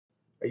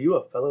Are you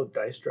a fellow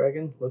dice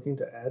dragon looking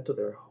to add to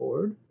their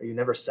hoard? Are you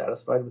never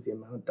satisfied with the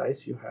amount of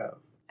dice you have?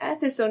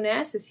 Athos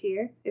Onassis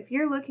here. If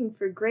you're looking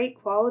for great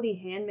quality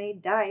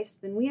handmade dice,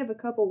 then we have a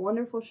couple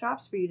wonderful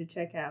shops for you to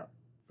check out.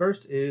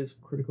 First is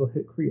Critical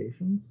Hit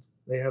Creations.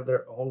 They have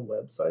their own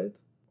website.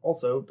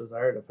 Also,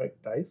 Desired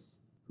Effect Dice,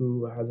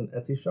 who has an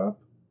Etsy shop,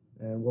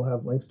 and we'll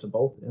have links to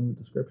both in the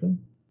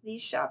description.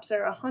 These shops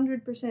are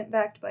 100%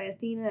 backed by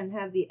Athena and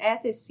have the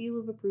Athos seal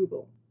of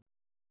approval.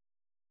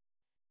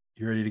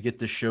 You ready to get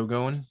this show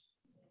going?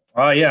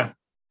 Yeah.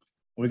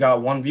 We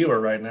got one viewer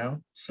right now,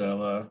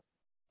 so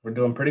we're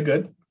doing pretty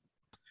good.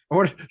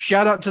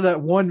 Shout out to that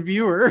one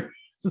viewer.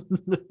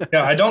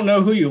 Yeah, I don't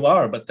know who you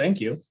are, but thank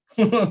you.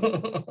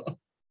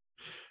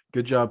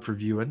 Good job for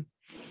viewing.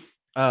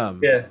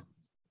 Yeah.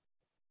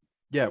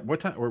 What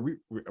time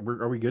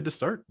are we good to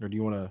start, or do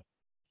you want to?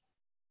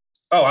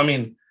 Oh, I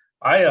mean,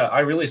 I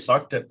really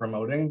sucked at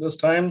promoting this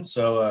time,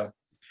 so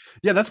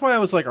yeah, that's why I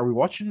was like, are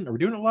we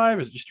doing it live?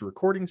 Is it just a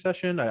recording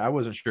session? I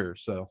wasn't sure.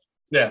 So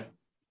yeah.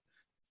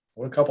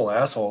 What a couple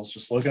assholes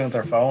just looking at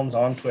their phones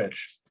on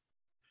Twitch.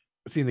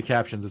 I've seen the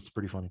captions. It's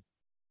pretty funny.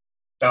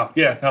 Oh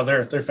yeah, no,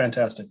 they're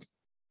fantastic.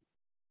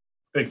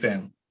 Big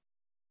fan.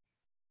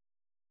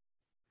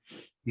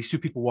 These two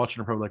people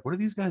watching are probably like, what are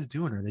these guys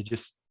doing? Are they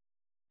just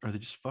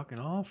fucking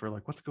off, or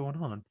like what's going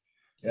on?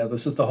 Yeah,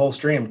 this is the whole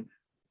stream.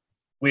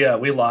 We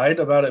lied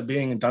about it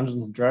being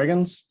Dungeons and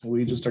Dragons.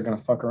 We just are gonna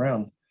fuck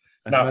around.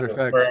 As a matter of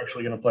fact, we're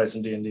actually gonna play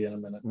some D&D in a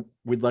minute.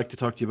 We'd like to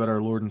talk to you about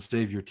our Lord and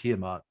Savior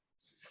Tiamat.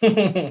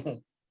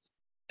 Did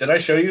I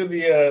show you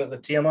the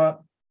Tiamat?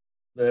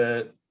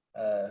 The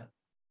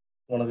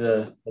one of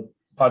the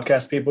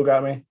podcast people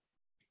got me.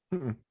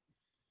 Mm-mm.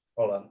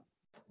 Hold on.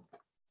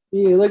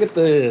 Yeah, look at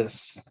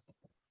this.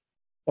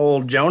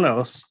 Old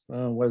Jonas.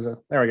 What is it?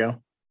 There we go.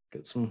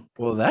 Get some.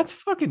 Well, that's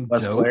fucking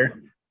less dope.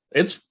 clear.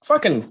 It's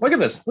fucking. Look at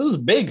this. This is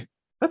big.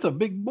 That's a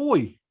big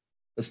boy.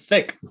 It's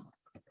thick.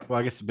 Well,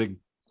 I guess a big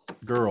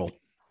girl.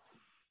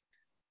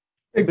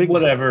 Big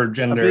whatever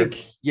gender.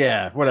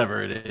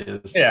 Whatever it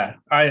is. Yeah,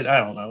 I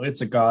don't know.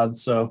 It's a god,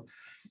 so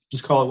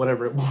just call it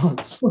whatever it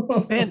wants.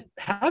 Man,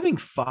 having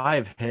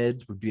 5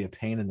 heads would be a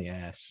pain in the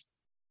ass.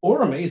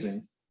 Or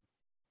amazing.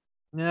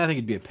 Yeah, I think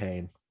it'd be a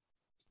pain.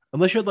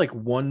 Unless you had like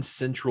one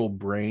central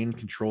brain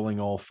controlling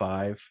all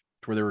 5,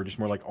 to where they were just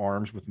more like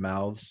arms with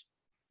mouths.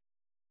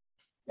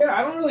 Yeah,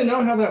 I don't really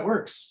know how that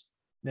works.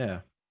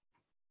 Yeah.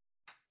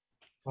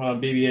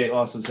 BB-8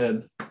 lost his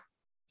head.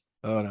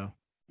 Oh no.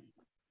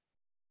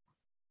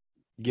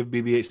 Give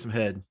BB-8 some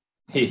head.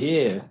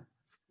 Yeah.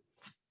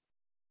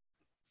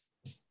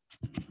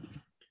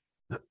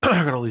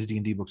 I got all these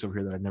D&D books over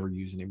here that I never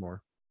use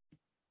anymore.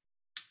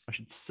 I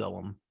should sell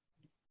them.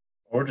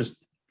 Or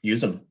just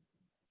use them.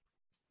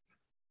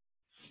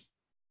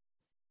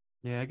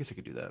 Yeah, I guess I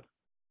could do that.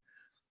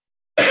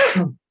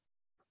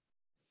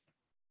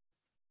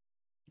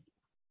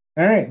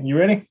 All right, you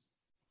ready?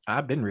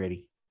 I've been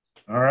ready.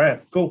 All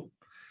right, cool.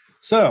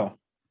 So,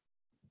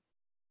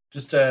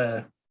 just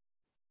man,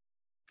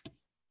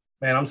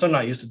 I'm so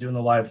not used to doing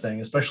the live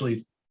thing,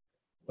 especially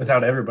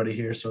without everybody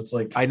here. So it's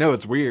like I know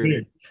it's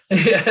weird.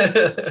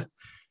 Yeah.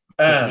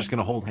 We're just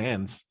gonna hold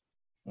hands.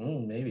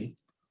 Maybe.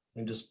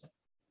 Let me just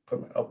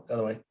put my the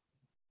other way.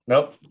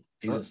 Nope.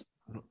 Jesus.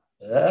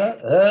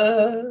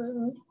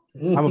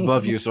 I'm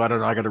above you, so I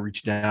don't know. I got to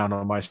reach down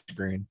on my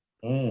screen.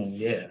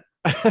 Yeah.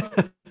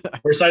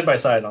 We're side by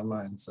side on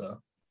mine, so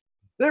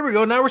there we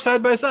go. Now we're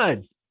side by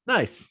side.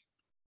 Nice.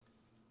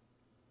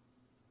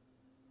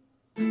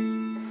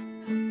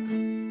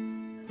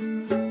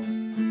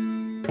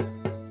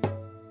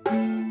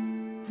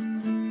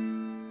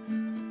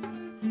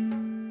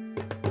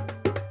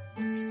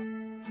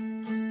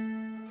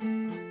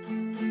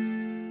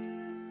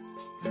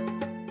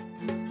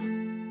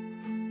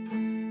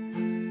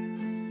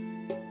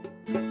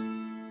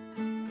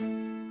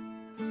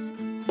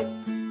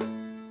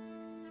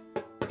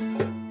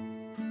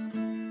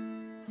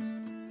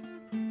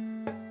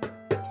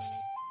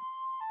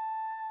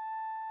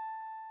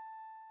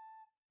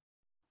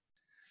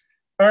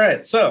 all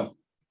right, so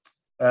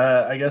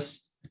I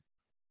guess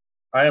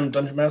I am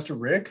Dungeon Master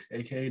Rick,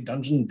 aka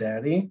Dungeon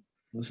Daddy.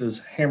 This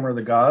is Hammer of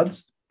the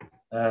Gods.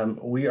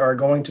 We are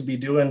going to be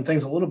doing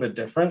things a little bit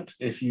different.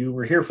 If you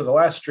were here for the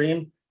last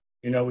stream,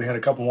 you know we had a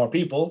couple more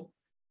people,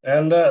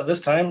 and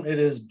this time it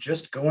is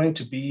just going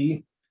to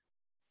be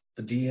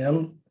the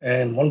DM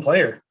and one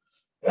player.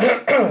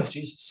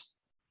 Jesus,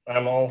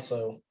 I'm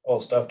also all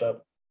stuffed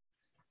up.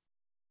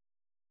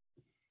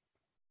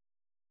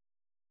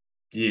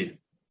 Yeah.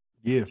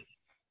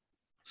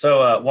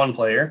 So one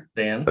player,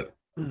 Dan,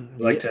 would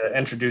you like to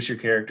introduce your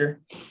character?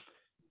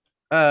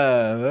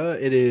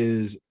 It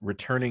is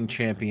returning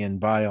champion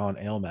Bion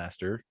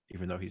Alemaster,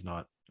 even though he's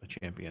not a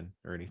champion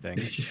or anything.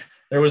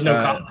 There was no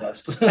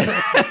contest.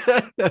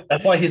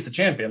 That's why he's the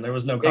champion. There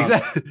was no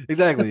contest.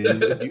 Exactly.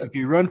 If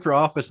you run for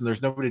office and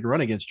there's nobody to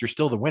run against, you're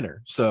still the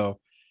winner. So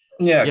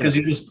yeah, because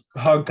you just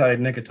hogtied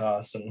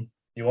Nikitas and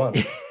you won.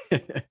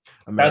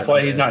 That's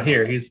why he's not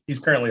here. He's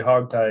currently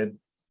hogtied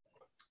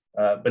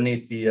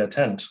beneath the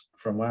tent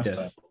from last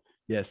time.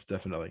 Yes,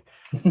 definitely.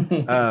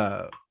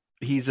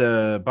 He's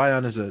a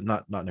Bion is a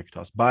not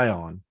Nikotos.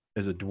 Bion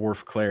is a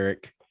dwarf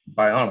cleric.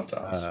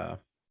 Bionitas.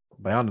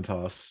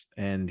 Bionitos,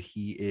 and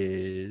he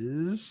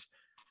is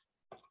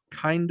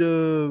kind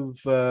of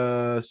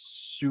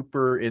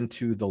super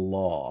into the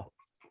law.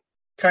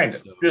 Kind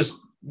of, just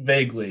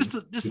vaguely.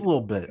 Just a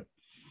little bit.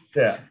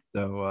 Yeah.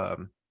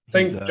 So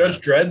think Judge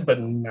Dredd, but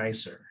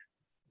nicer.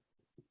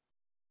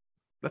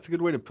 That's a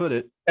good way to put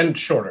it. And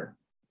shorter.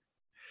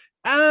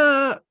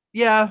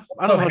 Yeah.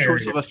 I don't know how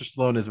short Sylvester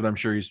Stallone is, but I'm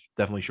sure he's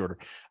definitely shorter.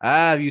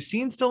 Have you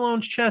seen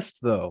Stallone's chest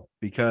though?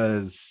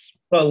 Because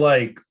but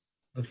like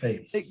the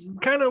face. It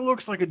kind of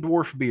looks like a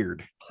dwarf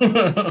beard.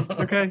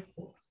 Okay.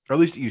 Or at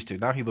least it used to.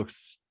 Now he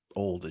looks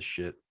old as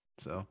shit.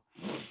 So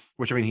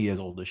which I mean he is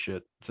old as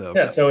shit. So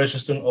yeah, so it's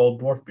just an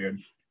old dwarf beard.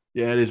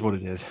 Yeah, it is what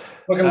it is.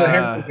 Welcome to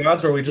Hammer of the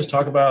Gods, where we just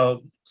talk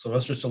about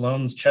Sylvester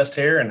Stallone's chest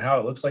hair and how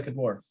it looks like a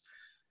dwarf.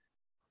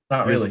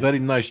 Not really. It's a very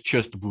nice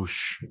chest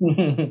bush.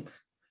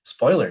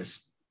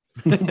 Spoilers.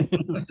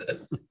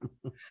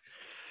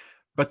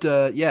 But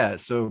yeah,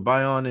 so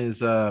Bion is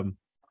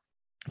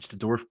just a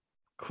dwarf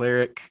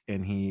cleric,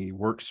 and he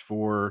works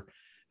for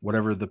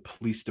whatever the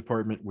police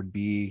department would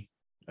be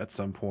at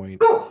some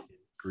point in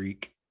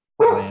Greek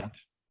land,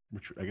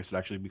 which I guess would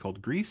actually be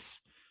called Greece.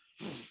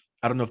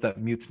 I don't know if that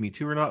mutes me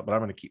too or not, but I'm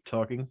going to keep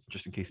talking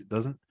just in case it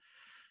doesn't.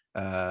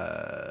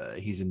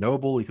 He's a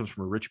noble. He comes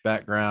from a rich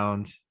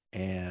background,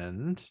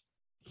 and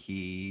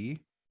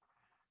he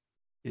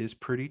is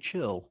pretty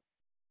chill.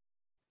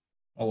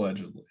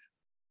 Allegedly.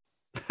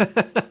 I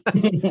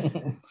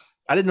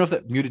didn't know if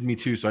that muted me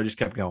too, so I just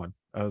kept going.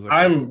 I was like,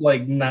 I'm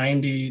like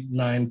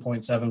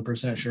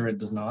 99.7% sure it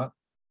does not.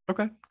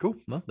 Okay, cool.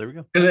 Well, there we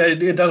go.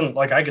 It doesn't,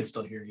 like, I could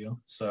still hear you.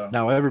 So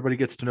now everybody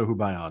gets to know who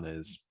Bion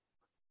is.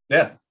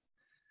 Yeah.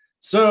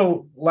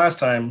 So last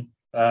time,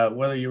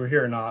 whether you were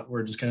here or not,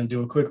 we're just going to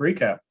do a quick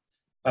recap.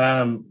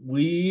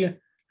 We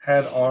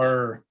had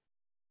our,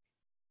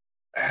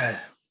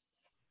 I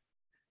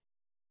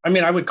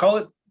mean, I would call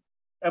it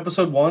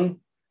episode 1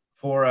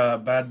 for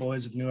Bad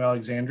Boys of New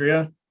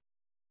Alexandria,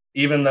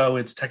 even though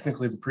it's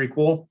technically the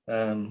prequel.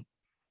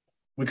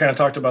 We kind of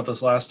talked about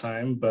this last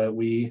time, but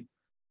we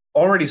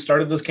already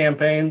started this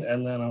campaign,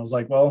 and then I was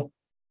like, well,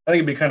 I think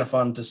it'd be kind of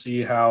fun to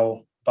see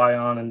how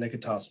Bion and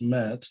Nikotos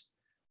met.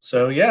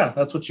 So yeah,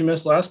 that's what you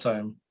missed last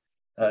time.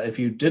 If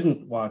you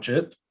didn't watch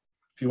it,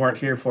 if you weren't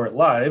here for it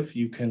live,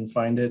 you can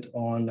find it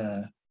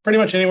on pretty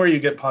much anywhere you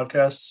get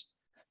podcasts.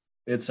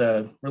 It's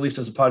released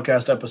as a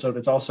podcast episode.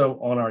 It's also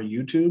on our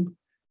YouTube,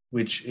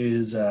 which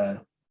is,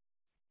 I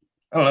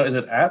don't know, is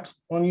it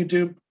on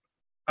YouTube?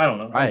 I don't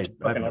know. I'm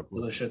fucking up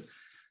with this shit.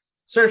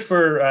 Search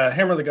for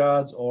Hammer of the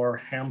Gods or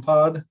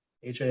Hampod,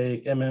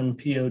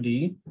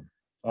 HAMMPOD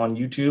on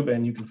YouTube,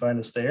 and you can find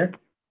us there.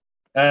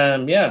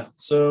 Yeah,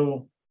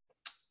 so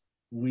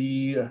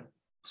we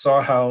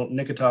saw how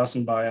Nikotos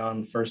and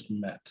Bion first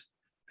met,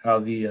 how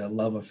the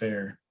love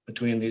affair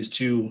between these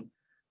two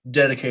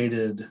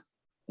dedicated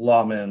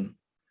lawmen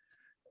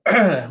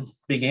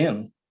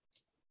began.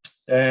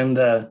 And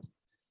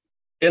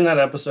in that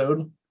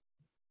episode,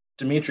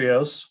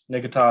 Demetrios,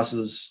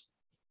 Nikotos's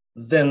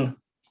then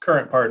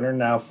current partner,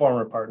 now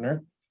former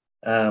partner,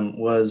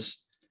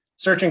 was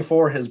searching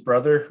for his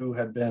brother who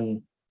had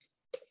been,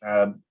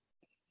 I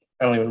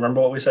don't even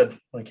remember what we said.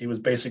 Like, he was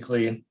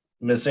basically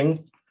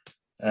missing,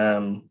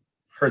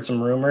 heard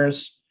some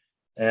rumors,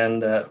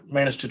 and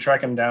managed to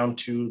track him down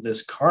to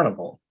this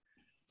carnival.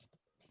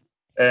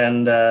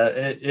 And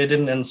it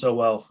didn't end so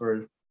well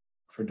for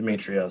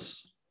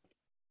Demetrios.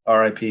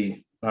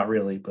 R.I.P. Not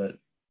really, but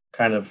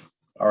kind of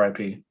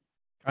R.I.P.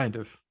 Kind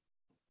of.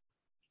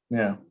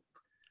 Yeah.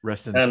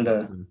 Rest in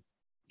and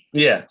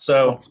yeah.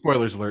 So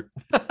spoilers alert.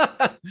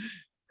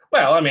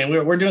 Well, I mean,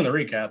 we're doing the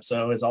recap,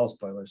 so it's all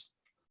spoilers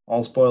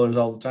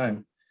all the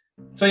time.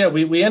 So yeah,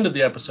 we ended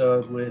the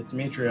episode with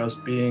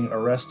Demetrios being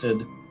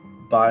arrested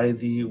by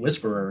the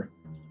Whisperer,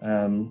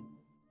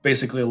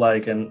 basically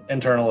like an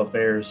internal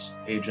affairs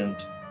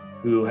agent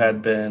who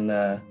had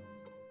been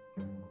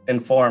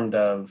informed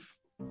of.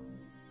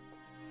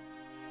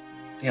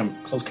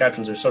 Damn, closed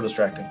captions are so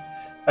distracting.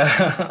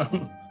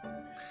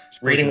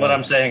 Reading what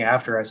I'm saying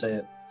after I say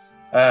it.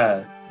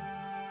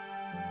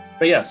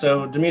 But yeah,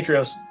 so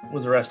Demetrios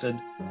was arrested.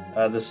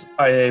 This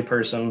IA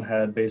person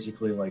had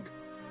basically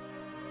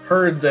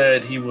heard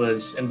that he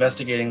was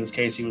investigating this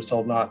case. He was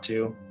told not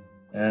to.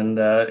 And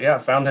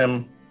found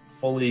him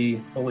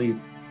fully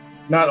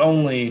not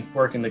only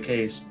working the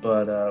case,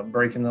 but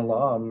breaking the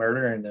law,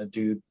 murdering a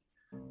dude.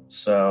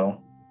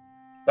 So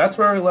that's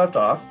where we left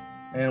off.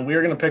 And we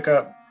are going to pick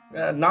up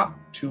not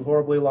too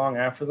horribly long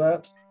after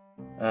that.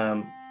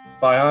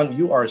 Bion,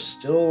 you are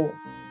still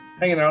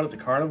hanging out at the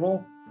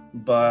carnival,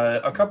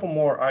 but a couple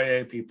more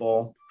IA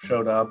people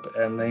showed up,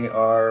 and they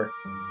are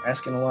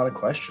asking a lot of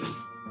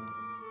questions.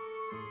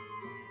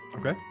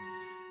 Okay.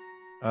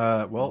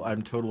 Well,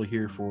 I'm totally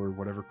here for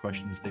whatever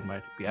questions they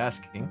might be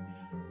asking,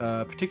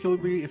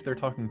 particularly if they're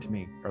talking to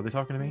me. Are they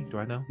talking to me? Do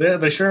I know? Yeah,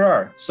 they sure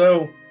are.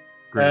 So,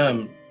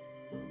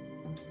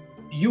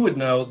 you would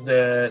know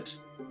that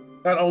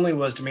not only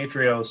was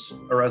Demetrios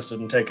arrested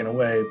and taken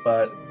away,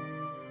 but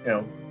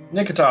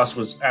Nikitas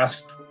was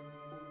asked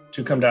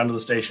to come down to the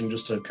station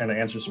just to kind of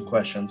answer some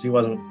questions. He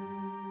wasn't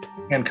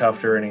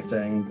handcuffed or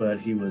anything, but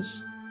he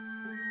was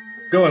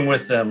going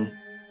with them,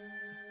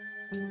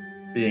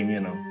 being,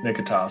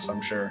 Nikitas,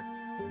 I'm sure.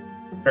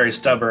 Very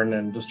stubborn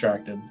and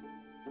distracted.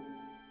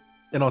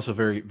 And also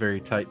very, very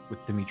tight with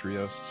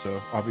Demetrios.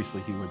 So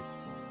obviously he would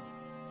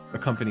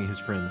accompany his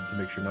friend to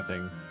make sure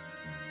nothing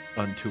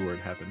untoward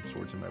happens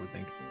towards him, I would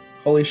think.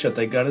 Holy shit,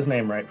 they got his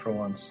name right for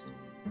once.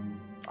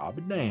 I'll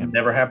be damned.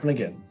 Never happen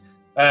again.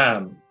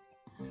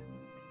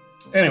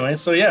 Anyway,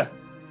 so yeah,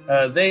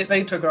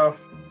 they took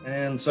off,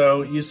 and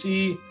so you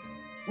see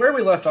where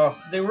we left off.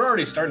 They were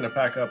already starting to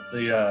pack up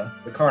the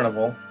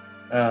carnival,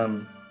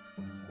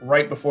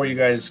 right before you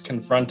guys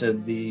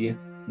confronted the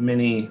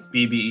mini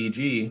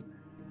BBEG.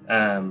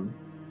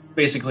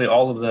 Basically,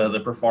 all of the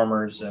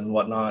performers and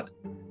whatnot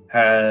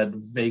had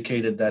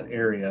vacated that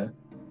area,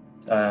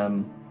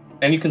 and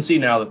you can see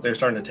now that they're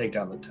starting to take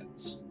down the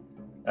tents.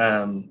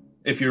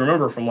 If you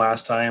remember from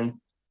last time,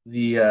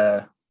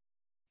 I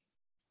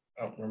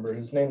don't remember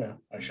his name now.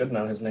 I should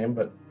know his name,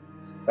 but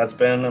that's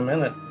been a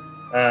minute.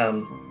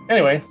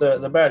 Anyway,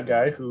 the bad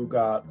guy who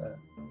got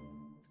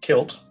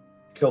killed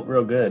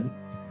real good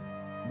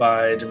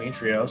by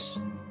Demetrios.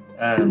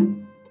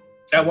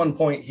 At one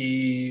point,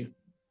 he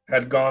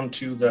had gone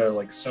to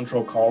the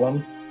central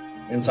column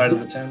inside of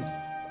the tent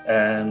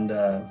and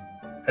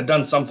had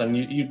done something.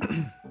 You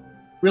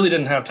really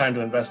didn't have time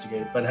to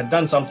investigate, but had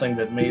done something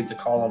that made the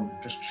column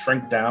just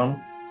shrink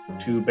down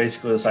to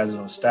basically the size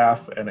of a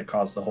staff, and it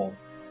caused the whole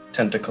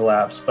tent to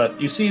collapse. But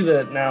you see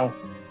that now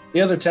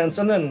the other tents,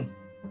 and then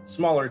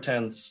smaller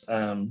tents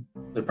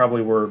that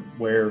probably were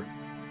where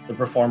the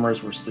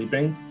performers were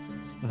sleeping,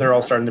 they're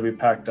all starting to be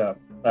packed up.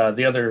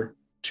 The other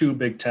two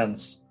big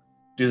tents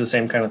do the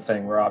same kind of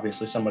thing, where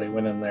obviously somebody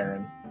went in there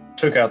and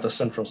took out the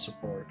central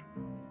support.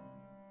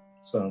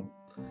 So,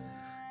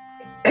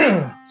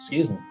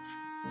 excuse me.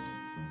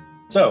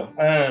 So,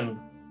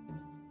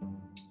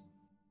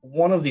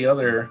 one of the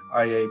other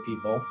IA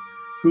people,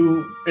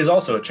 who is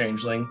also a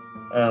changeling,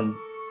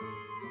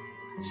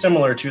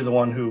 similar to the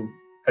one who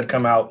had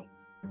come out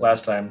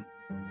last time,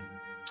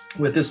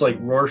 with this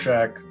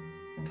Rorschach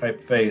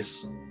type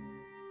face,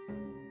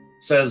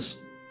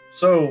 says,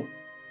 "So,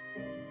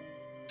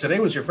 today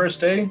was your first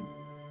day?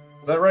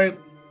 Is that right?"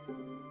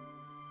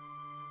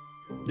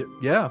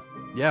 Yeah.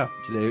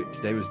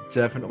 Today was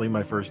definitely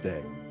my first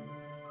day.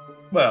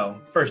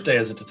 Well, first day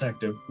as a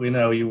detective. We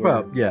know you were...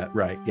 Well, yeah,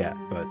 right, yeah.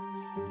 But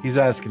he's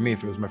asking me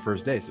if it was my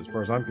first day, so as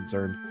far as I'm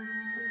concerned,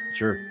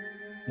 sure.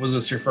 Was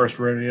this your first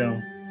rodeo?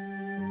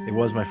 It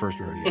was my first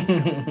rodeo.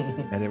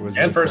 And it was...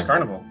 And first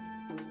carnival.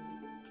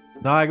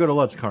 No, I go to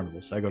lots of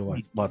carnivals. Yeah.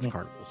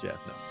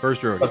 No,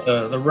 first rodeo.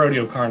 But the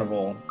rodeo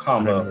carnival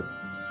combo.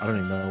 I don't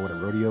even know what a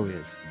rodeo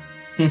is.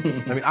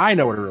 I mean, I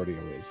know what a rodeo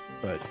is,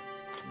 but...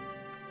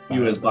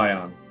 You as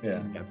Bion,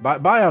 yeah.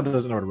 Bion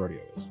doesn't know what a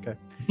rodeo is, okay?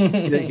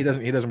 He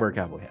doesn't wear a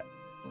cowboy hat.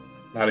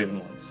 Not even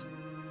once.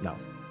 No.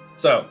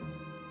 So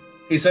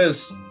he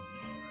says,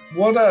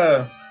 What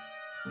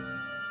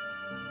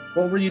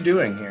were you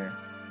doing here?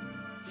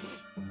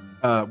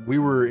 We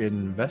were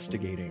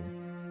investigating.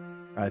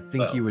 I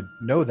think you would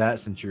know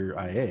that since you're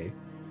IA.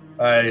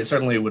 I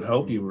certainly would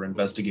hope you were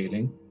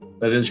investigating.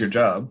 That is your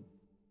job.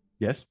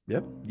 Yes,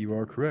 yep, you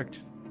are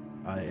correct.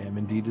 I am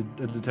indeed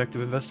a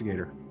detective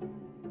investigator.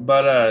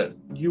 But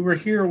you were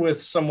here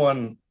with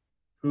someone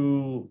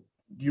who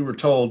you were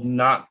told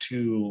not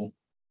to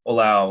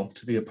allow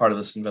to be a part of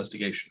this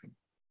investigation.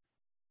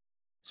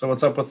 So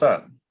what's up with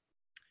that?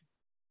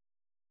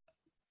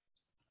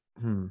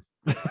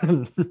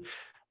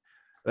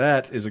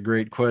 That is a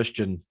great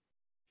question,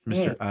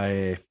 Mr.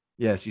 IA.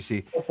 Yes, you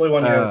see. Hopefully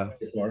one you have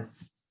before.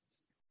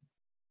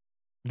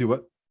 Do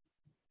what?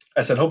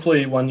 I said,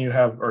 hopefully one you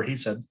have, or he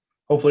said,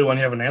 hopefully one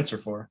you have an answer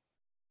for.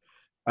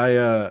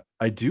 I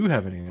do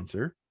have an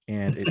answer,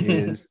 and it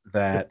is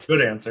that...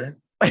 Good answer.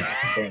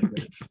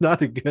 It's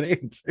not a good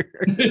answer.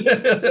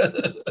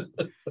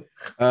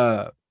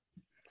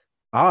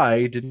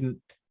 I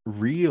didn't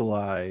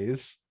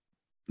realize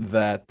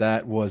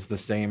that was the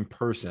same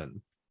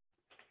person.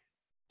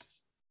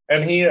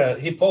 And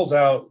he pulls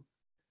out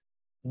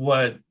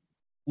what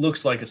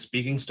looks like a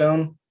speaking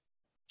stone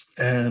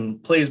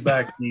and plays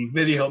back the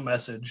video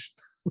message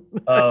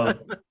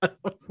of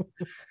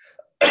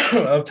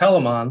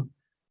Telemon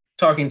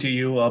talking to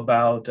you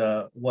about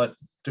what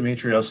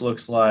Demetrios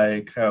looks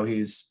like, how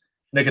he's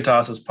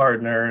Nikitas's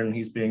partner and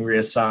he's being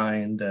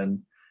reassigned.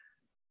 And,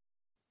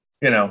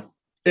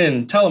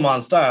 in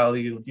Telemon style,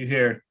 you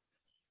hear,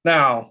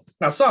 now,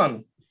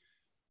 son,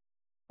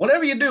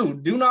 whatever you do,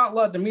 do not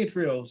let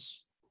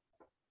Demetrios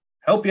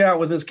help you out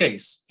with his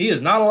case. He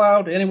is not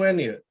allowed anywhere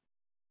near it.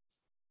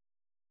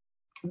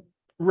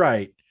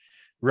 Right,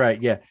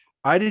 yeah.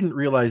 I didn't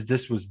realize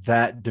this was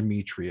that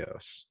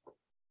Demetrios.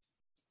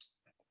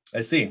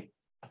 I see.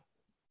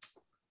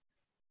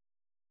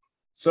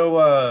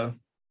 So,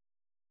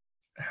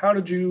 how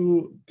did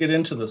you get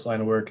into this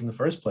line of work in the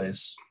first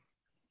place?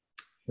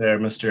 There,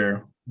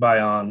 Mr.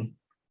 Bion.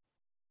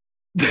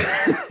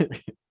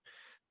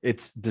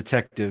 It's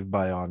Detective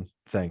Bion.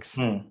 Thanks.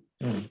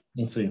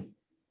 Let's see.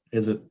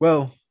 Is it?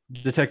 Well,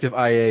 Detective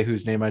IA,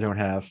 whose name I don't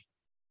have.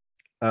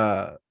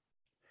 I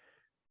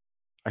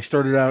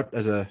started out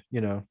as a,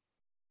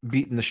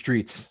 beating the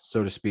streets,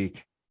 so to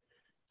speak,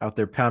 out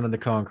there pounding the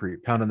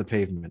concrete, pounding the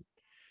pavement.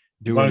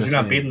 As long as you're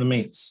not beating the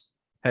meats.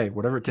 Hey,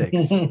 whatever it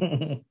takes.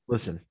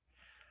 Listen,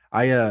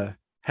 I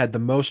had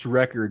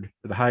the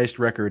highest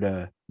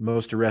record,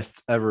 most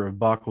arrests ever of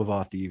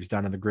baklava thieves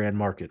down in the Grand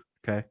Market.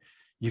 Okay,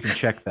 you can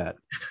check that.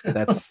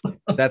 That's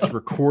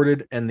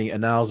recorded in the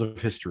annals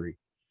of history.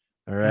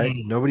 All right,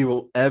 nobody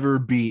will ever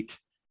beat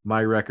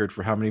my record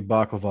for how many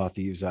baklava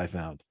thieves I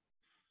found.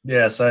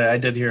 Yes, I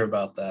did hear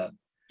about that.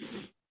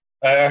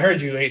 I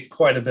heard you ate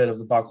quite a bit of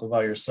the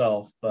baklava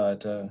yourself,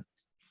 but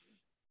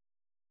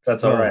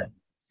that's all right.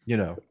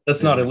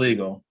 That's not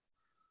illegal.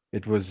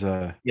 It was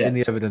in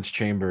the evidence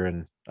chamber,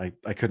 and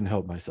I couldn't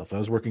help myself. I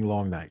was working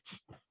long nights.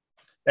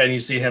 And you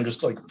see him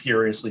just like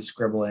furiously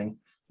scribbling.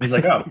 He's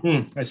like,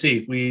 oh, I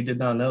see. We did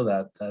not know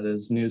that. That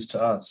is news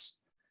to us.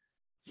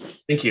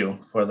 Thank you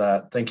for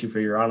that. Thank you for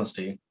your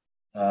honesty.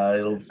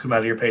 It'll come out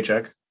of your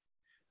paycheck.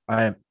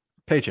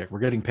 Paycheck. We're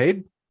getting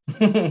paid?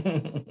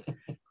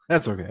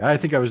 That's okay. I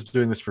think I was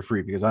doing this for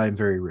free because I am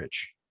very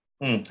rich.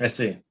 I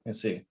see.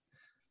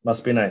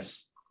 Must be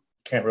nice.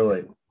 Can't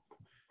relate.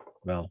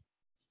 Well,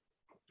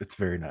 it's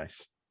very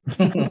nice.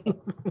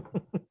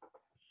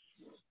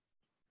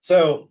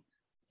 So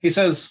he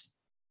says,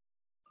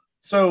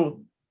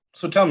 so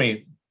tell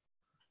me,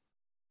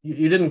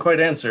 you didn't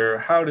quite answer.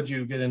 How did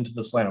you get into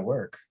this line of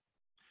work?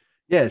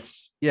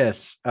 Yes.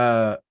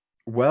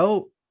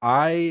 Well,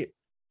 I,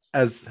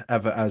 as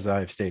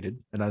I've stated,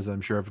 and as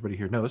I'm sure everybody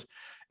here knows,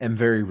 am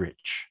very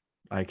rich.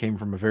 I came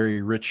from a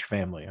very rich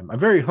family. I'm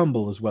very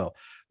humble as well,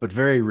 but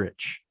very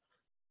rich.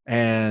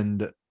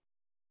 And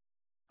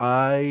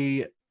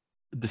I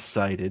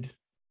decided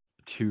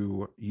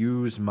to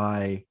use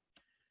my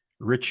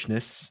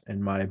richness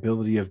and my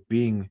ability of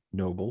being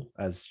noble,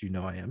 as you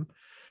know I am,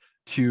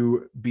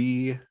 to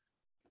be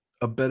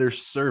a better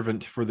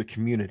servant for the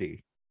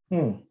community.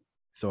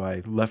 So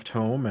I left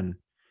home and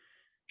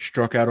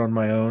struck out on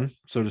my own,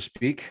 so to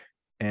speak,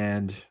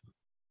 and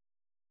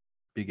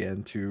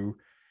began to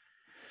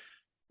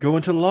go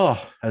into law.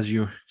 As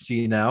you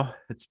see now,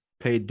 it's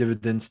paid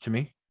dividends to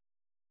me.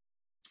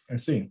 I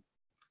see.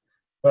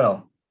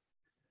 Well,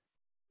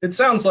 it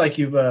sounds like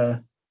you've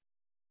got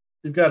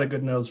a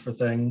good nose for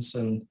things,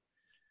 and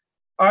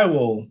I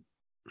will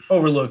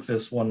overlook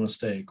this one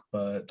mistake,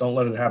 but don't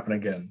let it happen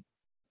again.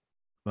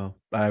 Well,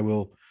 I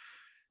will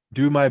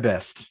do my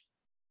best.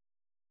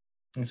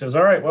 He says,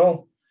 all right,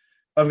 well,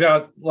 I've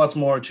got lots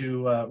more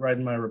to write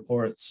in my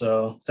report,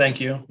 so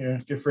thank you.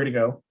 You're free to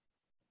go.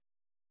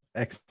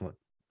 Excellent.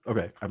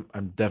 Okay,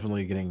 I'm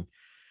definitely getting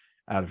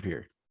out of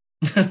here.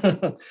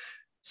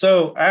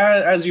 So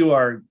as you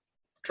are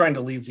trying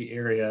to leave the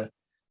area,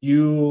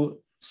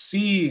 you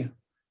see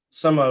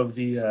some of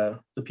the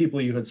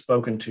people you had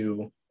spoken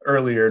to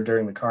earlier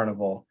during the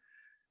carnival,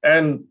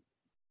 and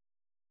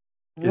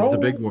is the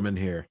big woman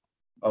here?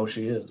 Oh,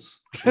 she is.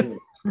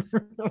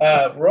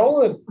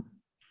 Roll it.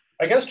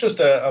 I guess just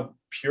a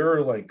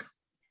pure like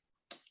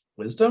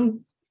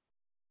wisdom.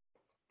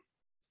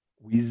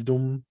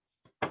 Nat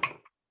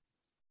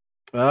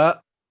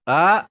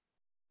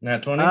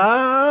 20.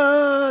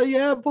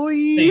 Yeah, boy.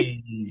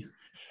 Hey.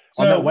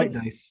 So on that white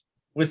dice.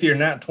 With your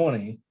nat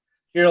 20,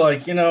 you're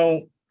like,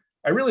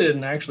 I really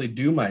didn't actually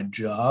do my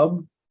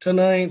job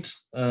tonight.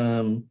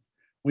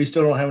 We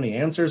still don't have any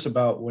answers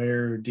about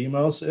where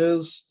Demos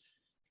is.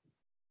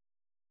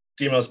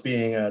 Demos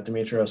being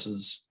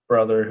Demetrios's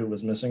brother who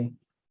was missing.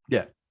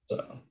 Yeah.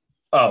 So,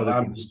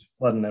 I'm just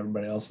letting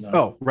everybody else know.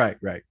 Oh, right.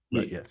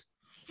 Yes.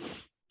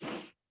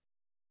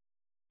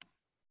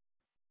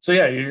 So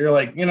yeah, you're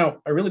like,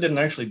 I really didn't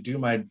actually do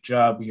my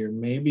job here.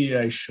 Maybe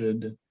I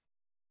should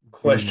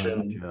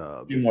question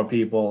a few more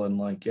people and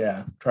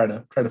try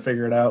to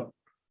figure it out.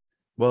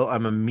 Well,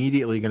 I'm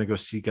immediately going to go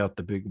seek out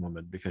the big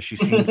woman because she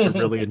seemed to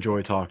really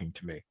enjoy talking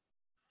to me.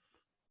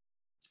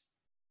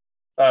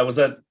 Was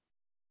that?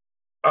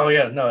 Oh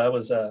yeah, no, that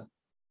was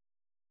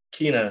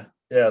Kina.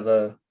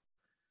 Yeah,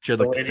 she had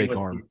like the fake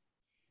arm.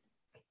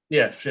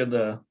 Yeah, she had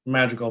the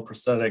magical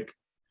prosthetic.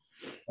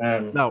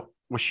 Now,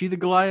 was she the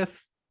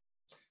Goliath?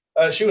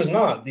 She was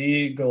not.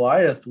 The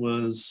Goliath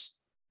was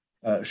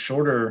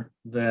shorter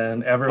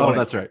than everyone. Oh,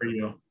 that's right.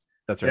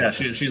 That's right. Yeah,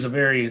 she's a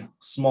very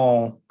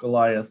small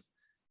Goliath.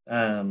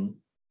 And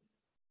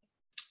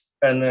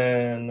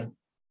then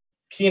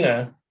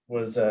Kina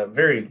was a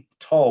very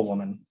tall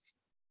woman.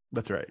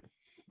 That's right.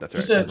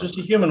 Just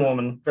a human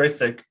woman, very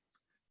thick.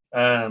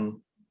 All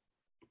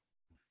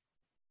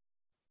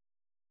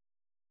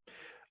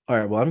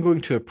right. Well, I'm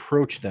going to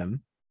approach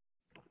them.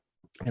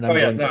 And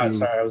sorry.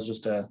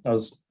 I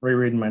was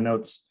rereading my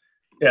notes.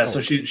 Yeah. So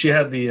she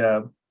had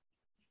the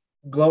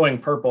glowing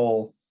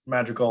purple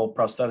magical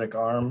prosthetic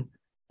arm,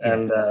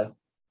 and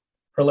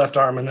her left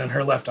arm, and then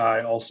her left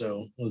eye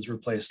also was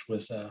replaced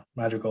with a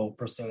magical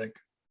prosthetic.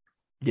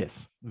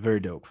 Yes,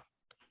 very dope.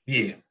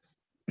 Yeah.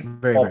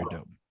 Very, All very purple.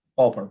 dope.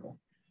 All purple.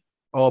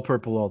 All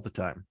purple all the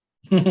time.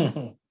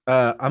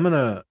 I'm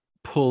gonna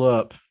pull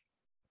up,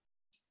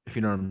 if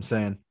you know what I'm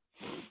saying.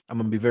 I'm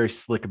gonna be very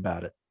slick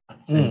about it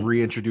and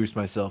reintroduce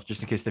myself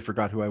just in case they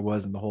forgot who I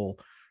was in the whole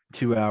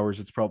 2 hours.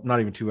 It's probably not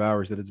even 2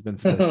 hours that it's been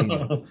since I've seen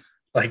them.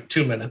 Like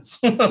 2 minutes.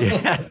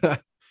 Yeah.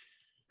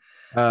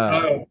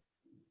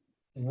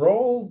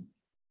 Roll,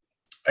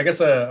 I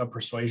guess, a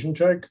persuasion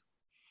check.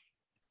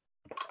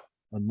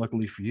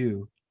 Unluckily for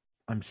you,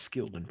 I'm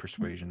skilled in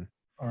persuasion.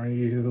 Are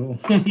you?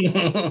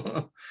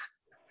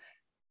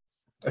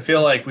 I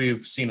feel like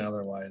we've seen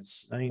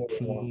otherwise.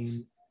 19.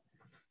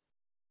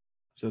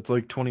 So it's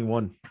like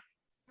 21.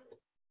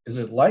 Is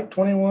it like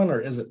 21 or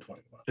is it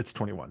 21? It's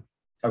 21.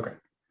 Okay.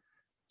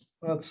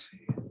 Let's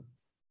see.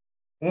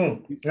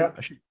 Yeah.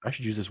 I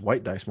should use this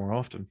white dice more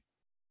often.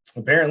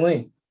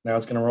 Apparently. Now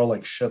it's gonna roll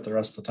like shit the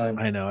rest of the time.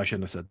 I know, I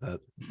shouldn't have said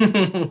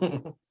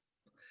that.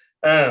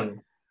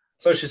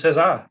 So she says,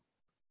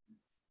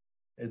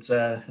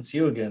 it's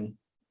you again.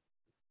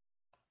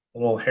 A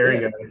little hairy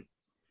guy.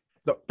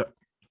 No.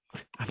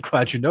 I'm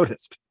glad you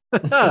noticed.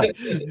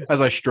 As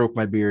I stroke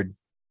my beard,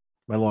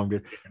 my long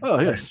beard. Oh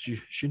yes,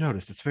 she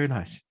noticed. It's very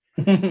nice.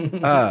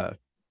 I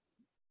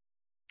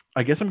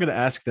guess I'm gonna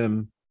ask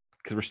them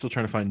because we're still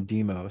trying to find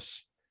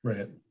Demos.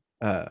 Right.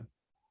 I'm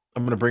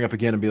gonna bring up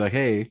again and be like,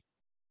 hey,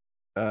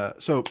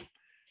 so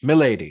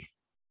milady,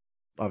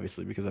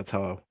 obviously, because that's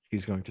how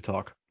he's going to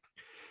talk.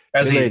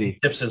 As milady. He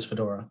tips his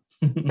fedora.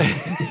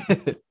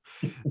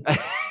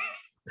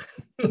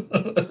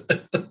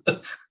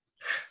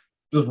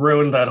 Just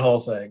ruined that whole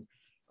thing.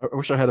 I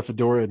wish I had a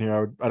fedora in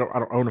here. I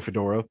don't own a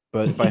fedora,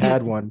 but if I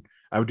had one,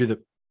 I would do the.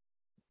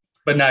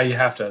 But now you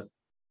have to.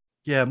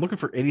 Yeah, I'm looking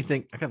for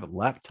anything. I got a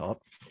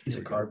laptop. Piece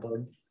of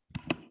cardboard.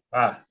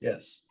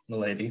 Yes,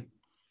 milady,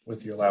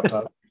 with your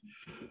laptop.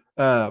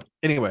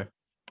 Anyway,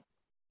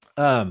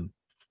 what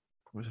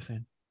was I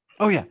saying?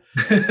 Oh yeah,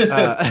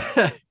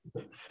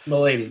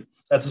 milady.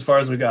 That's as far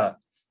as we got.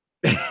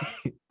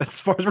 As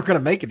far as we're gonna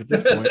make it at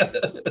this point.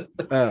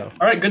 All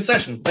right, good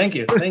session. Thank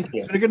you.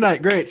 It's been a good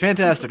night. Great,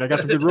 fantastic. I got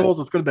some good rolls.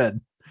 Let's go to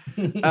bed.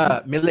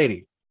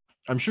 Milady,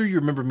 I'm sure you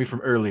remember me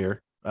from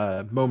earlier,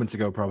 moments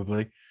ago,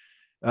 probably.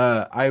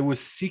 I was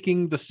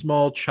seeking the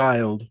small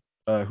child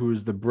who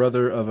is the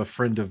brother of a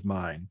friend of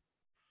mine.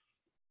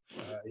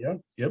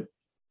 Yep.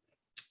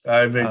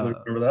 I vaguely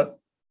remember that.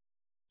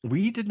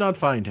 We did not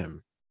find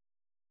him.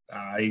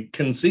 I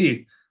can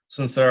see,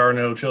 since there are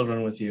no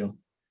children with you.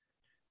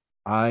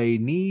 I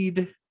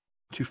need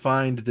to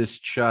find this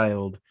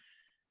child.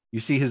 You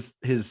see, his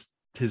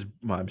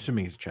well, I'm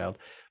assuming he's a child,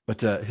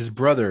 but his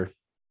brother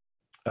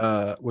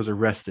was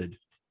arrested,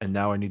 and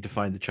now I need to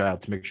find the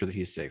child to make sure that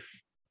he's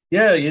safe.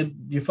 Yeah,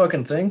 you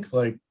fucking think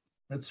like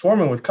it's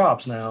swarming with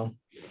cops now,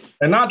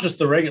 and not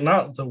just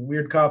not the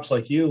weird cops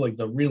like you, like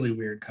the really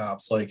weird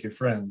cops like your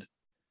friend.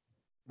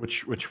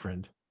 Which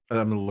friend?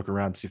 I'm gonna look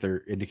around to see if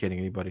they're indicating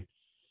anybody.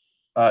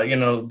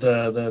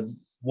 The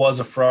was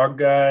a frog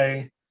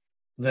guy,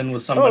 then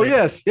was somebody. Oh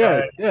yes.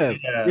 That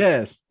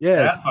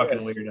fucking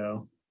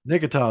weirdo.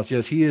 Nikitas,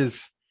 yes,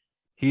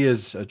 he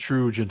is a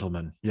true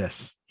gentleman.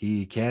 Yes,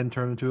 he can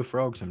turn into a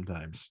frog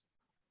sometimes.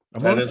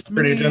 That is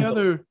pretty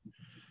gentle.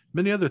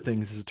 Many other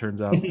things, as it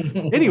turns out.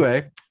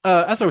 Anyway,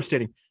 as I was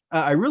stating,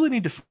 I really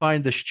need to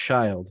find this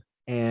child,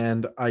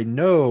 and I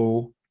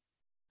know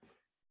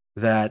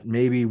that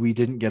maybe we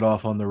didn't get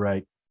off on the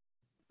right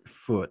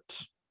foot.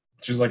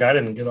 She's like, I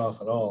didn't get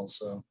off at all,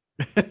 so.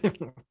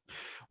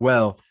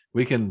 Well,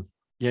 we can,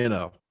 take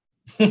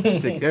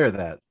care of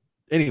that.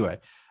 Anyway.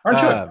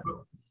 Aren't you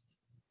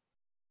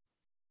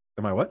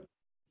am I what?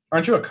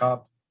 Aren't you a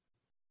cop?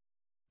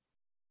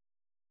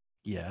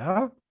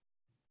 Yeah.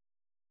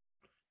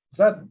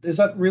 Is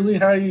that really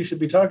how you should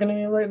be talking to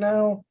me right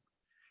now?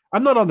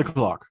 I'm not on the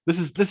clock. This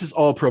is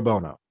all pro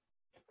bono.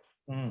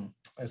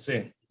 I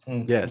see.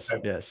 Yes,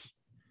 okay. Yes.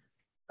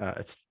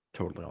 It's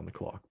totally on the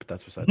clock, but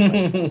that's besides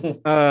the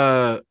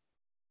point.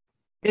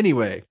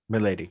 Anyway, my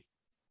lady,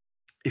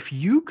 if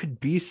you could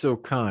be so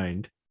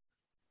kind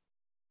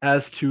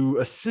as to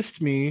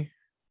assist me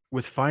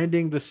with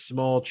finding this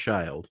small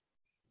child,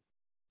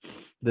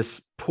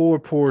 this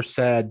poor,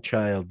 sad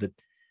child that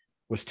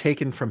was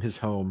taken from his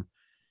home,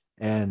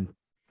 and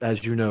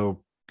as you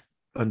know,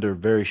 under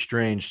very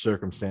strange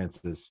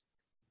circumstances.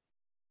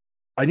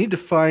 I need to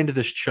find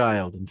this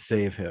child and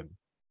save him.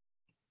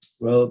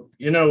 Well,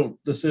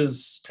 this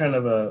is kind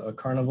of a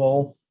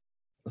carnival,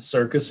 a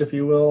circus, if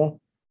you will.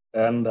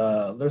 And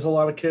there's a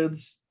lot of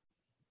kids.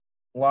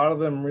 A lot of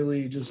them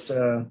really just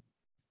didn't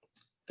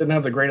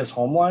have the greatest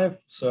home life.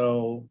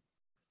 So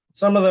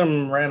some of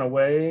them ran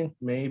away.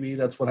 Maybe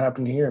that's what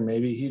happened here.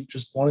 Maybe he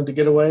just wanted to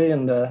get away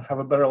and have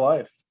a better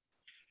life.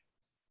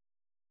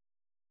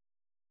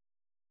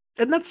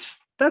 And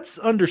that's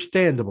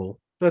understandable.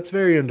 That's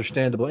very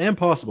understandable and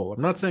possible.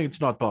 I'm not saying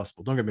it's not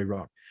possible. Don't get me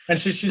wrong. And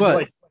she's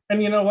like,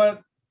 and you know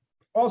what?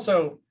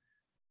 Also,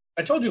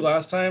 I told you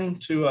last time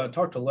to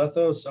talk to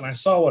Lethos, and I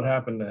saw what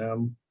happened to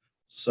him.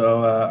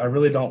 So I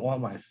really don't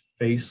want my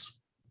face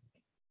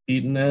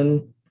beaten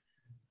in.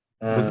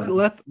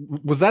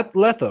 Was that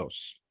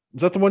Lethos?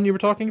 Is that the one you were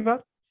talking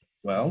about?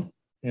 Well,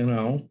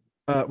 Well,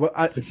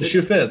 the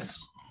shoe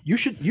fits. You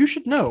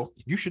should know.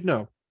 You should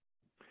know.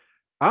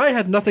 I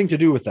had nothing to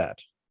do with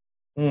that.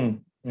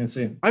 Let's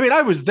see. I mean,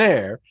 I was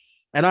there,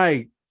 and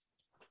I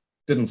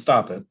didn't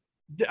stop it.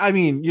 I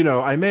mean,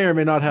 I may or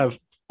may not have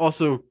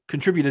also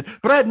contributed,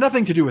 but I had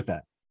nothing to do with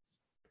that.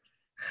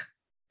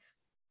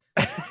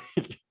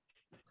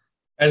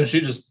 And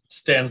she just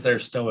stands there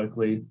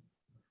stoically,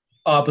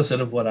 opposite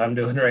of what I'm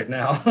doing right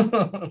now.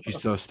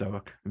 She's so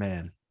stoic,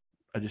 man.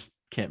 I just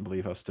can't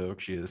believe how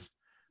stoic she is.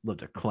 Love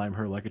to climb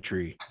her like a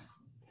tree.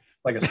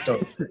 Like a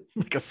stoic.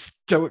 Like a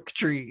stoic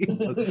tree.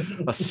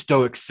 A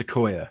stoic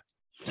sequoia.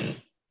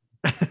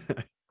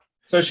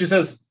 So she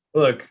says,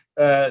 look,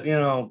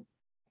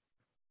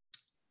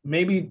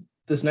 maybe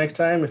this next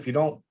time, if you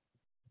don't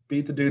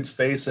beat the dude's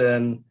face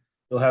in,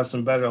 you'll have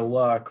some better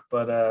luck.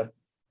 But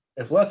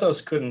if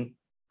Lethos couldn't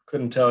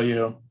tell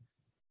you,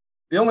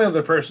 the only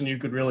other person you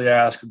could really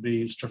ask would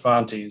be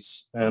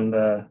Strafantes. And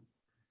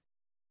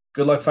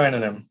good luck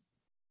finding him.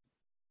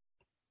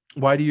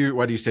 Why do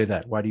you say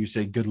that? Why do you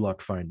say good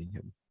luck finding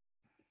him?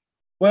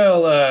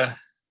 Well,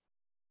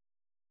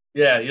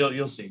 yeah,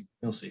 you'll see.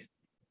 You'll see.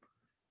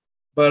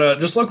 But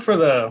just look for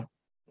the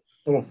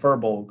little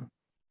furbolg.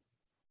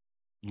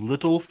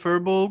 Little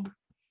furbolg?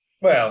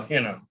 Well,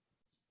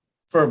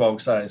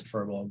 furbolg-sized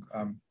furbolg.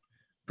 I'm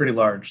pretty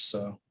large,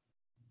 so.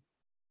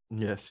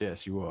 Yes,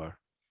 you are.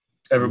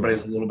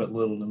 Everybody's a little bit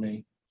little to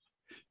me.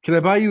 Can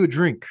I buy you a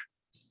drink?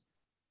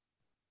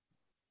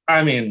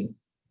 I mean,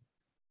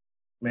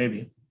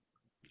 maybe.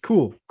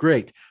 Cool,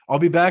 great. I'll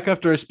be back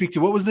after I speak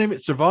to, what was the name?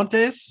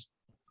 Cervantes?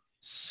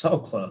 So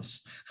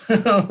close.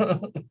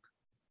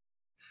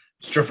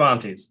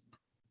 Strafantes.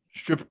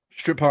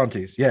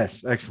 Strafantes.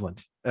 Yes,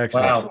 excellent.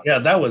 Wow. Yeah,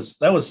 that was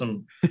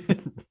some.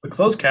 The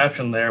closed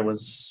caption there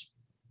was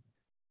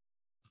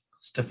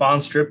Stefan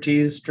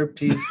striptease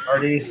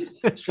parties,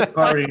 strip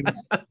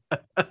parties.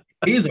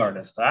 He's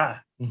artist.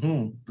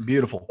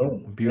 Beautiful. Oh,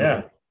 beautiful.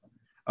 Yeah.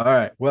 All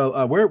right.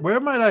 Well, where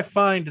might I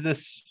find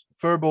this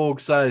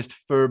furbolg-sized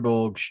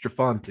furbolg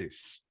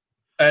Strafantes?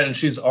 And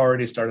she's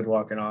already started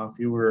walking off.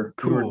 You were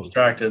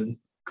distracted.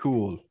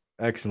 Cool.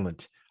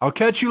 Excellent. I'll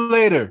catch you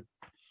later.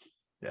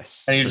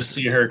 Yes. And you just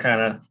see her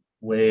kind of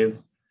wave.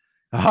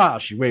 Aha,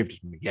 she waved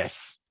at me.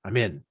 Yes, I'm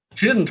in.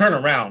 She didn't turn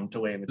around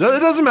to wave at you. It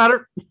doesn't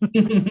matter.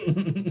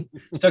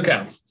 Still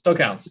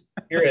counts.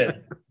 You're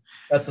in.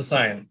 That's the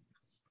sign.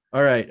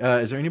 All right.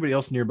 Is there anybody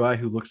else nearby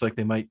who looks like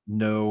they might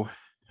know?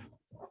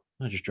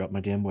 I just dropped my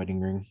damn wedding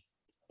ring.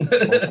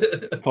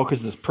 All because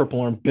of this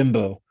purple arm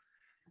bimbo.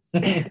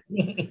 Telling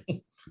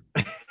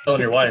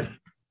your wife.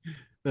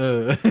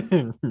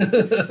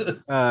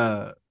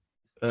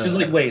 She's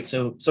like, wait,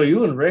 so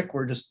you and Rick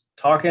were just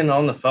talking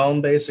on the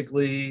phone,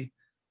 basically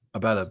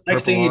about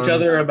texting each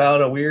other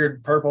about a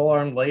weird purple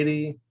armed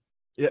lady.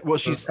 Yeah, well,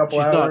 she's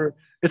not.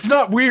 It's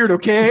not weird,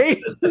 okay?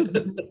 What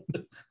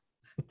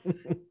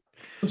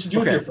you do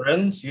with your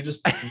friends? You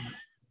just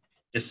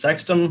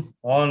sext them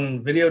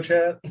on video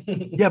chat.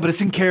 Yeah, but it's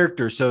in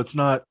character, so it's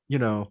not,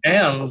 and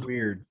it's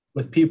weird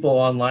with people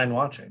online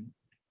watching.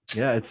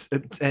 Yeah, it's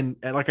and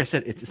like I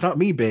said, it's not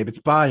me, babe. It's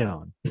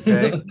Bion.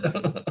 Okay.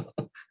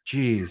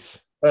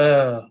 Jeez.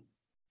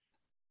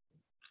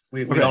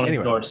 We don't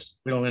endorse.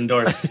 We don't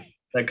endorse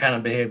that kind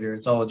of behavior.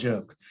 It's all a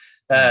joke.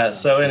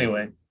 So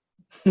anyway,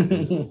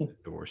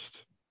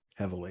 endorsed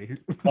heavily.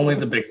 Only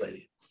the big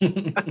lady.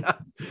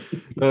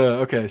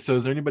 Okay, so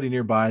is there anybody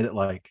nearby that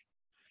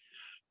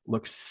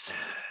looks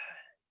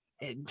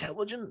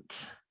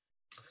intelligent?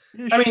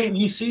 I mean,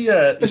 you see.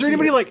 Is there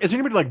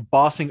anybody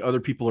bossing other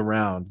people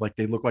around? Like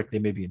they look like they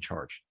may be in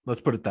charge.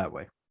 Let's put it that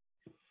way.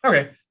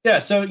 Okay. Yeah.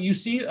 So you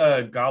see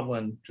a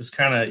goblin just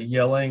kind of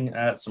yelling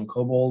at some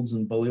kobolds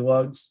and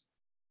bullywugs.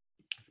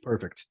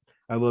 Perfect.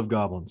 I love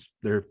goblins.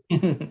 They're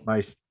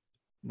my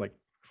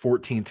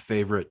 14th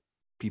favorite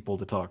people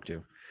to talk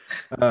to.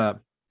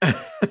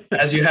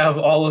 As you have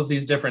all of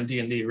these different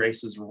D&D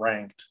races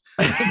ranked.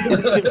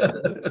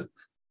 I'm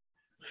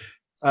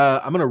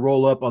gonna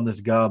roll up on this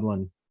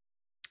goblin.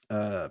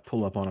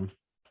 Pull up on him.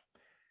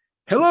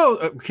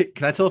 Hello.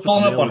 Can I tell if it's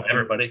pulling a male up on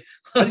everybody?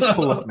 I just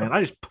pull up, man.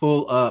 I just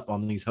pull up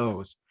on these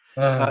hoes.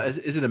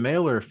 Is it a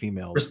male or a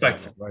female?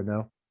 Respectful right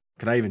now.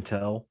 Can I even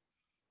tell?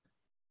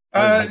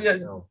 Yeah.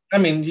 I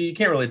mean, you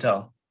can't really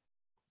tell.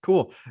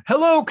 Cool.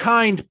 Hello,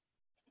 kind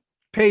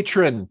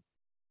patron.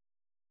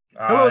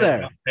 Hello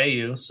there. Pay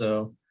you,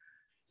 so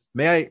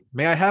may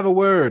I have a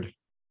word?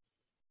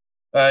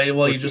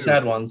 Well, you just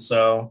had one,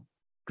 so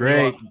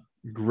great,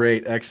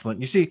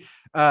 excellent. You see, do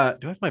I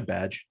have my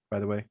badge, by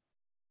the way?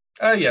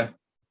 Yeah.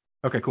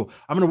 Okay, cool.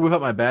 I'm gonna whip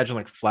up my badge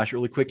and flash it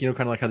really quick. Kind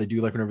of like how they do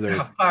whenever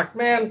they're. Oh, fuck,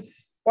 man!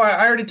 Why?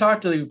 I already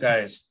talked to you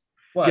guys.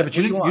 What? Yeah, but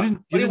you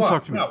didn't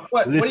talk to me. No,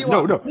 what do you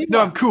want?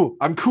 No, I'm cool.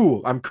 I'm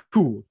cool.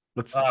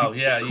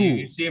 Yeah, cool.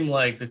 You seem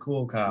like the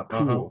cool cop.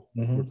 Cool.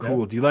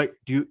 Cool.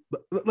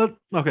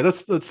 Okay,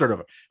 let's start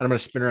over. And I'm gonna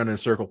spin around in a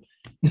circle.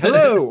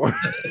 Hello.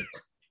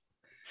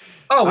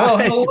 Oh, well,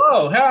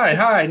 hello.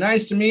 Hi.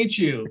 Nice to meet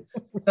you.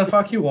 The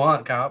fuck you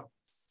want, cop?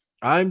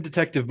 I'm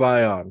Detective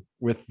Bion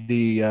with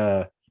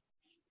the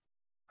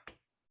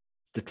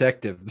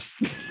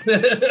detectives.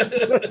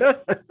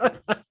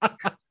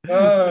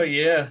 Oh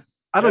yeah.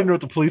 I don't even Yep. know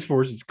what the police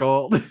force is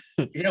called.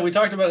 Yeah, we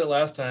talked about it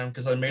last time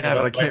because I made Yeah, it but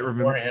up I right can't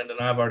remember. beforehand, and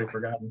I've already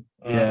forgotten.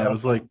 Yeah, I it don't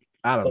was know. like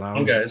I don't Those know.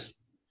 one guys.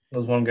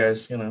 Those one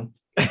guys.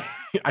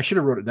 I should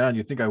have wrote it down.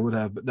 You'd think I would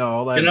have, but no.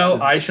 All I You have know.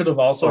 is I should have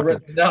also fucking.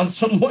 written it down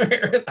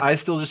somewhere. I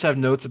still just have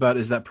notes about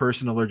is that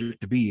person allergic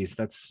to bees.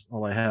 That's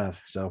all I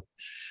have. So.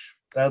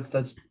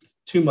 That's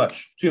too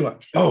much. Too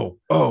much. Oh.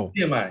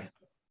 TMI.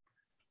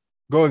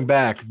 Going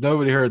back,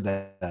 nobody heard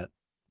that.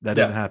 That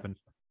doesn't Yeah. happen.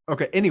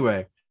 Okay.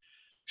 Anyway,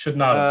 Should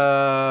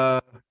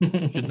not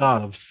should have.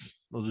 not have.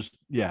 We'll just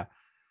yeah.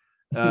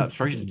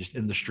 Sorry to just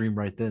end the stream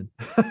right then.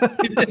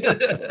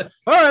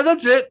 All right,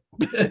 that's it.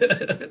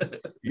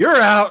 You're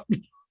out.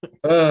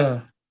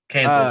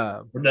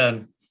 Cancel. We're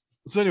done.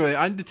 So anyway,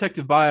 I'm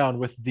Detective Bion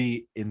with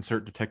the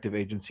insert detective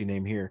agency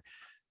name here,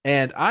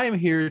 and I am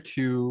here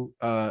to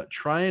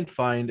try and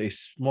find a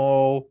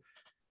small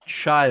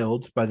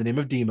child by the name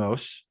of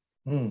Demos.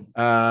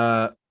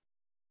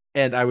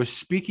 And I was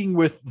speaking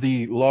with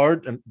the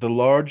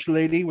large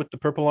lady with the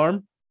purple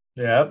arm.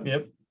 Yep.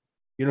 Yep.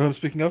 You know who I'm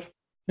speaking of?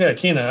 Yeah,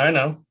 Kina. I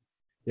know.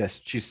 Yes,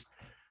 she's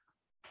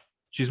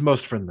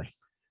most friendly.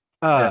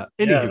 Yeah.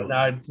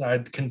 Anywho, I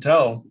can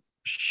tell.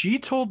 she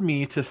told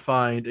me to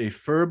find a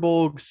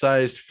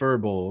furbolg-sized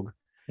furbolg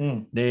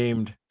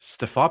named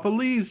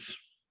Stephopolis.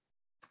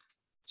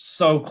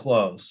 So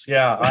close.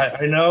 Yeah,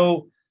 I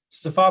know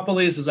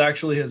Stephopolis is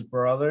actually his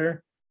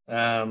brother.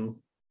 Yeah,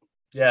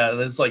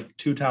 it's like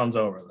 2 towns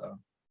over though.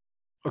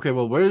 Okay,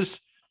 well, where's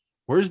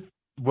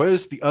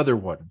the other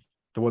one?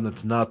 The one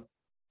that's not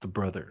the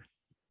brother.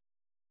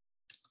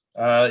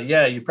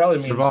 Yeah, you probably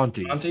mean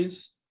Cervantes.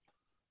 Cervantes.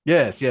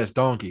 Yes,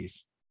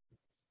 donkeys.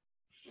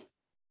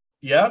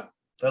 Yep,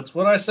 that's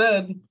what I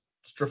said.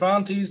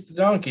 Cervantes the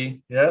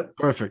donkey. Yep.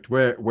 Perfect.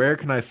 Where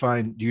can I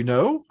find? Do you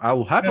know? I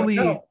will happily.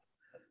 No,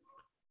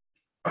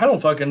 I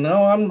don't fucking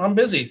know. I'm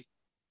busy.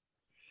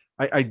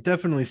 I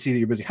definitely see that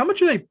you're busy. How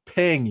much are they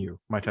paying you?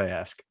 Might I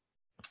ask?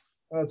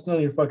 It's none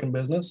of your fucking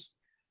business.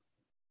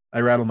 I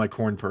rattle my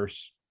corn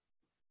purse.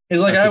 He's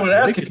like, I would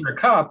ask make if you're a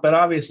cop, but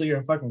obviously you're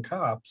a fucking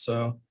cop.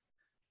 So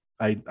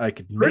I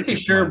could pretty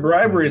sure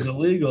bribery is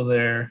illegal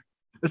there.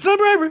 It's not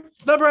bribery.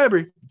 It's not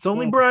bribery. It's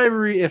only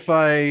bribery if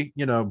I,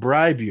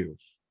 bribe you.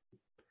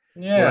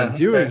 Yeah. What I'm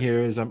doing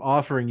here is I'm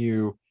offering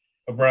you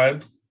a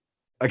bribe.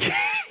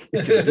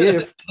 It's a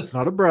gift. It's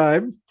not a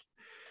bribe.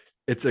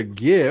 It's a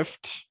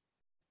gift.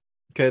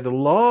 Okay. The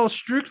law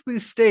strictly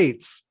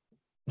states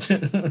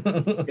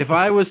if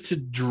I was to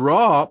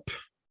drop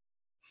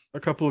a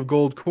couple of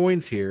gold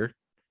coins here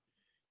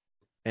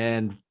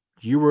and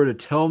you were to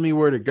tell me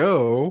where to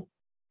go,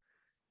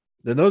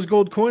 then those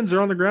gold coins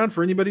are on the ground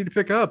for anybody to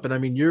pick up. And I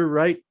mean, you're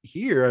right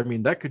here. I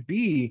mean, that could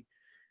be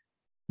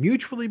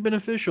mutually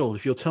beneficial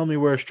if you'll tell me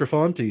where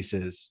Stephantes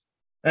is.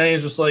 And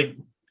he's just like,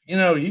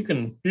 you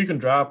can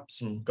drop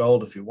some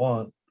gold if you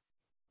want.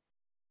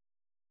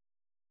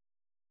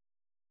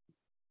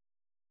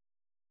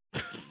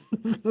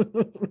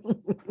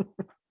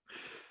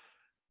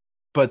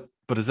 but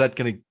is that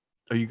gonna?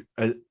 Are you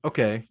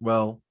okay?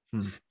 Well,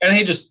 and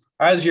he just,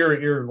 as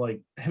you're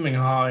like hemming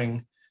and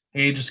hawing,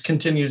 he just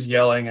continues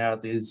yelling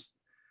at these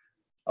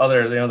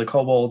other, the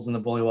kobolds and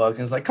the bullywug, and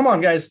he's like, "Come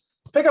on, guys,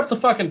 pick up the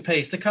fucking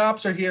pace. The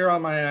cops are here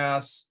on my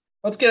ass.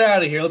 Let's get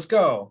out of here. Let's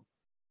go."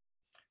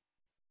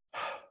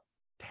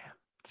 Damn,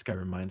 this guy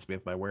reminds me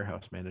of my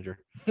warehouse manager.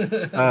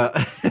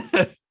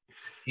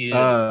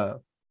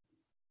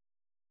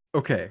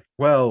 Okay,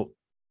 well,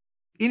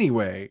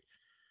 anyway,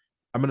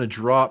 I'm gonna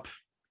drop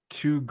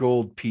 2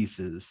 gold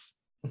pieces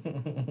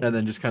and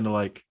then just kind of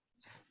like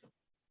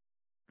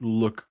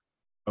look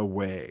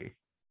away.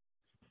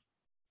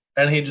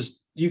 And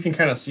you can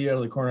kind of see out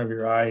of the corner of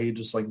your eye, he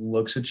just like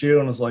looks at you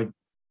and is like,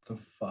 "The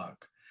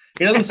fuck."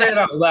 He doesn't say it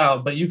out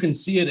loud, but you can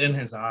see it in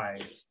his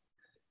eyes.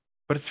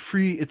 But it's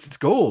free. It's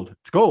gold.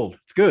 It's gold.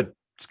 It's good.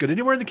 It's good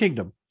anywhere in the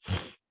kingdom.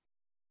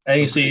 And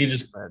you see he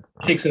just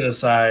kicks it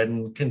aside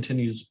and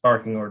continues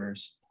barking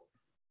orders.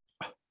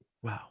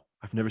 Wow.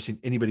 I've never seen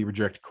anybody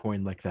reject a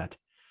coin like that.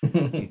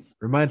 It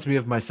reminds me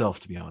of myself,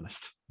 to be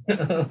honest.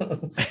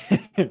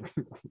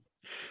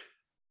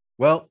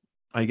 Well,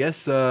 I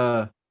guess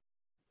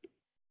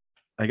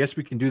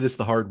we can do this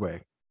the hard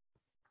way.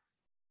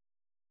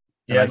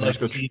 Yeah, I'd like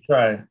to see you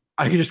try.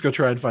 I can just go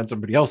try and find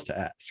somebody else to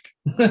ask.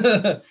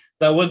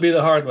 That would be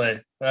the hard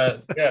way.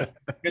 Yeah,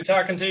 good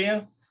talking to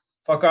you.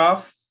 Fuck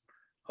off.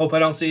 Hope I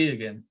don't see you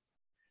again.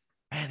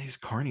 Man, these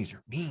carnies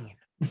are mean.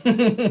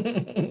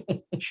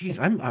 Jeez,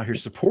 I'm out here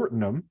supporting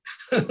them,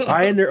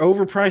 buying their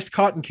overpriced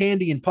cotton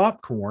candy and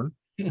popcorn.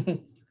 They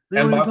don't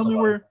even tell me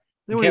where.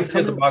 They can't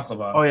forget the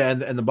baklava. Oh yeah,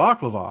 and the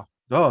baklava.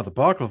 Oh, the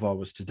baklava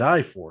was to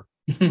die for.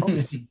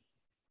 Probably,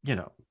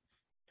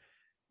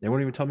 they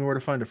won't even tell me where to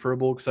find a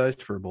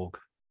furbolg-sized furbolg.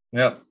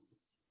 Yep,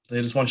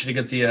 they just want you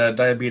to get the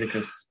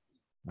diabeticus.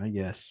 I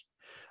guess.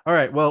 All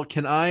right. Well,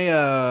 can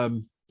I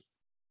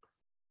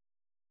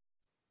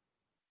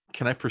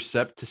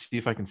percept to see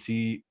if I can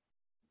see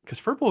because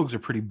furbolgs are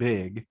pretty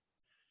big.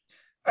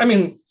 I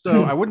mean,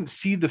 So I wouldn't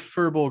see the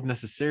furbolg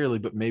necessarily,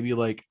 but maybe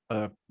like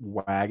a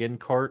wagon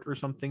cart or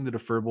something that a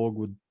furbolg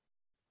would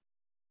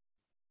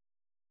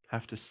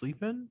have to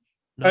sleep in.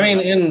 No? I mean,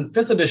 in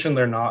fifth edition,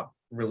 they're not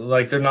really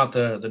like they're not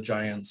the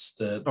giants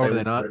that Oh, they are they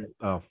were. not?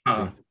 Oh,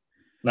 see,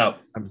 No,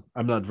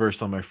 I'm not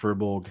versed on my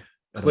furbolg.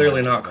 clearly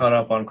etymology not stuff. caught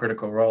up on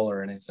Critical Role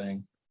or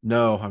anything.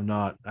 No, I'm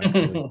not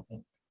actually.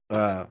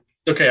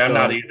 Okay, I'm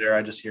not So- either.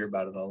 I just hear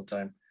about it all the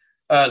time.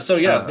 So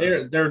yeah,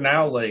 they're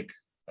now like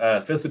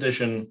fifth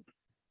edition,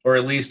 or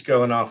at least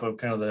going off of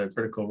kind of the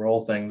Critical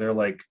Role thing. They're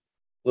like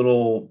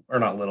little or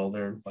not little.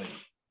 They're like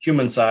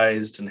human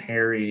sized and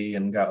hairy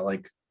and got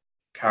like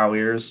cow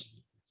ears,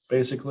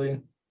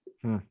 basically.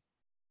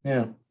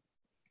 Yeah,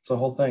 it's a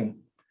whole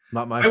thing.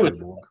 Not my I would-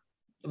 furbolg.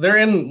 They're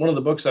in one of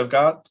the books I've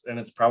got, and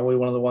it's probably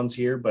one of the ones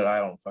here, but I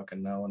don't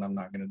fucking know, and I'm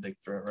not going to dig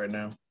through it right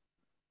now.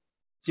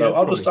 So Yeah,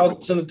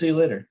 I'll send it to you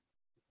later.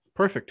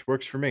 Perfect,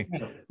 works for me.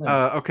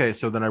 Yeah. Okay,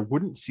 so then I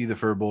wouldn't see the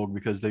furbolg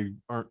because they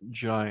aren't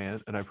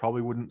giant, and I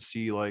probably wouldn't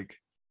see like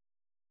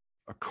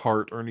a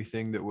cart or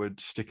anything that would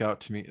stick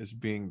out to me as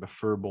being the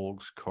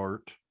furbolg's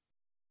cart.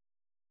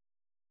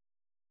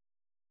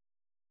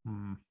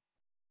 I'm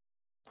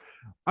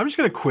just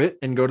gonna quit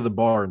and go to the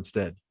bar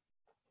instead.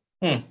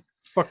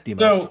 Fuck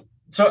demons.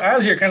 So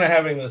as you're kind of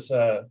having this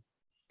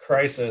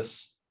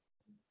crisis,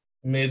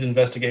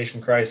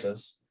 mid-investigation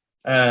crisis,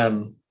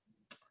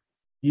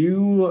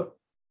 you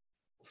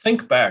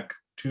think back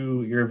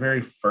to your very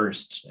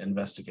first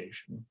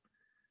investigation,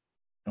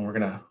 and we're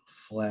gonna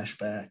flash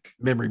back.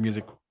 Memory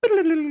music.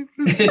 And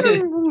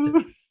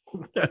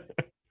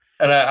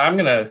I'm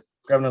gonna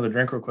grab another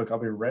drink real quick. I'll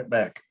be right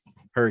back.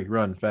 Hurry,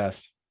 run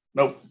fast.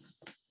 Nope.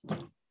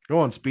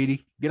 Go on,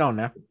 Speedy. Get on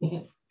now.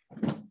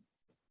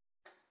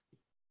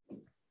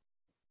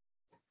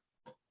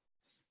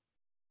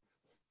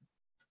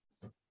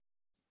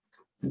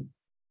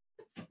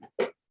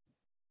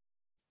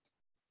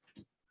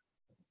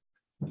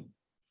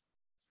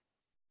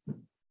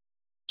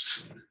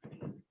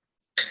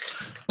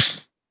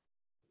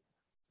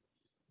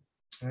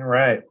 All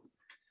right.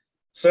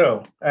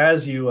 So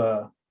as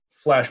you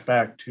flash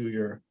back to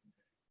your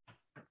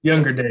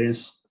younger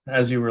days,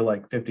 as you were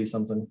like 50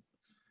 something,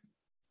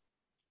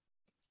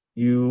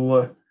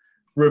 you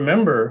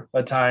remember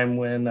a time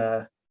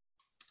when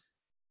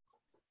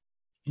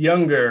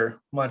younger,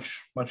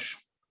 much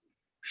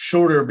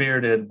shorter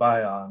bearded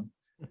Bion,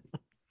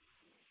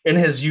 in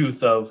his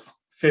youth of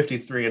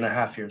 53 and a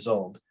half years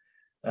old,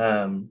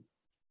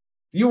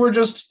 you were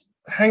just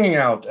hanging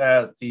out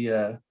at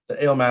the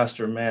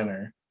Alemaster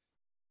Manor,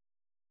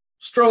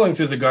 strolling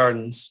through the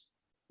gardens,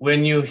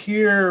 when you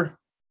hear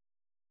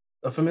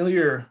a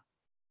familiar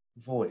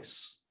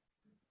voice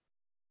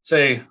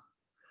say,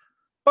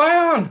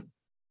 Bion,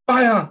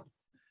 Bion,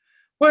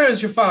 where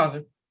is your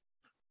father?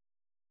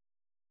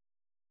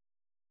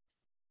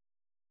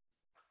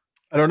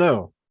 I don't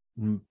know.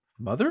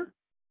 Mother?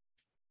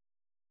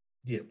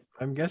 Yeah.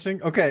 I'm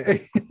guessing.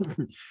 Okay.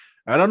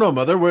 I don't know,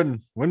 Mother.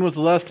 When was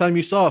the last time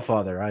you saw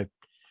Father?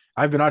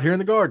 I've been out here in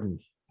the garden.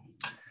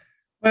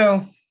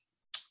 Well,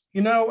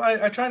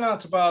 I try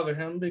not to bother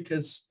him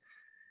because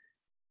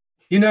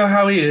you know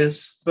how he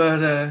is,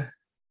 but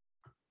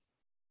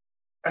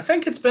I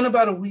think it's been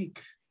about a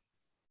week.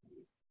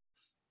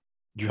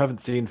 You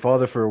haven't seen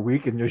Father for a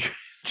week and you're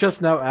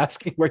just now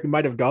asking where he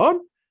might have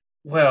gone?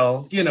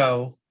 Well, you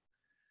know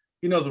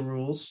the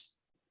rules.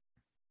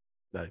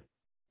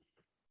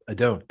 I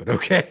don't, but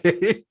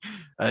okay.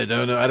 I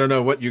don't know. I don't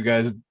know what you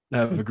guys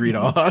have agreed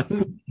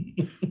on.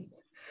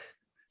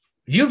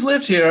 You've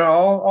lived here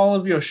all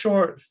of your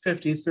short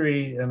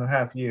 53 and a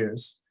half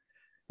years.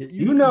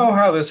 You know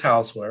how this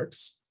house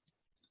works.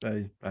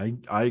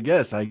 I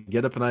guess I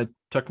get up and I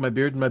tuck my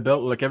beard in my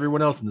belt like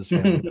everyone else in this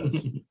family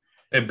does.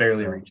 It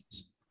barely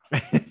reaches.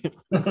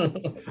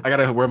 I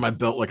gotta wear my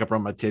belt like up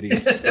around my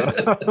titties.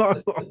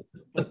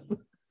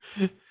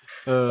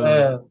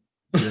 Yeah.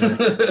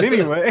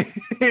 Anyway,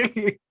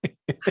 good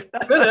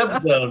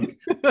episode.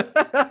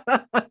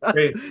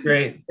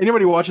 Great.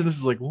 Anybody watching this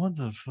is like, what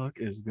the fuck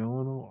is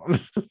going on?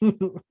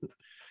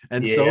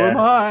 And so Yeah. am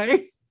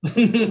I.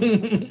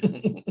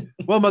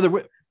 Well,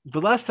 Mother,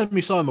 the last time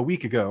you saw him a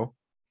week ago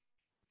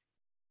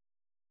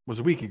was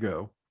a week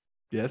ago.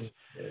 Yes.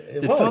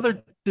 It Did was.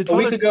 Father? Did A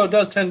week Father? ago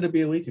does tend to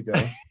be a week ago.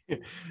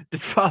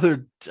 Did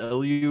Father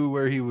tell you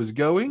where he was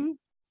going?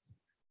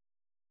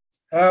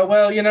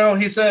 Well,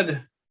 he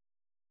said,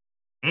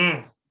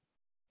 and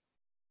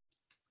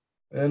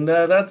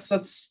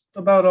that's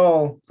about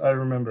all I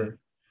remember.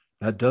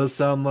 That does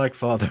sound like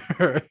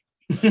Father.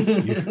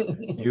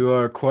 You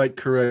are quite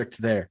correct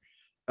there.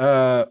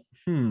 But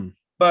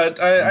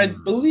I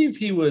believe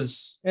he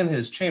was in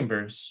his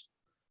chambers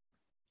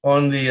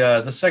on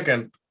the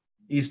second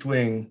east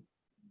wing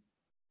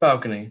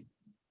balcony.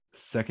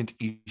 Second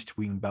east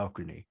wing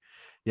balcony.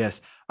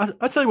 Yes,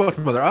 I'll tell you what,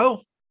 Mother.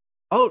 I'll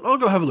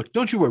go have a look.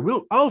 Don't you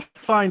worry. I'll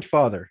find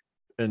Father,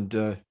 and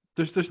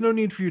there's no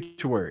need for you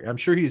to worry. I'm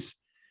sure he's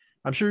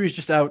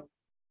just out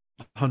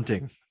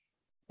hunting.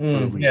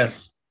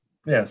 Yes.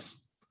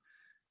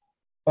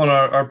 On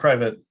our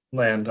private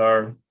land,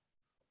 our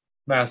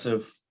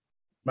massive,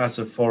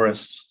 massive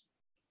forest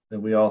that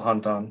we all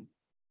hunt on.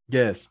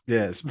 Yes,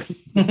 yes,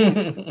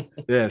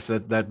 yes.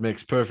 That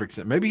makes perfect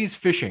sense. Maybe he's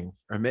fishing,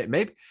 or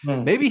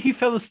maybe he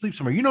fell asleep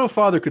somewhere. You know, a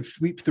father could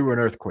sleep through an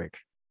earthquake.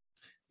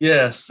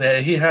 Yes,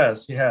 he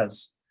has. He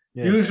has.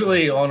 Yes,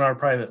 Usually on our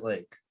private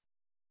lake.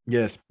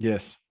 yes,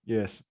 yes,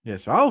 yes,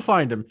 yes. I'll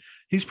find him.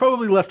 He's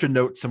probably left a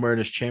note somewhere in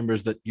his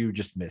chambers that you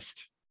just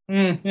missed.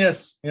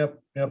 Yes.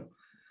 Yep. Yep.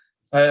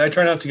 I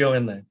try not to go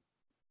in there.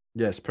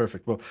 Yes,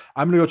 perfect. Well,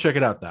 I'm gonna go check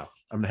it out now.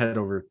 I'm gonna head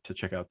over to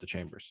check out the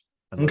chambers.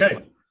 And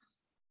Okay.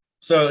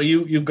 So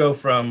you go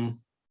from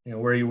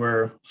where you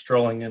were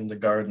strolling in the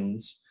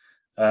gardens,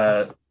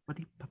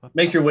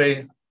 make your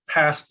way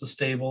past the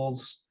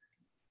stables.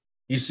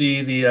 You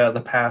see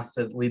the path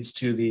that leads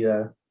to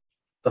the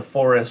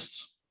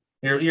forest.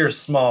 Your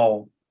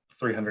small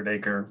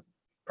 300-acre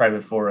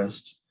private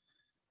forest.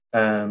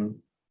 Stroll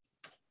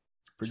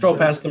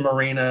past the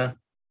marina,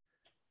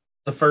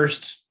 the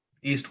first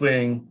east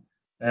wing,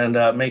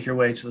 and make your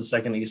way to the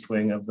second east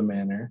wing of the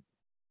manor,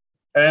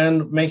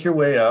 and make your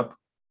way up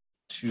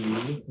to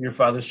your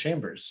father's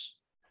chambers.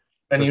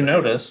 And you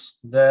notice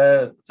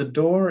that the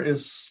door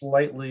is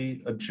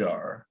slightly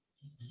ajar.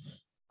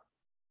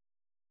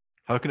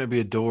 How can it be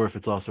a door if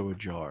it's also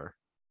ajar?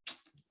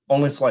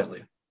 Only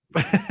slightly.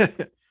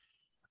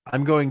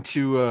 I'm going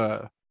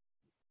to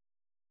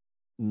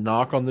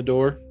knock on the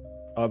door,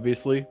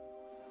 obviously,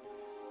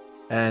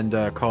 and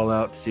call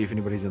out to see if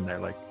anybody's in there.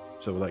 Like,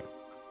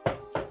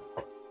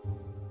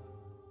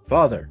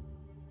 Father.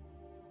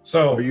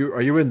 So are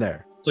you in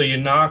there? So you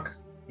knock,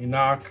 and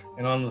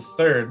on the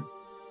third,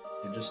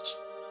 you just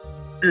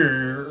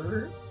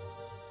Well,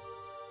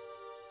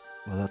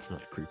 that's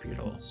not creepy at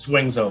all.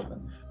 Swings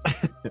open.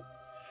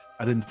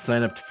 I didn't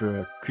sign up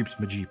for creeps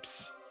my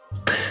jeeps.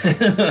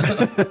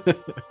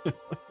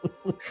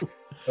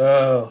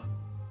 Oh.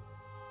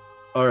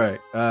 All right.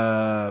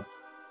 I'm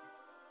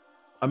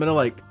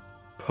gonna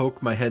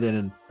poke my head in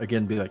and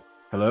again be like,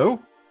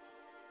 "Hello?"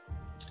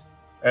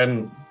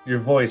 And your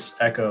voice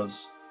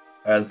echoes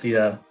as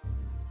the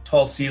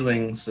tall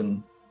ceilings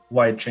and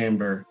wide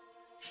chamber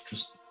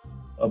just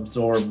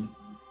absorb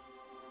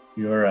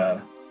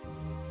your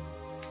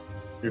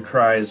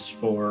cries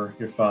for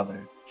your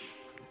father.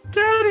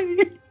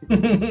 Daddy.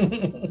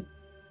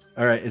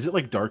 All right. Is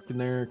it dark in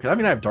there? Because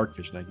I have dark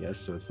vision, I guess,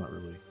 so it's not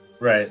really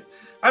right.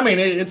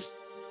 It's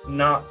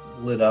not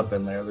lit up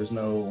in there. There's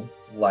no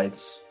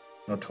lights,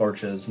 no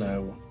torches,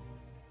 no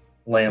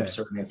lamps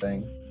or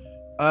anything.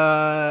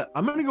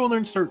 I'm gonna go in there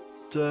and start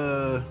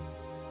looking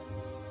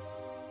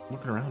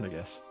around, I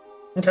guess.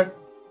 Okay.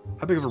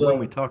 How big of a room are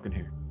we talking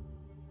here?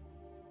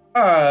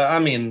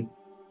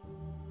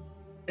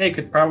 It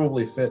could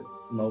probably fit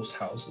most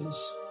houses.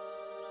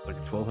 It's like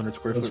a 1,200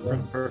 square foot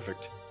room.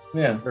 Perfect.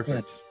 Yeah.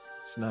 Perfect. Yeah.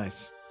 It's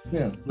nice.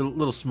 Yeah.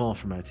 Little small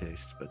for my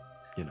taste, but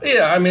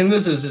Yeah,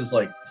 this is his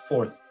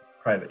fourth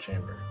private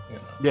chamber.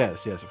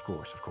 Yes, of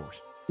course.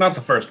 Not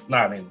the first.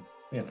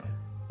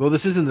 Well,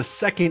 this is in the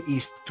second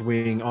east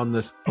wing on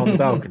the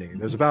balcony.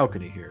 There's a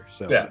balcony here,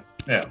 so yeah.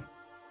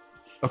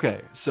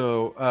 Okay,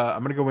 so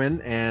I'm gonna go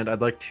in and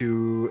I'd like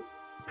to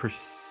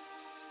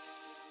perception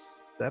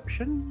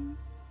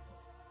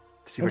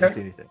to see if I can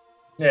see anything.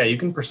 Yeah, you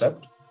can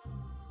percept.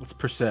 Let's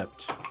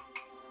percept.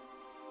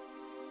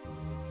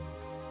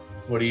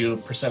 What do you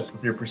percept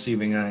with your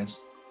perceiving eyes?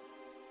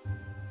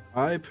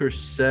 I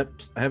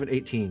have an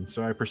 18,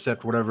 so I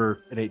percept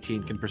whatever an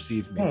 18 can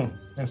perceive me.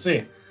 I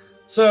see.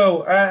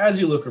 So as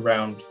you look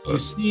around, you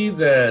see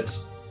that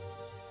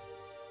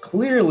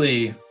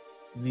clearly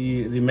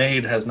the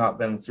maid has not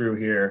been through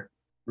here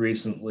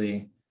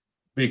recently,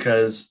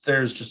 because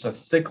there's just a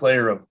thick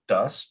layer of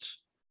dust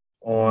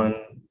on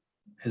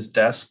his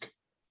desk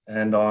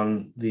and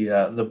on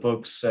the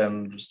books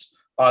and just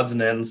odds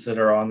and ends that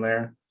are on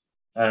there.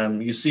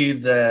 You see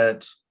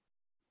that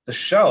the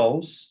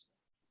shelves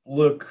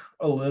look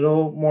a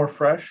little more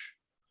fresh,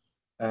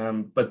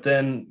 but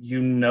then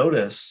you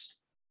notice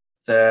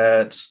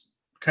that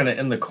kind of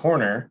in the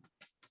corner,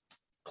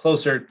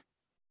 closer,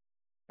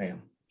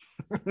 man.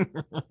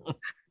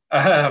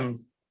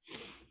 Damn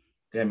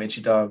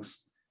itchy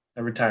dogs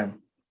every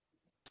time.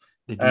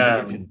 They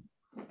do.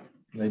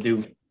 They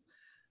do.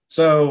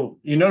 So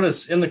you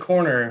notice in the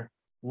corner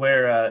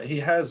where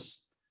he has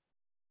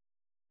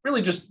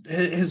really just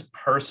his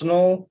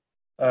personal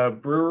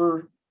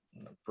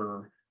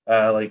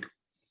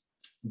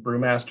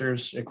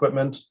brewmaster's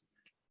equipment,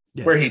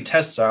 where he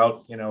tests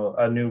out,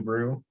 a new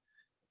brew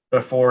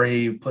before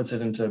he puts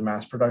it into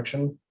mass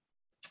production.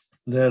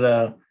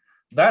 That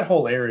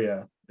whole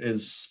area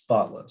is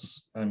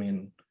spotless.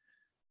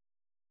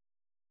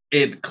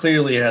 It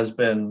clearly has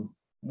been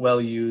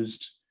well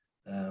used,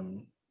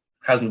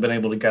 hasn't been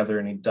able to gather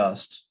any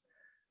dust.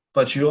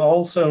 But you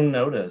also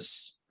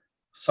notice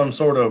some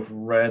sort of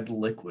red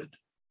liquid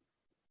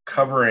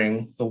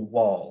covering the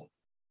wall.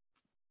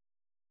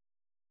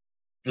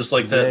 Just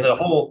like the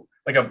whole,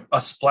 a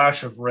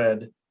splash of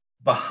red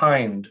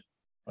behind,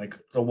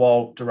 the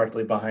wall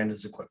directly behind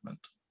his equipment.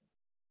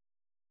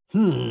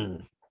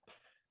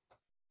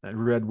 That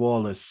red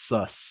wall is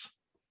sus.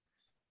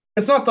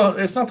 It's not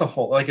the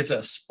whole, like it's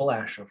a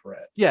splash of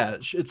red. Yeah,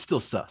 it's still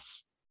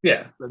sus.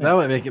 Yeah. But that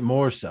might make it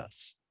more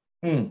sus.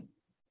 Hmm.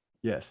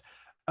 Yes.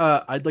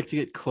 I'd like to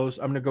get close.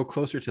 I'm gonna go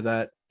closer to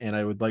that, and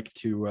I would like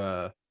to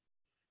I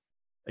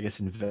guess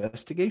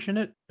investigate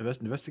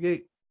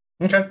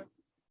Okay.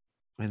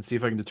 and see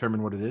if I can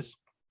determine what it is.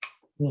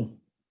 Hmm.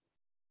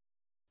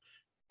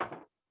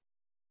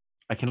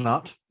 I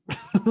cannot.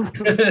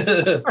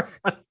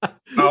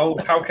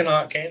 How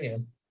can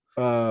you?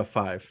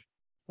 5.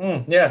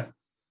 Yeah.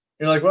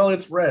 You're like, well,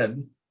 it's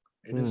red.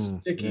 It is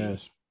sticky.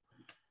 Yes.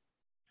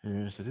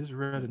 Yes, it is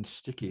red and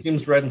sticky. It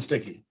seems red and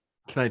sticky.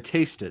 Can I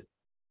taste it?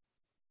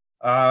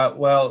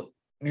 Well,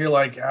 you're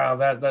like,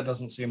 that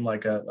doesn't seem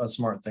like a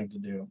smart thing to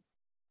do.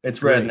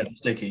 It's red and it's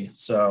sticky.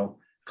 So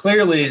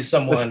clearly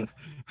someone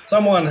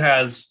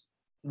has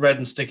red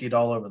and stickied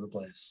all over the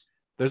place.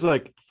 There's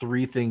like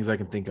 3 things I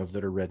can think of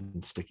that are red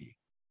and sticky.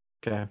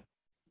 Okay.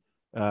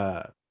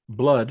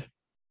 Blood,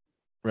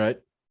 right?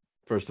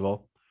 First of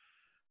all.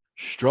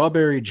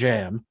 Strawberry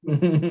jam.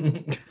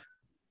 And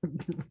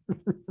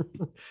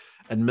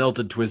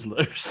melted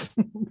Twizzlers.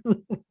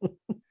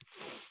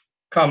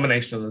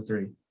 Combination of the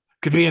 3.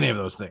 Could be any of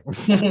those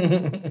things.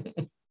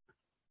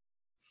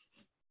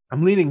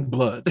 I'm leaning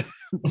blood.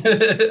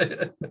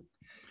 Okay,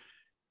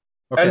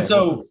 and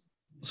so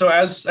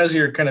as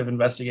you're kind of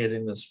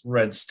investigating this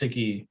red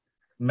sticky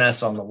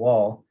mess on the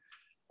wall,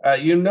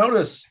 you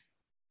notice,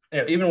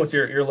 even with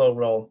your low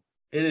roll,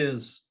 it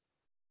is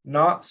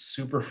not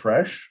super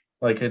fresh.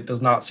 Like it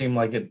does not seem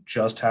like it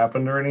just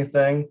happened or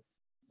anything,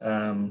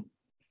 but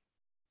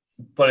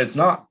it's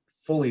not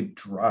fully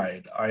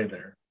dried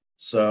either.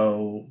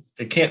 So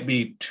it can't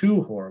be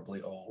too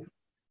horribly old.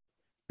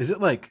 Is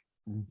it like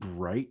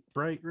bright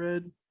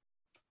red?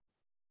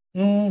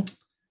 I'm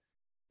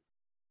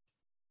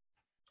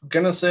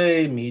gonna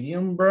say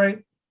medium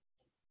bright.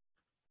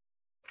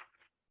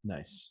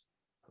 Nice.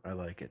 I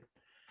like it.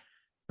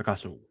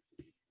 Picasso.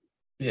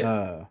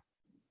 Yeah.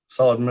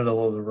 Solid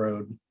middle of the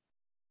road.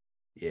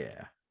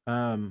 Yeah.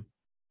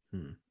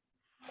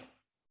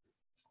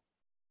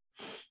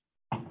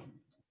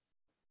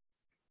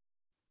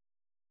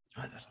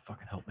 That doesn't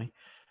fucking help me.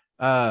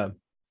 All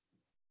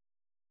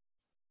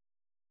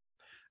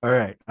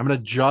right. I'm gonna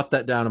jot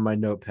that down on my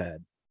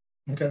notepad.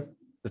 Okay.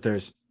 That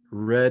there's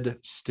red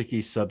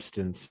sticky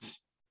substance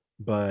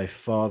by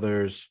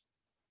Father's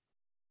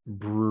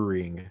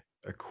brewing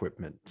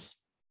equipment.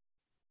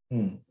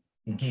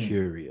 Mm-hmm.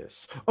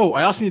 Curious. Oh,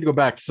 I also need to go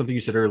back to something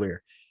you said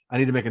earlier. I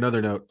need to make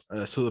another note.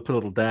 So put a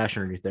little dash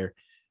underneath there.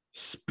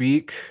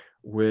 Speak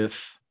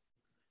with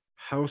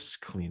house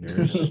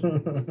cleaners.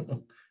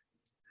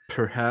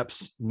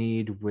 Perhaps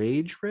need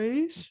wage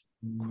raise?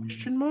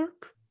 Question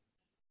mark?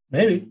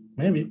 Maybe.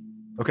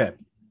 Okay.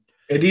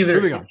 It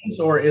either is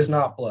or is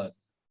not blood.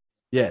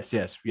 Yes.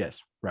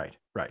 Right.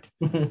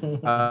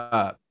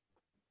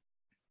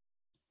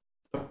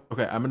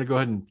 Okay, I'm gonna go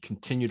ahead and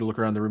continue to look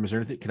around the room. Is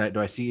there anything?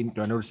 Do I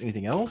notice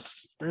anything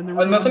else in the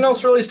room? Nothing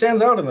else really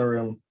stands out in the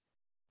room.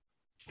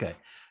 Okay.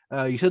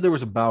 You said there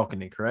was a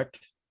balcony, correct?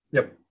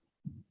 Yep.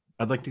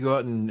 I'd like to go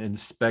out and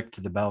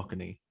inspect the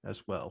balcony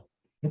as well.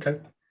 Okay.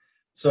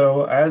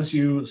 So as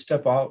you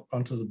step out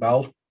onto the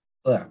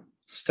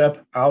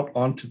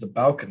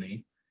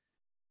balcony,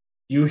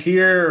 you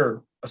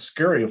hear a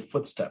scurry of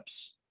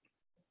footsteps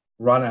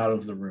run out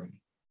of the room.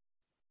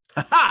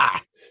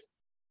 Ha!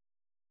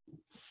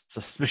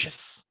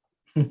 Suspicious.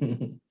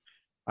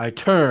 I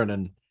turn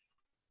and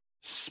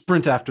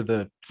sprint after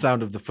the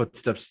sound of the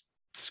footsteps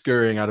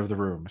scurrying out of the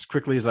room as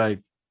quickly as I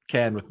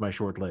can with my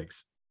short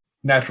legs.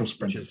 Natural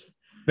sprinters.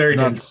 Very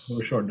dangerous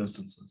for short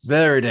distances.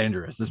 Very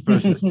dangerous. This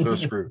person is so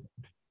screwed.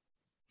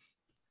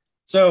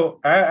 So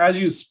as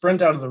you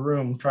sprint out of the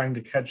room trying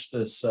to catch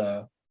this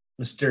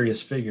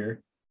mysterious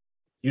figure,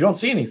 you don't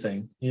see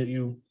anything.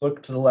 You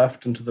look to the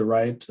left and to the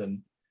right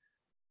and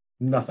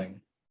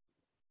nothing.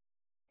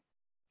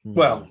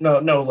 Well,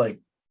 no, like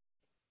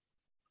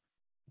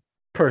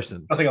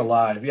person, nothing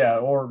alive,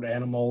 or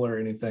animal or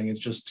anything. It's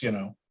just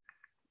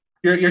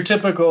your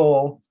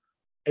typical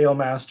ale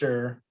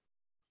master,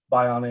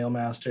 Bion ale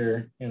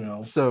master.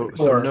 So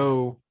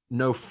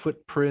no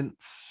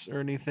footprints or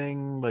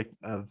anything like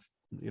of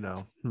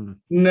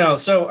No.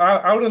 So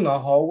out in the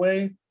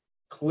hallway,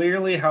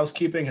 clearly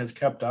housekeeping has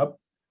kept up.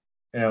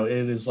 It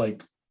is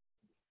like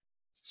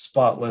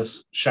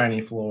spotless,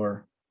 shiny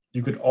floor.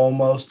 You could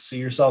almost see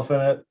yourself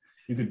in it.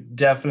 You could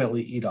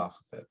definitely eat off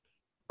of it.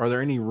 Are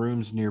there any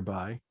rooms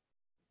nearby?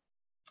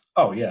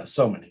 Oh, yeah,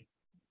 so many.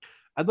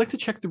 I'd like to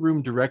check the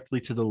room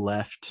directly to the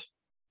left.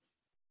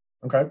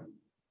 Okay.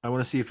 I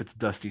want to see if it's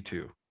dusty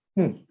too.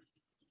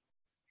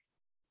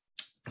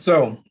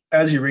 So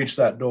as you reach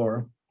that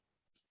door,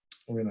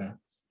 we're going to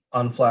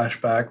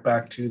unflashback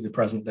back to the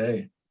present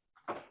day.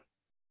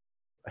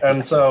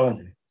 And so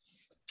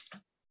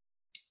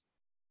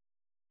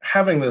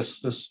having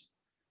this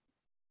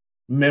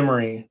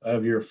memory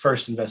of your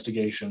first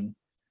investigation.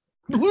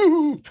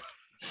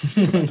 That's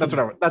what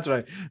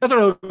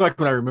I look like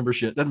when I remember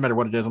shit. Doesn't matter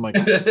what it is. I'm like,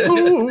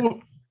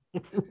 ooh.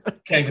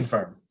 Can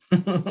confirm.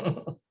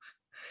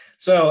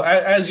 So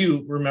as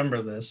you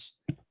remember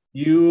this,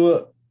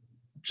 you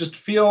just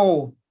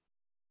feel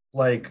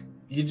like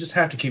you just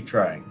have to keep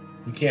trying.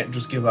 You can't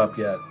just give up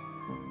yet.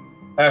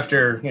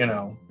 After,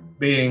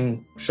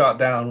 being shot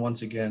down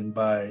once again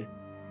by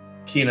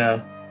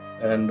Kina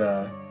and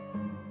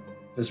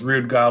this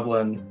rude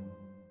goblin.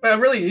 Well,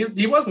 really,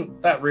 he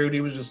wasn't that rude.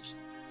 He was just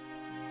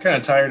kind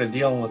of tired of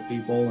dealing with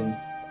people and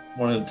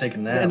wanted to take a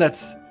nap. And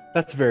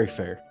that's very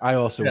fair. I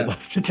also would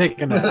like to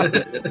take a nap.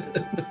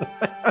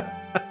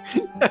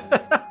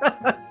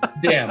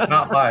 Damn,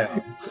 not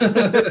Bion.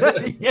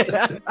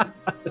 Yeah.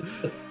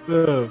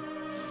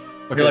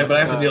 Okay, You're like, but I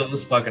have to deal with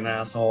this fucking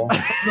asshole.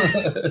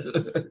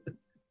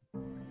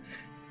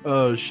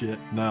 Oh shit!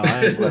 No,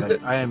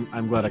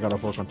 I'm glad I got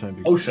off work on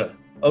time. OSHA.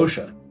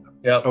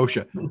 Yep.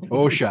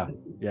 OSHA.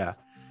 Yeah.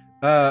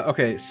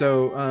 Okay,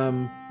 so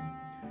I'm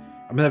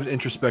gonna have an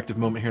introspective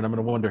moment here, and I'm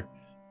gonna wonder,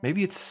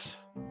 maybe it's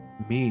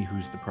me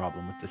who's the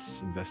problem with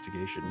this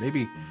investigation.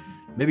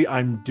 Maybe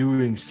I'm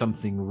doing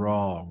something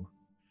wrong.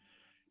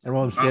 And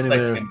while I'm standing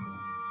there, I'm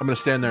gonna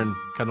stand there and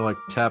kind of like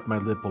tap my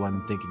lip while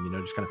I'm thinking,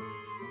 just kind of,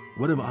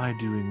 what am I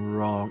doing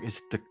wrong?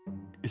 Is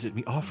it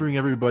me offering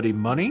everybody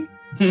money?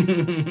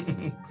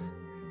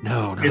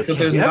 No. Okay, so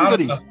there's not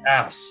enough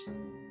ass.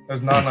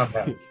 There's not enough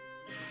ass.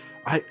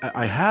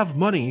 I have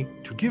money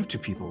to give to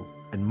people,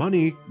 and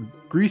money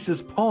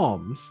greases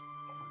palms,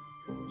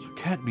 so it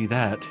can't be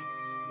that.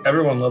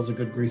 Everyone loves a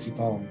good greasy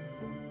palm.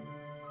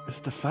 It's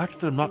the fact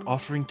that I'm not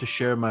offering to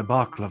share my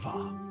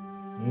baklava.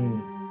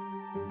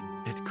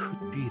 It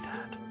could be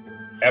that.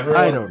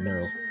 I don't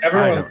know.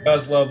 Everyone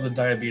does love the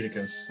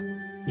diabeticus.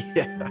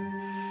 Yeah.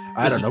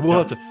 I don't know.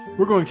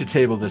 We're going to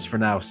table this for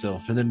now,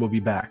 Sylph, and then we'll be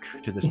back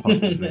to this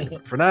possible later.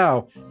 For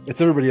now,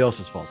 it's everybody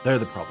else's fault. They're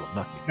the problem,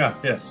 not me. Yeah,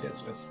 yes.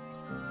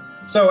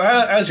 So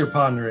as you're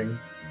pondering,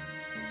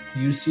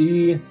 you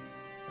see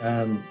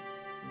a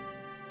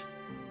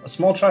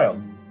small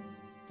child.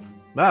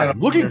 I'm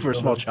looking for a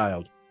small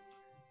child.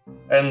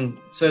 And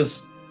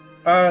says,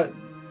 are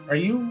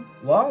you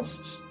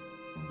lost?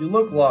 You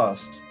look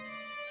lost.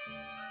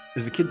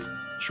 Is the kid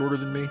shorter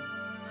than me?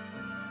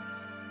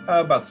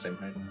 About the same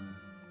height.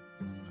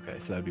 Okay,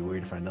 so that'd be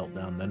weird if I knelt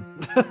down then.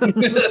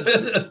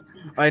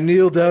 I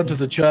kneel down to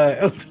the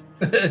child.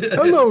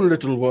 Hello,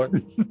 little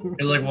one.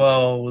 He's like,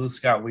 whoa, this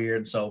got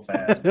weird so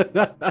fast.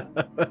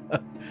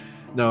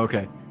 No,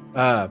 okay.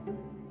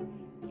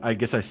 I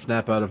guess I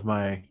snap out of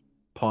my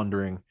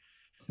pondering.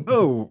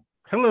 Oh,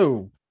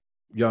 hello,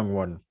 young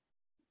one.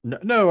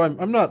 No,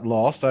 I'm not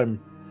lost. I'm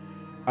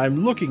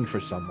looking for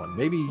someone.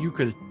 Maybe you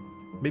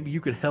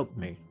could help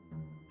me.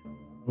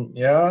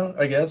 Yeah,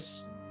 I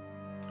guess.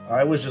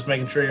 I was just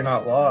making sure you're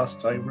not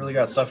lost. I really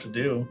got stuff to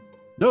do.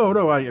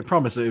 No, I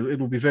promise it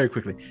will be very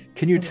quickly.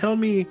 Can you tell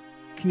me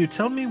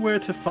where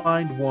to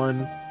find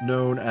one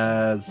known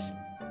as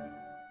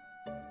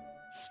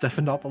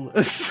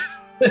Stephanopoulos?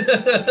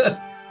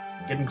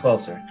 Getting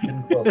closer.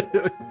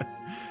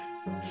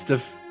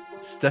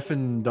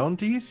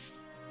 Stephanontis?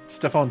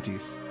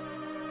 Stephantis.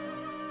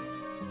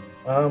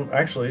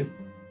 Actually,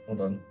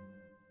 hold on.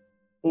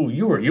 Oh,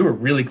 you were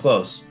really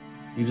close.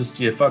 You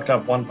fucked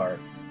up one part.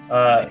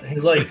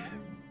 He's like,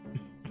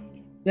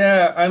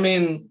 yeah, I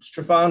mean,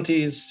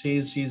 Stephantis,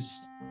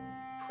 he's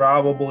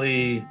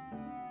probably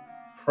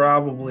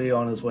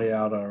on his way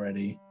out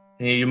already.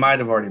 You might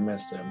have already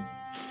missed him.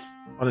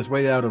 On his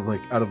way out of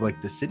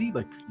the city?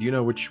 Like, do you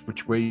know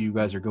which way you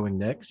guys are going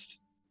next?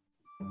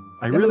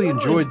 I really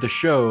enjoyed the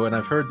show, and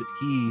I've heard that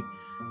he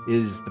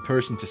is the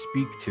person to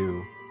speak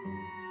to.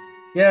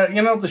 Yeah,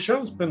 the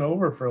show's been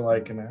over for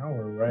like an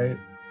hour, right?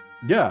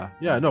 Yeah,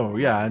 and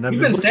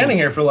You've been standing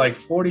here for like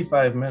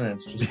 45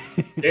 minutes, just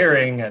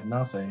staring at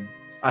nothing.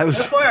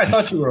 That's why I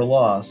thought you were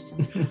lost.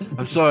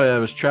 I'm sorry, I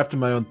was trapped in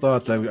my own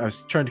thoughts. I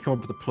was trying to come up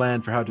with a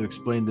plan for how to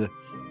explain to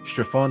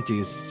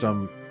Stephantis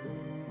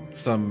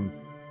some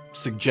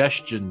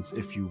suggestions,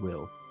 if you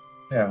will.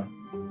 Yeah,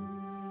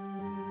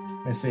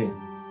 I see.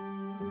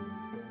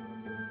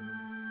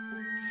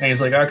 And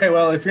he's like, okay,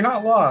 well, if you're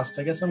not lost,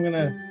 I guess I'm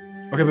gonna.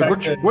 Okay, but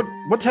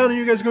what town are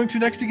you guys going to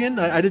next again?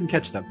 I didn't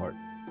catch that part.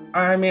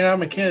 I mean,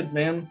 I'm a kid,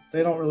 man.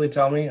 They don't really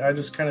tell me. I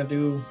just kind of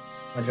do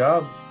my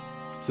job.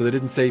 So they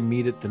didn't say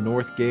meet at the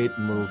North Gate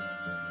and we'll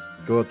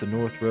go up the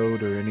North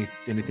Road or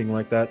anything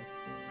like that?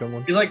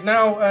 He's like,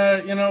 no,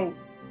 I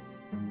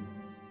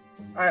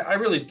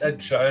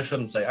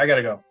shouldn't say. I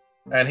gotta go.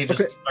 And he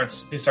just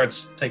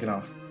starts taking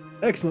off.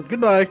 Excellent.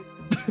 Goodbye.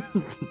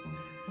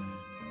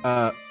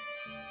 A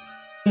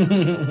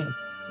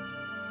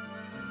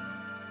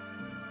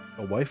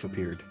wife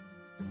appeared.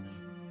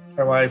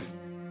 Her wife.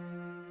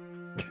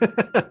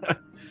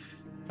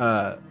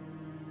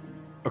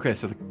 Okay,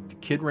 so the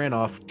kid ran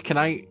off. Can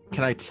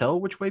I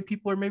tell which way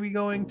people are maybe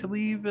going to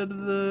leave out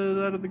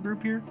of the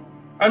group here?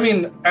 I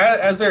mean,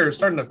 as they're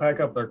starting to pack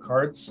up their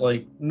carts,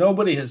 like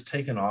nobody has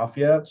taken off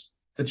yet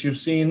that you've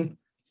seen.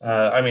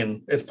 I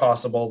mean, it's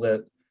possible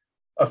that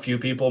a few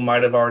people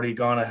might have already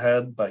gone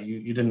ahead, but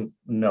you didn't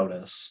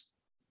notice.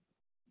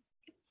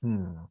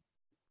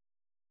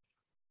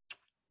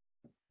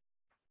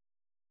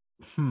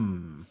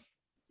 So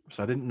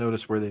I didn't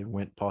notice where they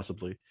went,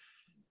 possibly.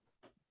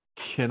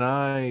 Can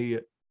I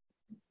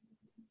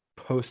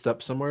post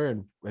up somewhere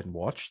and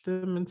watch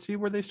them and see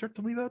where they start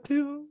to leave out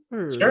to?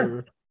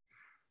 Sure.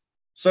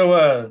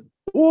 So,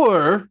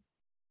 or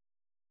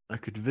I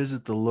could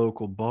visit the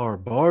local bar.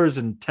 Bars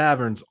and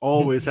taverns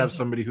always have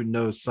somebody who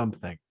knows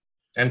something.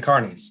 And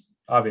carnies,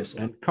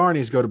 obviously. And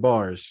carnies go to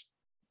bars.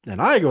 And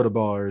I go to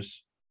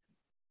bars.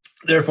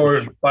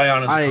 Therefore,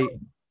 Bion is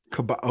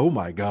oh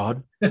my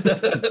God.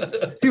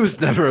 He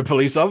was never a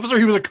police officer.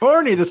 He was a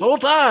carny this whole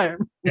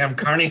time. Damn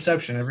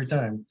carniception every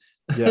time.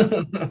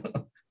 Yeah.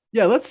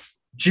 Yeah, let's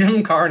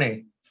Jim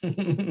Carney.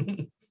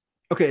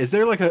 Okay, is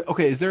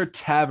there a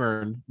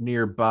tavern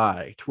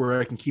nearby to where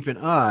I can keep an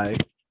eye?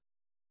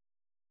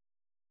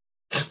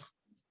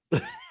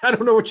 I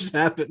don't know what just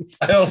happened.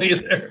 I don't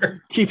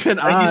either. Keep an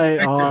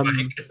eye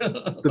on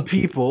the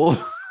people,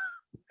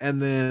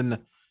 and then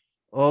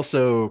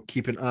also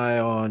keep an eye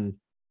on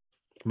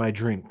my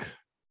drink.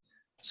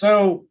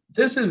 So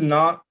this is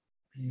not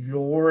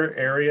your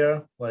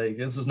area. Like,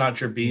 this is not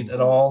your beat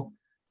at all.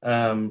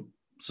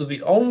 So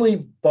the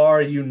only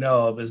bar you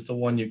know of is the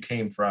one you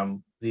came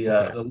from,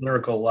 the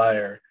Lyrical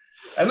Liar.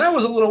 And that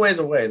was a little ways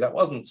away. That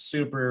wasn't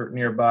super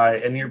nearby.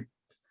 And you're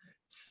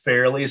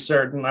fairly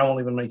certain, I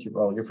won't even make you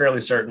roll, you're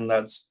fairly certain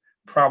that's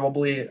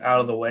probably out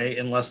of the way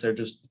unless they're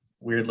just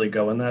weirdly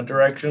going that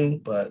direction.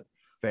 But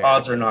Fair.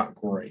 Odds are not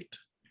great.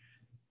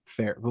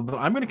 Fair. Well,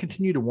 I'm going to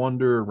continue to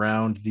wander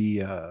around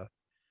the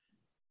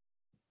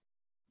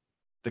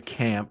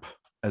camp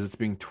as it's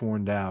being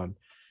torn down,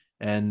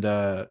 and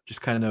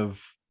just kind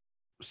of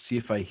see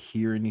if I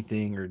hear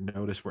anything or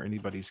notice where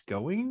anybody's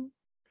going.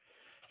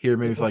 Hear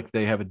maybe if like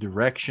they have a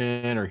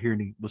direction, or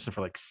listen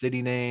for like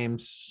city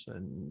names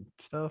and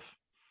stuff.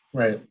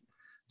 Right.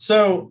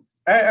 So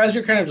as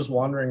you're kind of just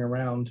wandering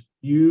around,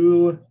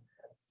 you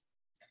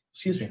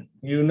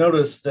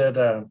notice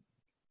that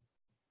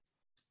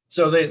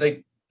so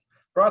they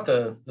brought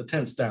the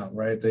tents down,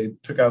 right? They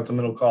took out the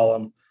middle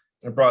column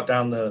and brought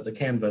down the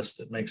canvas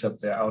that makes up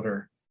the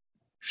outer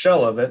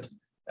shell of it.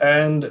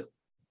 And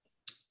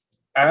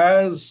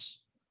as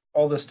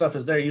all this stuff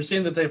is there, you've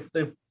seen that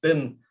they've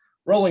been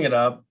rolling it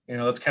up. You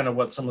know, that's kind of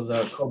what some of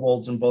the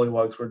kobolds and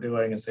bullywugs were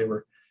doing, is they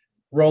were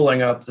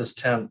rolling up this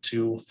tent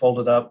to fold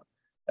it up.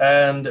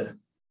 And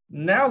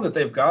now that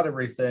they've got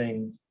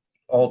everything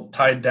all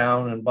tied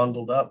down and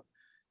bundled up,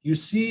 you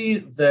see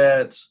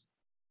that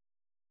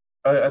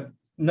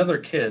another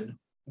kid,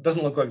 it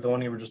doesn't look like the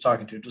one you were just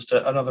talking to, just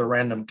another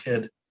random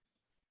kid,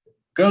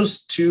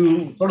 goes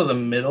to sort of the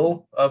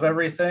middle of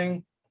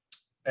everything.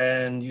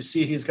 And you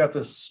see he's got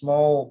this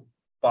small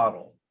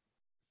bottle,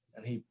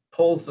 and he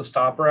pulls the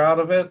stopper out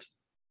of it,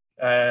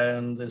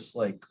 and this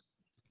like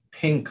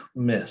pink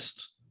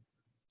mist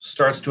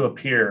starts to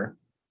appear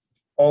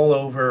all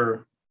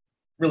over,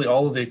 really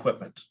all of the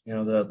equipment, you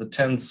know, the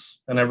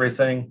tents and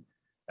everything.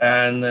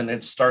 And then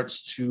it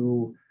starts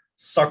to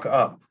suck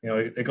up, you know,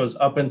 it goes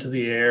up into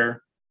the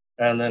air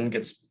and then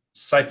gets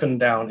siphoned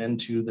down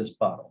into this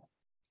bottle.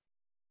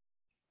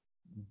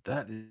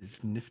 That is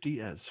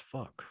nifty as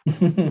fuck.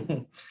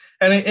 And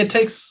it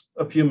takes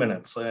a few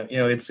minutes. You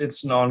know,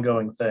 it's an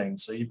ongoing thing,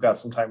 so you've got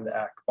some time to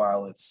act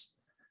while it's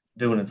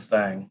doing its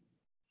thing.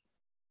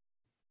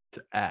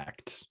 To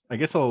act, I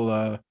guess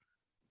I'll.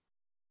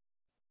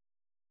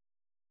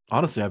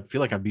 Honestly, I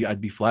feel like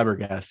I'd be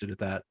flabbergasted at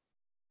that.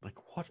 Like,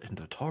 what in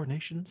the tar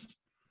nations?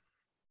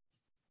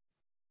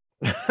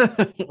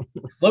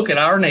 Look at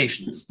our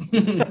nations.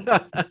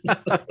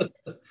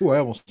 Ooh, I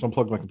almost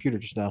unplugged my computer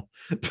just now.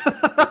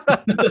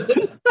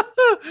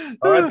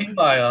 R.I.P.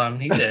 Bion,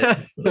 he did.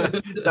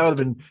 that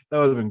would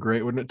have been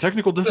great, wouldn't it?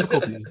 Technical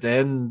difficulties.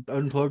 Dan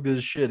unplugged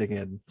his shit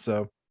again.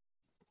 So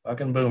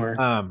fucking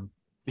boomer.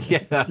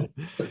 Yeah.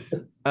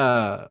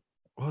 What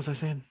was I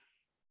saying?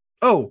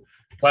 Oh,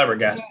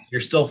 flabbergasted.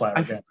 You're still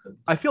flabbergasted.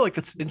 I feel like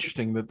that's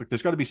interesting. That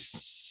there's got to be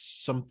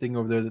something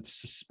over there that's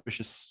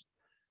suspicious.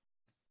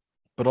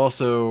 But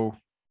also,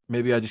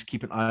 maybe I just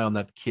keep an eye on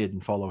that kid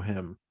and follow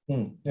him.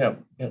 Yeah.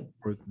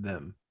 Or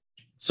them.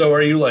 So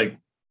are you like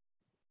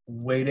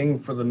waiting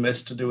for the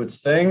mist to do its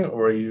thing,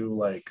 or are you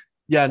like...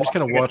 Yeah, I'm just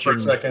kind of watching for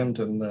a second,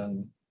 and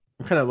then...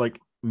 I'm kind of like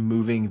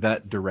moving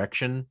that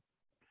direction,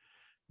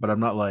 but I'm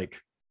not like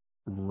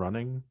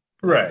running.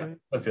 Right.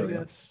 I feel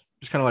you.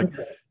 Just kind of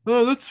like,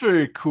 oh, that's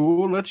very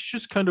cool. Let's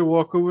just kind of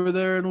walk over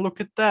there and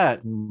look at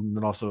that. And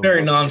then also...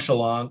 Very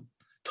nonchalant.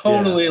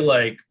 Totally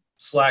like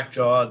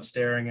slack-jawed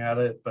staring at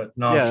it, but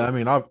nonchalant. Yeah, I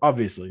mean,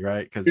 obviously,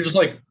 right? Because you're just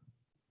like,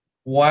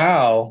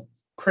 wow,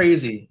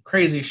 crazy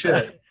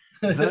shit.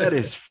 That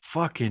is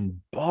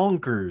fucking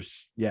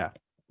bonkers. Yeah,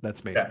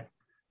 that's me. Yeah.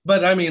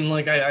 But I mean,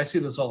 like, I see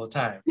this all the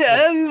time. Yeah,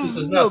 this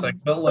is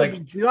nothing. But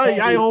like,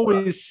 I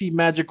always see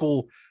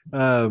magical,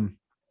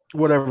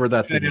 whatever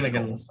that thing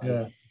is.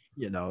 Yeah.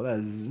 You know, that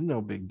is no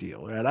big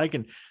deal, right?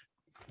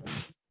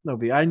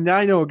 I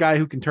know a guy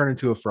who can turn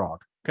into a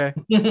frog. Okay.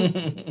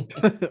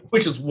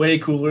 Which is way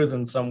cooler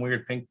than some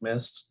weird pink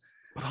mist.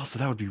 But also,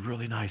 that would be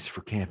really nice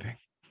for camping.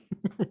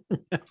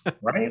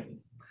 Right?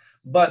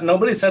 But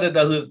nobody said it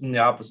does it in the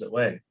opposite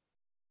way.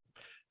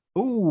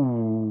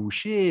 Oh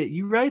shit!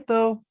 You right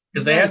though.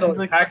 Because they had to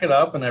like, pack it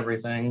up and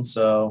everything.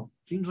 So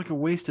seems like a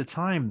waste of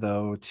time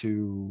though.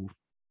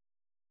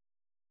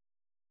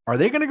 Are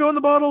they going to go in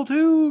the bottle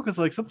too? Because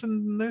like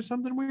there's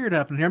something weird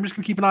happening here. I'm just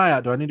gonna keep an eye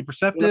out. Do I need to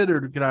percept it, or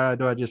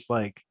do I just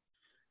like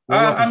roll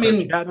up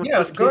and start chatting with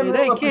this go ahead kid?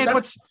 and roll Hey a kid,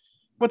 perception.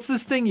 what's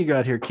this thing you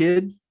got here,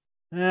 kid?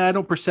 I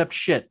don't percept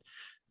shit.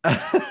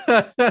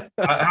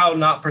 How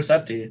not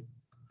perceptive?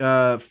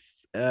 Well,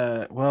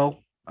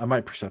 I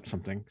might percept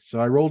something. So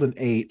I rolled an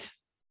 8.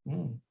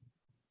 You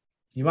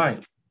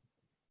might.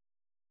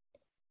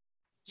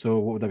 So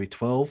what would that be?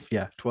 12?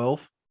 Yeah,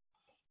 12.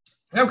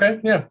 Okay,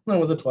 yeah. No,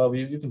 with a 12,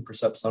 you can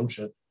percept some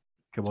shit.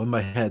 Okay, well, in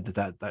my head,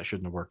 that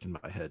shouldn't have worked in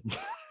my head.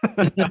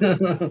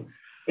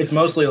 It's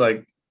mostly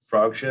like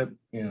frog shit,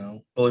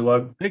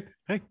 bullywug.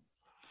 Hey.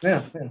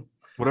 Yeah.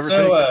 Whatever.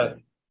 So,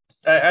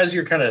 as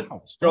you're kind of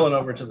scrolling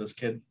over to this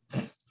kid,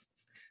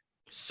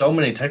 so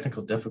many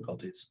technical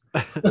difficulties.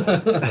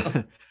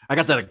 I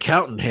got that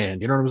accountant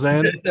hand. You know what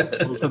I'm saying?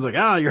 It's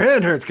like, your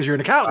hand hurts because you're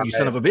an accountant, you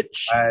son of a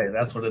bitch.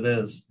 That's what it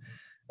is.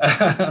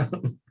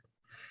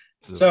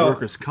 So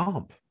workers'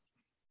 comp.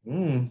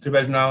 Too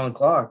bad you're not on the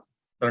clock.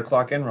 Better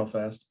clock in real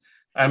fast.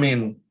 I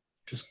mean,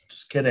 just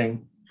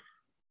kidding.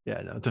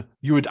 Yeah, no,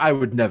 I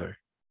would never.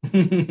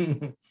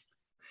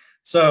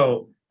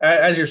 So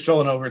as you're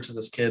strolling over to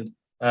this kid,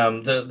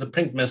 the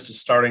pink mist is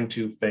starting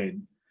to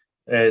fade.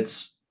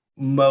 It's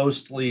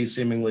mostly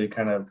seemingly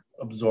kind of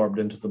absorbed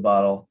into the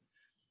bottle.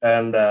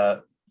 And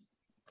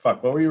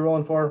what were you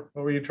rolling for?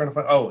 What were you trying to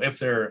find? Oh, if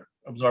they're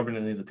absorbing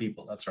any of the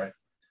people. That's right.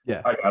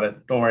 Yeah. I got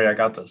it. Don't worry, I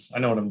got this. I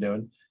know what I'm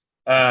doing.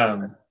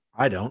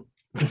 I don't.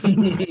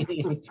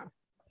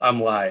 I'm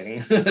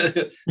lying.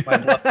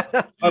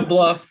 My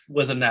bluff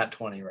was a nat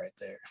 20 right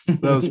there.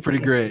 That was pretty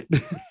great.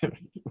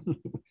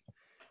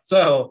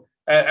 So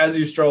as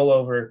you stroll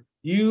over,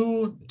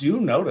 you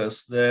do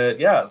notice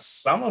that,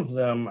 some of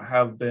them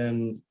have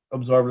been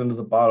absorbed into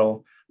the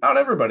bottle. Not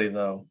everybody,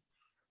 though.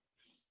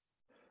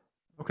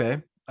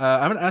 Okay.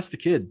 I'm going to ask the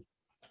kid.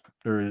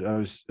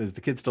 Or is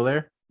the kid still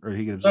there? Or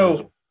he get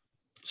absorbed?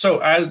 So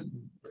as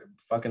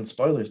fucking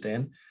spoilers,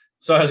 Dan.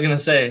 So I was going to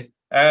say,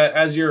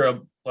 as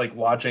you're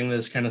watching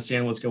this, kind of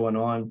seeing what's going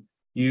on,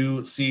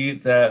 you see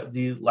that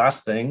the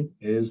last thing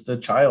is the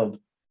child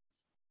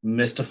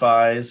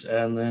mystifies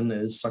and then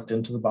is sucked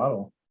into the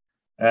bottle.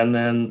 And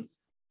then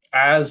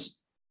as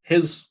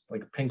his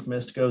pink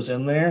mist goes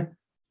in there,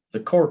 the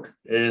cork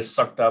is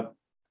sucked up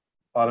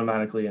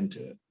automatically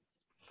into it.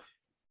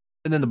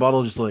 And then the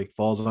bottle just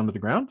falls onto the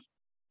ground?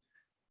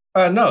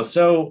 No,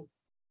 so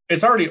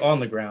it's already on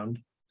the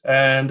ground.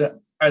 And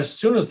as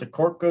soon as the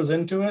cork goes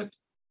into it,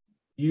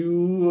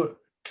 you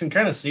can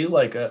kind of see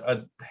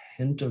a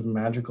hint of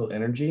magical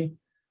energy,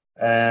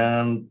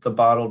 and the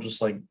bottle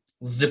just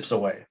zips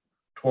away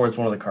towards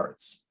one of the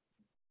carts.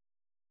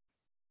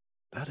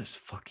 That is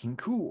fucking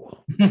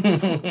cool.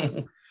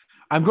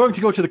 I'm going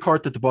to go to the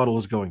cart that the bottle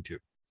is going to.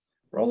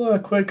 Roll a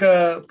quick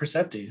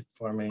percepti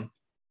for me.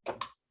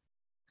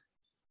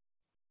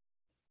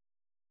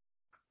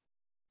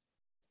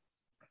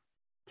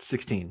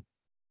 $16.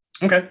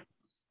 Okay.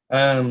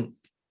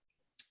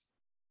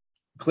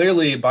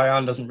 Clearly,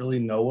 Bion doesn't really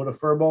know what a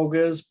furbolg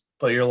is,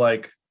 but you're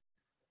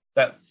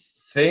that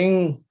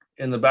thing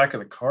in the back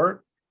of the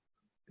cart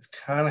is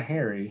kind of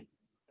hairy.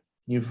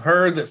 You've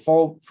heard that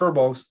four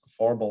bulks,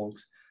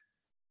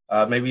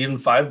 maybe even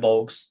 5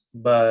 bulks,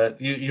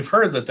 but you've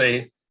heard that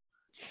they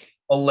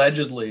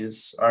allegedly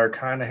are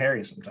kind of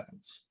hairy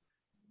sometimes.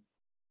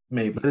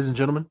 Maybe. Ladies and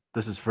gentlemen,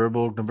 this is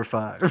Furbolg number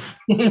 5.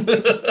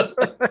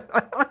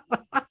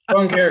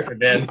 Wrong character,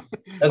 Dan.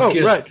 That's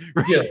good. Right.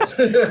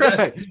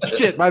 Right.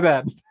 Shit, my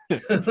bad.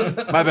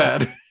 My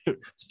bad.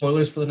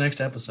 Spoilers for the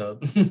next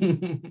episode.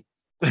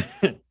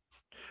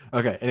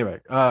 Okay, anyway.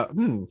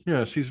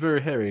 Yes, he's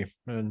very hairy.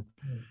 And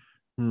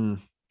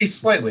he's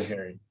slightly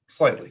hairy.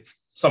 Slightly.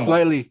 Somewhat.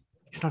 Slightly.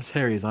 He's not as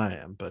hairy as I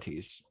am, but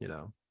he's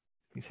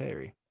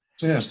hairy.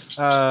 Yeah.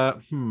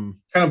 Kind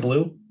of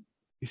blue.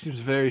 He seems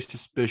very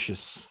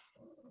suspicious.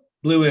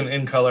 Blue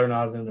in color,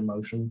 not in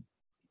emotion.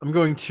 I'm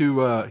going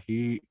to I'm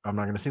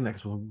not going to sing that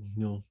because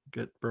you'll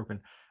get broken.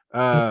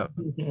 I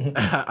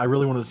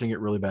really want to sing it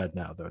really bad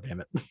now, though. Damn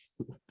it.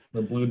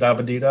 The blue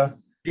dabadita.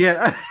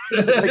 Yeah,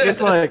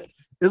 it's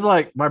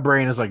like my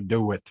brain is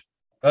do it.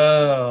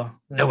 Oh,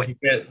 do it.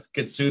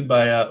 Get sued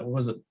by what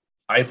was it,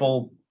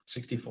 Eiffel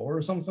 64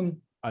 or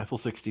something? Eiffel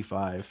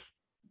 65.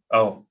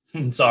 Oh,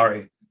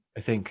 sorry.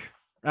 I think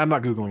I'm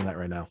not googling that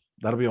right now.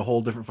 That'll be a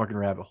whole different fucking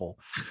rabbit hole.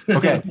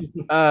 Okay.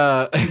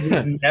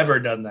 Never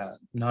done that.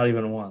 Not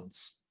even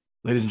once.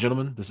 Ladies and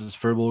gentlemen, this is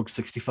Furbolg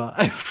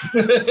 65.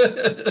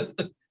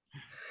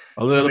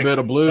 A little bit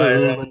of blue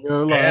in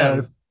your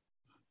life.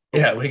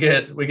 Yeah, we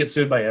get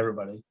sued by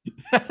everybody.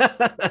 All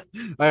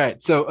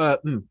right. So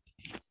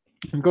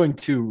I'm going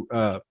to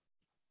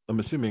I'm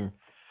assuming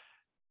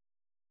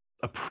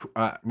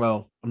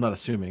well, I'm not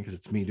assuming because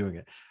it's me doing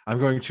it. I'm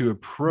going to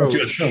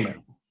approach.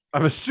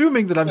 I'm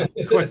assuming that I'm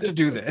going to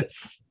do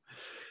this.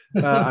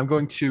 I'm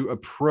going to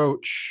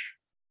approach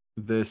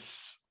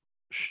this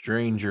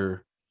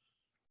stranger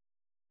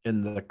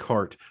in the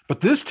cart.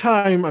 But this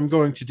time I'm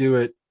going to do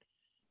it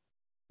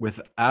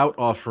without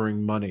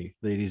offering money,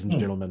 ladies and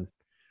gentlemen.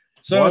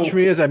 So watch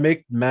me as I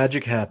make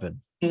magic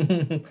happen.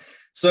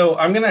 So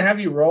I'm gonna have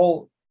you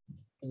roll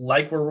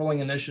like we're rolling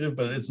initiative,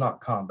 but it's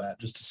not combat,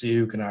 just to see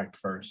who can act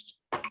first.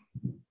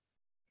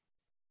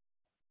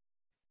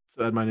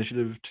 So add my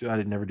initiative to. I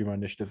did never do my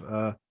initiative.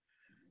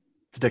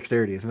 It's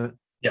dexterity, isn't it?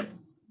 Yep.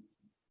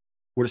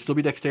 Would it still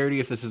be dexterity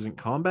if this isn't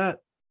combat?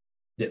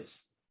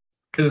 Yes.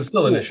 Because it's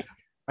still initiative.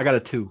 I got a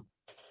 2.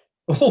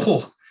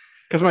 Oh,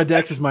 Because my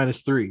dex is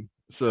 -3.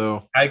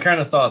 So I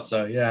kind of thought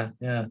so. Yeah,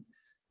 yeah.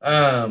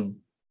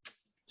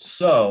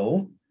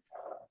 So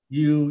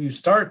you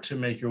start to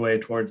make your way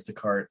towards the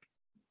cart,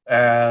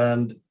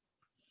 and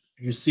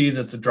you see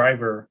that the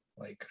driver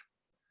like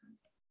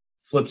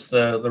flips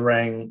the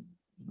reins.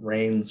 The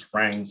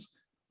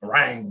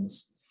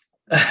reins.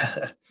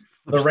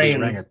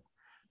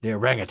 The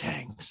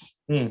orangutans.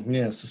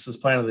 Yes, this is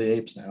Planet of the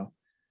Apes now.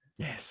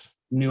 Yes.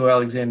 New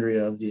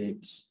Alexandria of the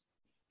Apes.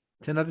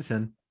 10 out of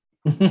 10.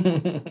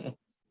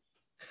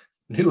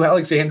 New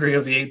Alexandria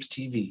of the Apes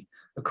TV,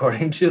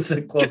 according to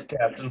the closed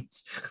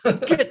captions.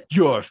 Get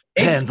your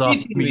hands off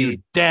me,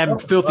 you damn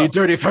filthy,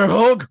 dirty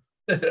furhog.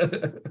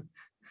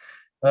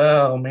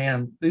 Oh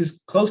man,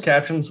 these closed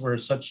captions were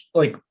such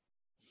like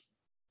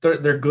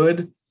they're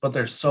good, but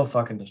they're so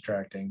fucking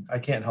distracting. I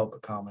can't help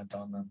but comment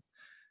on them.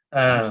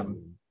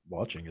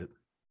 Watching it,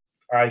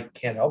 I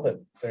can't help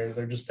it.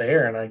 They're just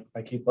there, and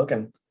I keep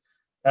looking.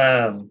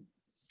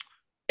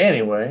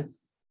 Anyway,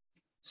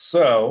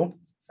 so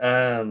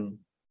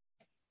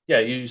yeah,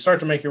 you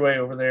start to make your way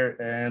over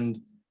there,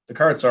 and the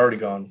cart's already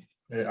gone.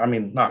 I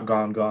mean, not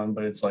gone,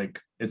 but it's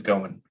like it's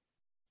going.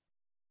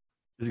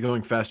 Is it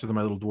going faster than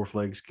my little dwarf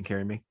legs can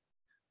carry me?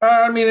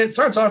 I mean, it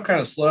starts off kind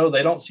of slow.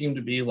 They don't seem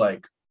to be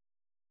like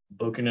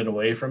booking it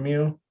away from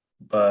you,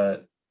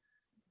 but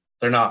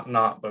they're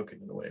not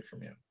booking it away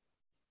from you.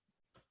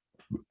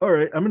 All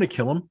right, I'm gonna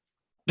kill him.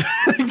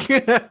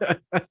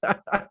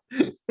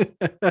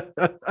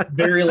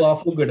 Very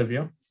lawful good of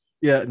you.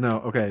 Yeah, no,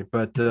 okay,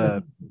 but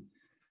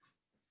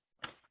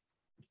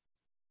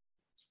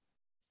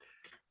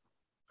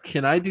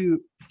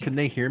can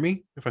they hear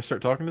me if I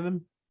start talking to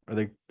them?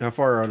 How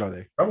far out are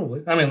they?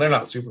 Probably. I mean, they're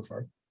not super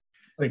far.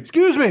 Like,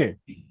 excuse me,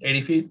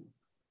 80 feet.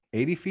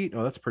 80 feet?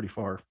 Oh, that's pretty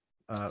far.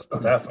 It's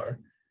not that far.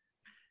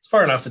 It's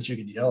far enough that you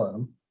could yell at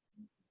them.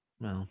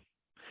 Well,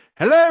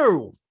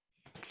 hello.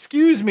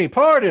 Excuse me.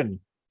 Pardon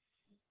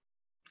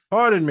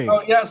me.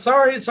 Oh yeah,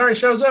 sorry.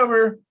 Show's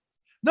over.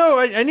 No,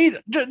 I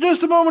need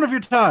just a moment of your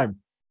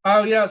time.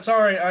 Oh yeah,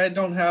 sorry. I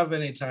don't have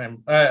any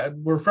time.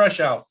 We're fresh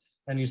out,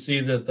 and you see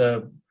that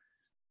the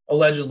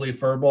allegedly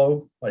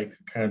Furbo like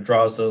kind of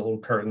draws the little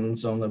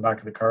curtains on the back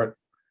of the cart.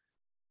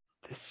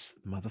 This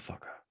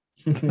motherfucker.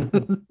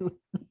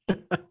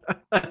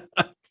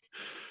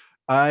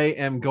 I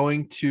am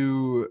going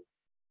to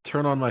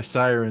turn on my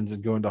sirens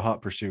and go into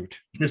hot pursuit.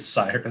 Your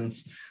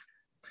sirens.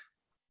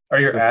 Are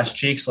your ass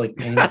cheeks like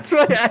that's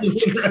my ass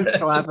cheeks is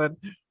clapping.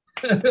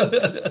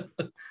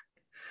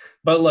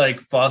 But like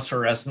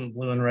phosphorescent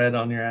blue and red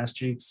on your ass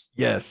cheeks.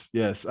 Yes.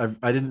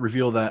 I didn't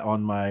reveal that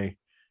on my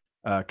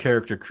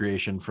character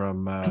creation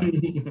from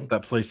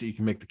that place that you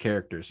can make the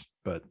characters,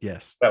 but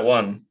yes, that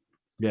one.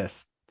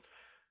 Yes,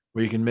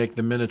 where you can make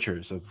the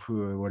miniatures of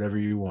whatever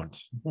you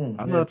want.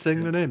 I'm not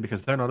saying their name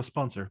because they're not a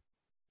sponsor.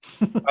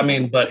 I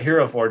mean, but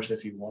Hero Forged,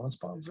 if you want to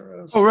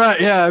sponsor us. Oh,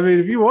 right. Yeah. I mean,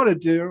 if you wanted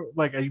to,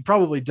 like, you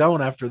probably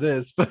don't after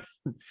this, but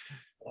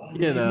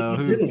you know,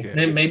 who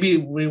cares? Maybe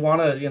we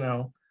want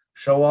to,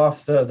 show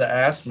off the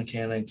ass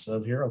mechanics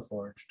of Hero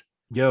Forged.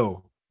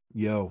 Yo,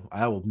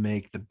 I will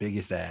make the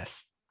biggest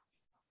ass.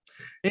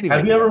 Anyway,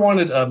 have you ever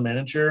wanted a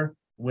miniature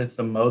with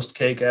the most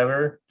cake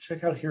ever?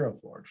 Check out Hero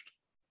Forged.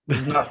 This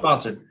is not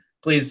sponsored.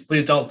 Please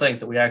don't think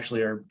that we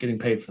actually are getting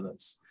paid for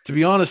this. To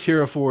be honest,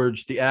 Hero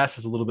Forged, the ass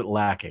is a little bit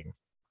lacking.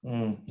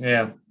 Yeah,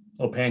 a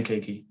little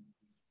pancakey.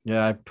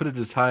 Yeah, I put it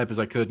as high up as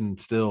I could, and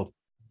still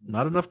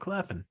not enough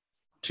clapping.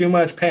 Too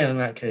much pan in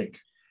that cake.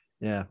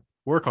 Yeah,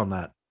 work on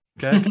that.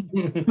 Okay.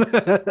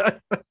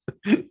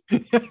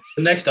 The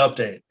next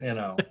update,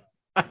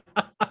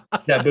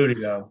 that booty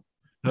go.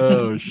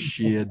 Oh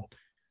shit.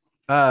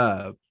 Just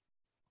got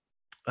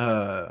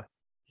a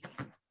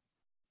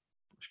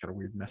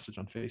weird message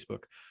on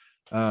Facebook.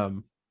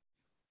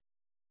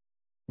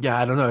 Yeah,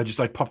 I don't know. It just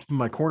like popped up in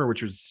my corner,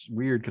 which was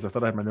weird because I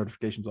thought I had my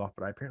notifications off,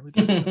 but I apparently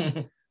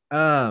didn't.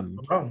 I'm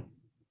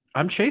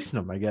chasing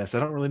them, I guess. I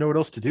don't really know what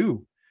else to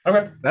do.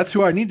 Okay. That's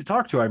who I need to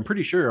talk to. I'm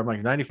pretty sure. I'm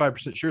like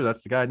 95% sure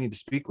that's the guy I need to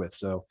speak with.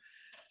 So,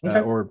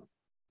 okay.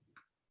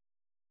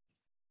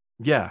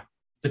 Yeah.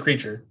 The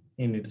creature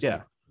you need to speak.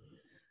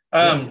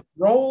 Yeah.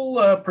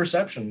 Roll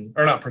perception,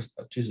 or not,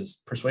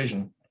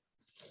 persuasion.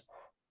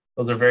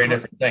 Those are very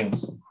different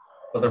things,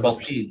 but they're both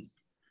P.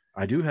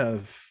 I do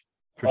have.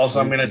 Also,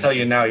 I'm going to tell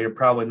you now, you're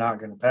probably not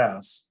going to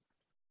pass.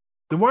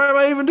 Then why am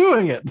I even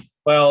doing it?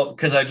 Well,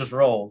 because I just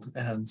rolled,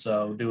 and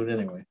so do it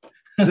anyway.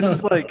 This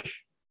is like,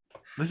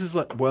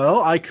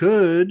 well, I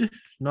could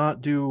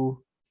not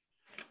do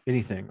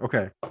anything.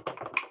 Okay.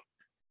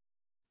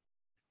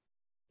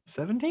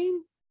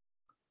 17?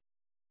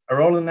 I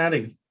rolled a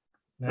natty.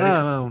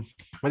 Oh,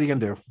 what are you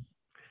gonna do?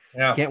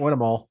 Yeah. Can't win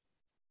them all.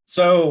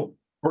 So,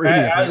 Or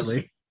any,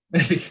 apparently.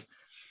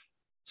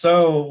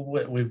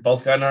 So we've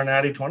both gotten our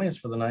natty 20s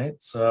for the night.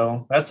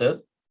 So that's it.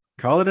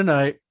 Call it a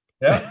night.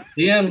 Yeah.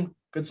 The end.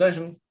 Good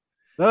session.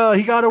 Oh,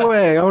 he got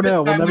away. Oh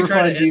no, we'll never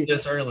find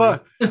this early.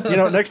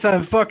 Next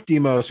time, fuck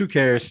Demos. Who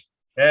cares?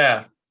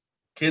 Yeah.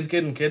 Kids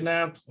getting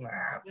kidnapped. Nah,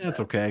 yeah, it's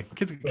okay.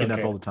 Kids get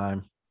kidnapped all the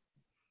time.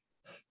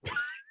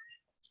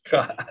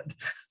 God.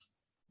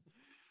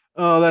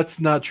 Oh, that's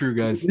not true,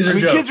 guys. These are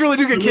jokes. Kids really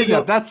do get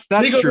kidnapped. That's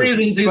legal true.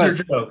 Reasons, these are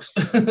jokes.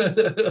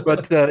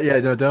 But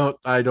no,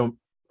 I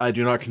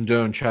do not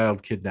condone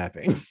child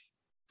kidnapping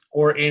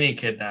or any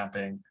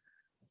kidnapping.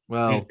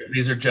 Well,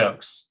 these are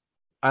jokes.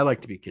 I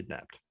like to be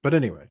kidnapped, but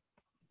anyway.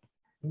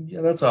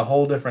 Yeah, that's a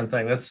whole different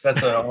thing. That's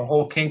a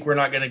whole kink we're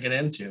not going to get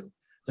into.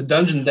 The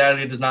Dungeon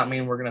Daddy does not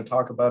mean we're going to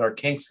talk about our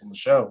kinks on the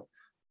show.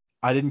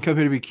 I didn't come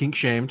here to be kink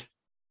shamed.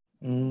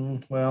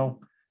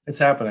 Well, it's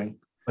happening.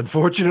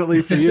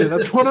 Unfortunately for you,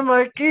 that's one of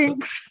my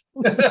kinks.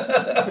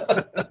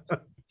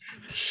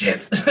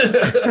 Shit.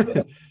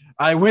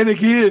 I win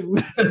again.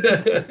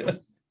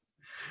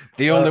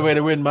 The only way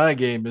to win my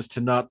game is to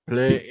not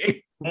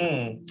play.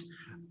 All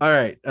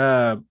right.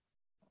 So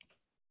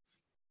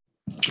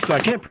I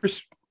can't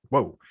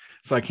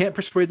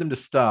persuade them to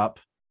stop.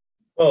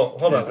 Well,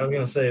 hold on. I'm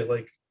gonna say,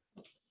 like,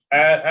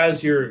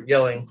 as you're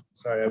yelling.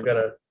 Sorry, I've got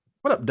to.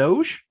 What up,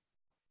 Doge?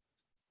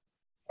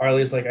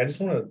 Arlie's like, I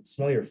just want to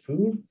smell your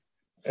food,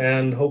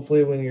 and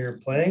hopefully, when you're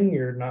playing,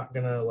 you're not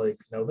gonna like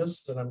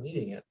notice that I'm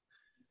eating it.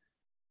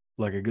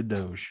 Like a good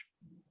Doge.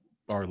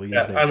 Arlie.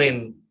 Yeah, I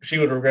mean, she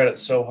would regret it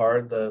so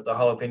hard. The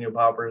jalapeno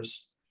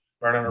poppers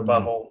burning her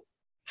butthole.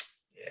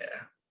 Yeah,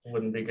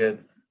 wouldn't be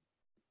good.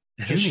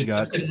 She's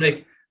just gonna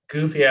make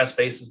goofy ass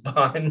faces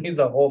behind me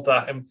the whole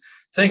time,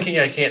 thinking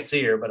I can't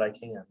see her, but I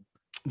can.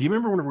 Do you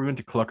remember when we went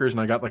to Cluckers and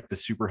I got like the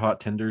super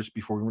hot tenders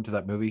before we went to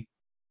that movie?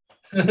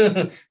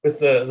 With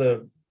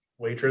the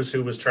waitress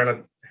who was trying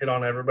to hit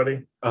on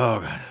everybody. Oh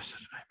god, that was such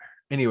a nightmare.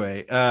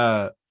 Anyway,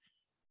 I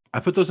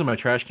put those in my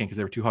trash can because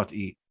they were too hot to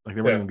eat. Like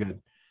they weren't even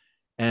good.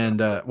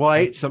 And I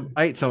ate some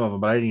of them,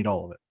 but I didn't eat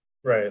all of it.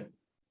 Right.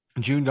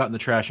 June got in the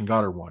trash and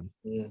got her one.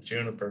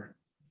 Juniper.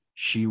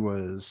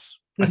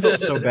 I felt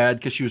so bad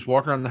because she was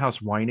walking around the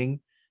house whining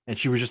and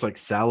she was just like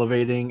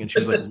salivating and she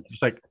was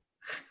like,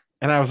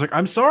 and I was like,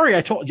 I'm sorry.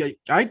 I told you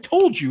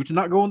to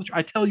not go in the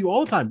I tell you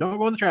all the time, don't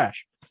go in the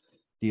trash.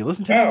 Do you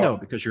listen to me? No,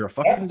 because you're a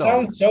fucking dog.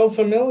 Sounds so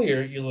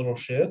familiar, you little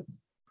shit.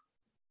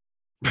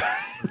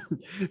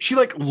 She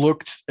like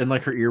looked and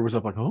like her ear was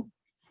up like, oh.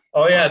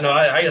 Oh yeah, no,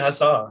 I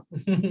saw.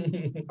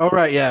 Oh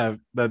right, yeah,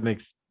 that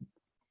makes.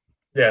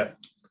 Yeah,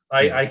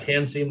 I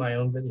can see my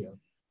own video.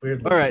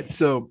 Weirdly. All right,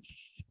 so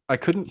I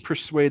couldn't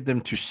persuade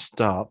them to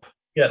stop.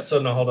 Yeah, so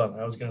no, hold on.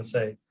 I was gonna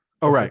say.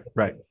 Oh right.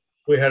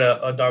 We had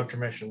a doctor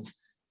mission.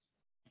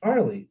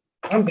 Arlie,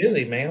 I'm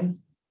busy, man.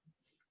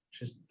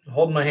 She's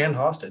holding my hand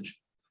hostage.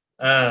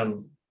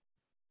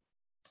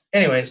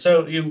 Anyway,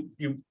 so you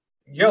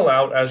yell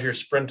out as you're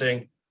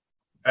sprinting,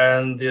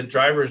 and the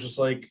driver is just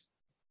like,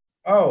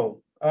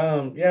 "Oh,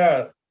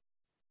 yeah,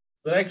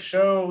 the next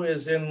show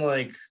is in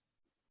like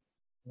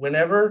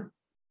whenever,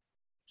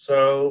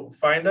 so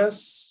find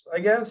us, I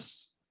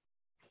guess."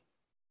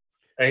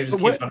 And he just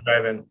keeps on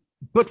driving.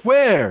 But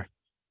where?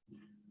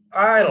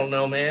 I don't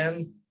know,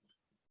 man.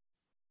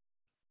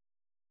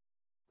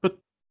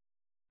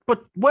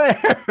 But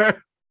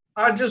where?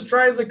 I just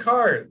drive the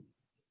car.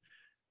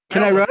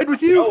 Can I ride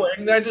with you?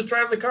 I just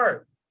drive the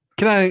car.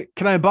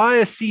 Can I buy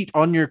a seat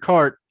on your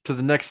cart to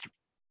the next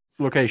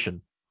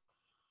location?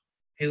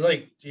 He's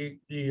like, do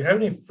you have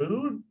any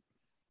food?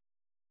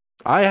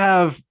 I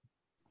have.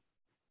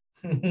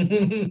 I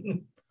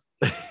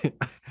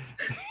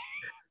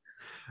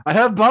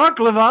have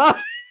baklava.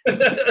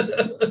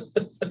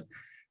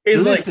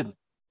 He's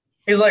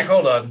like,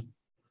 hold on.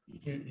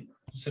 You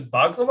said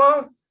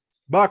baklava?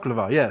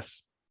 Baklava,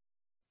 yes.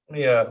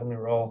 Let me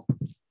roll.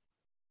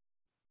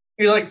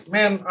 He's like,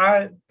 man,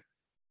 I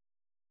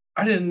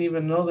didn't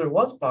even know there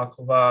was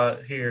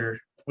baklava here.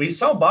 We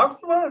sell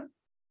baklava?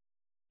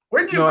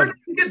 Where did you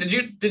get?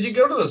 Did you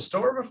go to the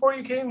store before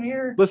you came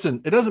here?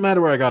 Listen, it doesn't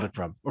matter where I got it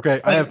from. Okay,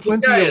 I have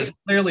plenty. This guy is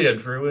clearly a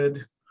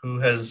druid who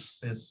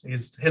he's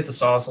hit the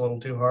sauce a little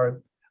too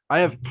hard. I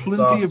have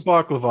plenty of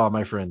baklava,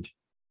 my friend.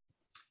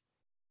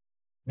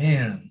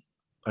 Man,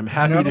 I'm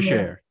happy to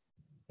share.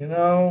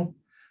 Roll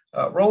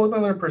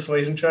another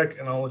persuasion check,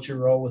 and I'll let you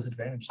roll with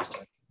advantage this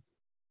time.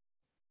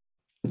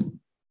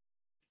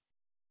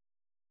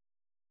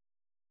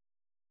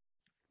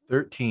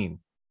 13.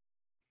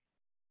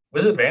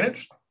 With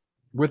advantage?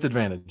 With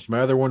advantage. My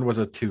other one was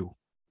a 2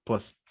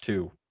 plus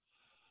 2.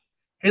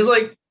 He's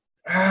like,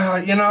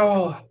 man,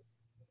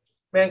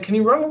 can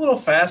you run a little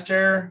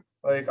faster?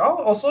 Like,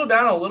 I'll slow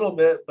down a little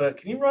bit, but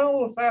can you run a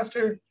little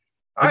faster?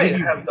 I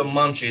have the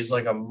munchies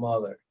like a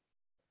mother.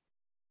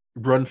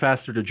 Run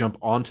faster to jump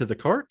onto the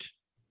cart?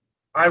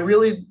 I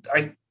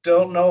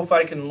don't know if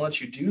I can let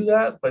you do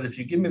that, but if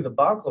you give me the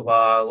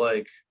baklava,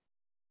 like,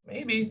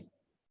 maybe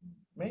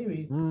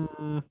Maybe.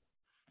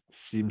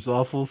 Seems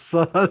awful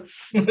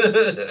sus.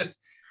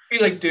 Be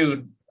like,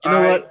 dude. You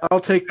know what?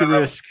 I'll take the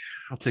risk.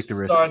 I'll take the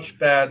risk. Such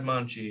bad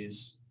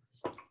munchies.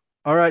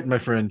 All right, my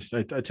friend.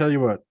 I tell you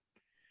what.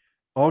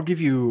 I'll give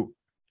you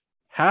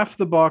half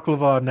the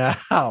baklava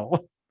now,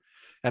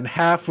 and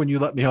half when you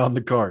let me on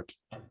the cart.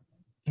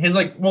 He's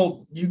like,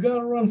 well, you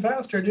gotta run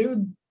faster,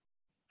 dude.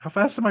 How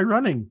fast am I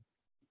running?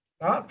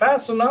 Not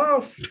fast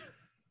enough.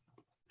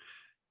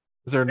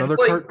 Is there another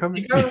Like, cart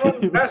coming? You gotta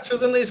run faster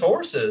than these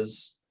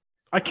horses.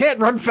 I can't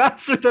run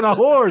faster than a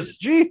horse.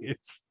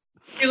 Jeez.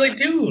 He's like,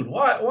 dude,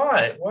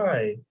 why?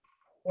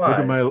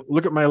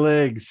 Look at my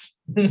legs.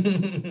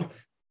 And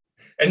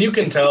you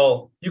can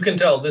tell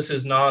this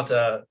is not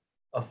a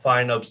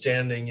fine,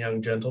 upstanding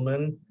young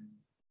gentleman.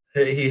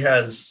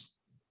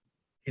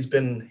 He's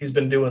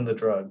been doing the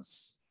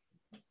drugs.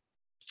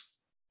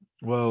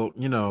 Well,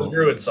 The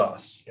druid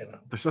sauce,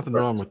 There's nothing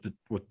wrong with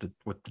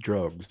the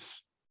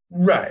drugs.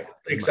 Right,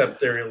 except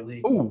they're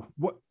illegal.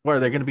 Oh, why are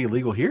they going to be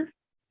illegal here?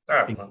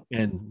 I don't know.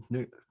 And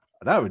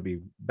that would be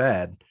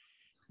bad.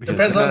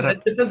 Depends on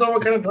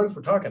what kind of drugs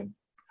we're talking.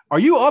 Are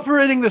you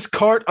operating this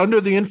cart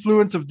under the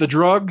influence of the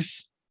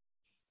drugs?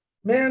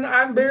 Man,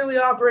 I'm barely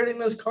operating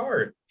this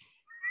cart.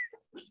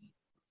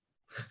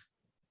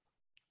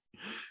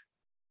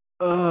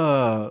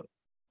 I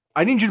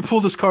need you to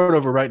pull this cart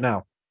over right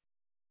now.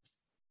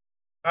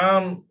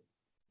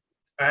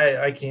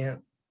 I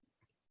can't.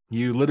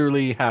 You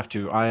literally have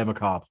to. I am a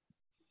cop.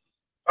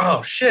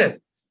 Oh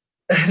shit.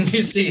 And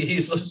you see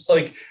he's just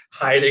like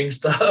hiding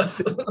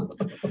stuff.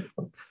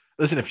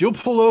 Listen, if you'll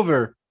pull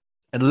over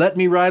and let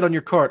me ride on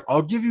your cart,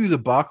 I'll give you the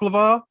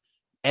baklava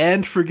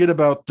and forget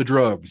about the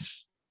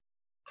drugs.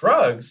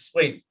 Drugs?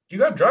 Wait, you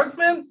got drugs,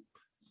 man?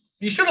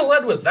 You should have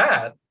led with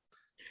that.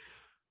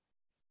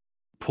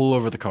 Pull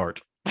over the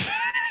cart.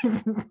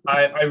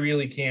 I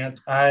really can't.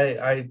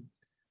 I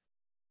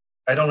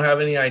don't have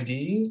any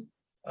ID.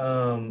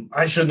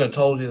 I shouldn't have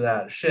told you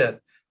that.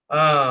 Shit.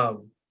 I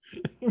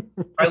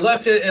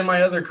left it in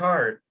my other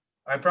cart.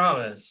 I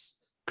promise.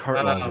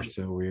 Cart laws are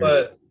so weird.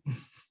 But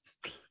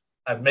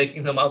I'm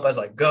making them up as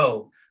I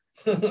go.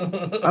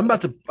 I'm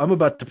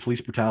about to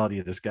police brutality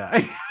of this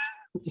guy.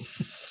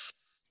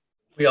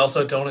 We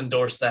also don't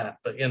endorse that,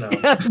 but Yeah, no.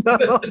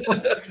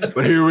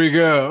 But here we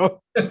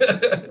go.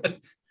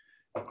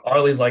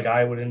 Arlie's like,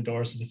 I would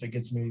endorse it if it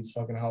gets me these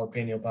fucking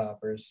jalapeno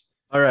poppers.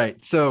 All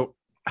right. So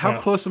how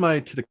close am I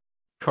to the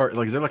cart?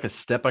 Like, is there like a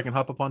step I can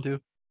hop up onto?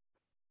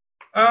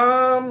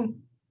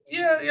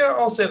 Yeah,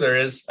 I'll say there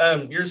is.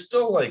 You're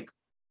still like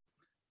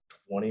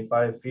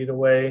 25 feet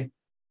away.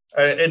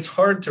 It's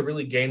hard to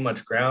really gain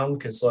much ground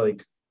because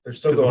like they're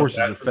still going. The horses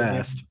are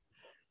fast.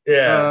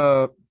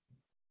 Yeah.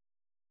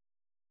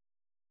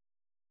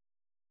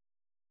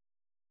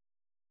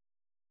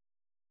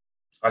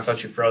 I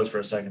thought you froze for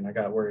a second. I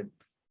got worried.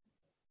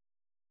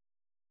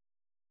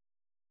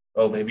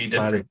 Oh, maybe you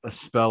did freeze. A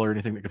spell or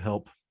anything that could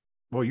help.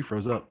 Well, you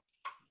froze up.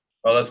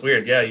 Oh, that's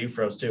weird. Yeah, you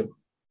froze too.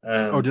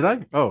 Did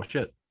I? Oh,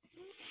 shit.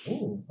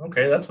 Ooh,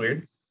 okay, that's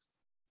weird.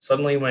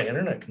 Suddenly my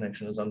internet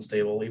connection is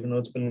unstable, even though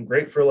it's been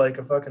great for like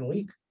a fucking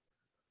week.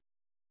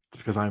 It's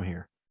because I'm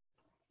here.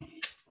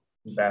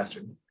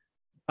 Bastard.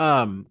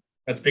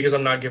 That's because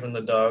I'm not giving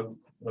the dog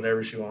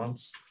whatever she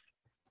wants.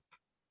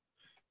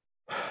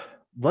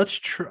 Let's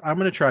try. I'm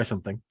going to try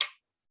something,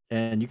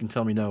 and you can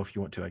tell me no if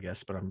you want to, I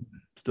guess, but I'm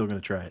still going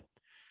to try it.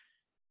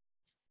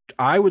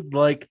 I would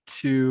like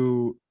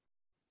to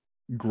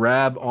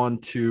grab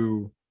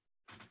onto.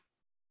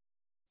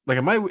 Like,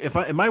 am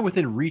I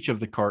within reach of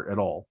the cart at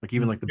all? Like,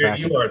 even like the back.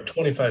 You are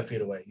 25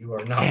 feet away. You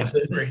are not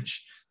within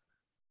reach.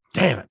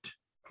 Damn it!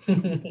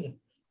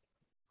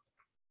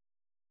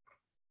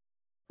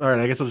 All right,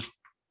 I guess I'll just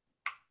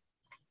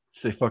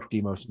say fuck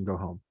Demos and go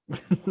home.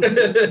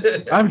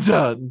 I'm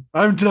done.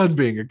 I'm done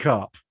being a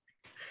cop.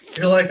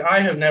 You're like, I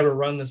have never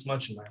run this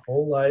much in my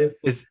whole life.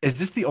 Is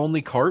this the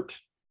only cart?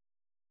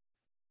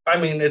 I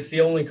mean, it's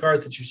the only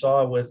cart that you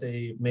saw with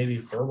a maybe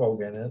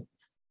furball in it.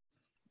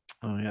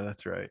 Oh yeah,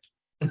 that's right.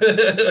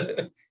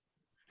 I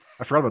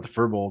forgot about the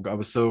furball. I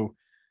was so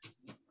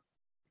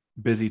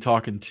busy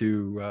talking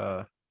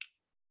to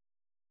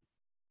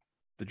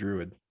the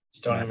druid.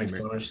 Stony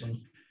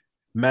McConaughey.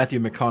 Matthew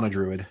McConaughey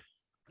druid.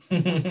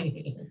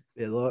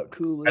 It looked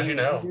cool. How'd you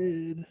know?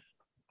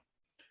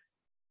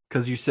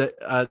 Because you said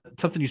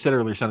something you said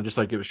earlier sounded just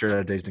like it was straight out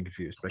of Dazed and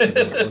Confused.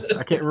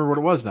 I can't remember what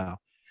it was now.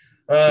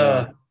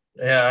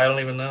 Yeah, I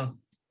don't even know.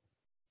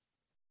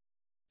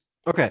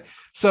 Okay,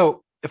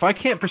 so if I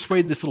can't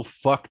persuade this little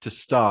fuck to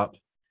stop,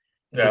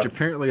 which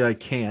apparently I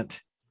can't.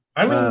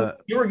 I mean,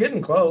 you were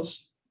getting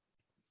close.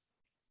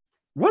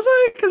 Was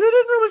I? Because I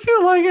didn't really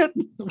feel like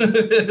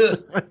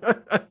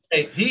it.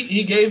 Hey,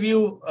 he gave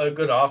you a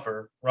good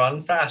offer.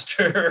 Run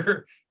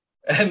faster,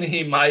 and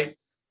he might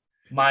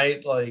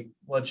like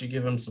let you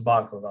give him some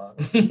baklava.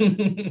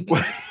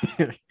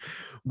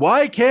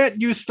 Why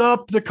can't you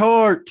stop the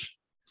cart?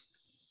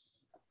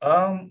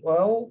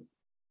 Well,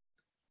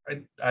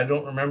 I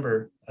don't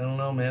remember. I don't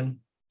know, man.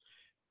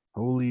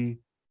 Holy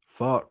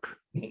fuck.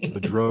 The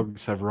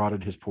drugs have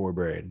rotted his poor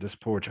brain. This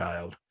poor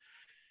child.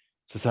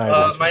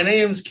 Society. My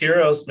name's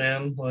Kiros,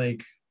 man.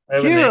 Like I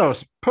have a name.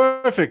 Kiros,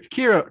 perfect.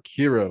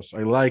 Kiros.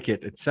 I like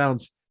it. It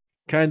sounds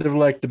kind of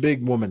like the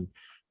big woman.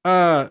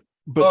 But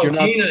you're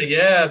not. Kina,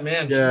 yeah,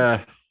 man.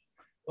 Yeah.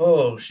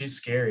 She's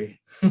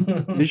scary.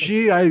 Is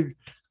she?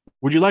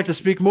 Would you like to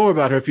speak more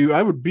about her?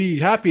 I would be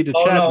happy to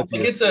chat with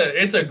you.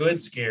 It's a good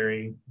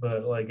scary,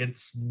 but like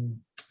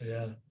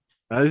yeah.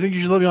 I think you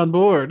should let me on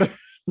board.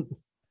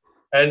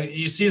 And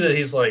you see that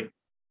he's like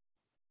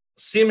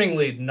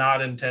seemingly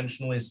not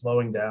intentionally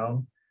slowing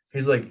down.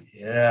 He's like,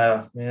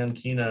 yeah, man,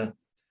 Kina.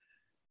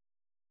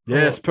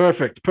 Yes,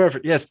 perfect.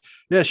 Yes,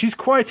 she's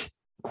quite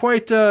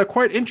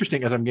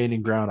interesting as I'm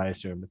gaining ground, I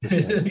assume.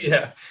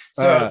 Yeah.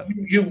 So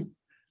you,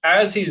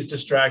 as he's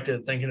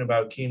distracted thinking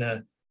about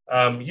Kina,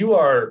 you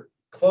are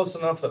close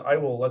enough that I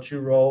will let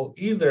you roll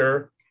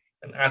either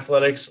an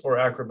athletics or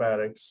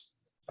acrobatics.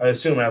 I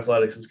assume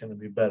athletics is going to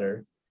be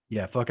better.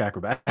 Yeah, fuck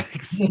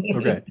acrobatics.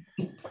 Okay.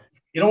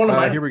 You don't want to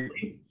mind.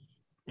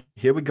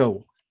 Here we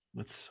go.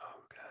 Let's.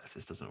 Oh god, if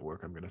this doesn't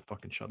work, I'm gonna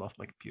fucking shut off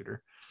my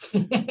computer.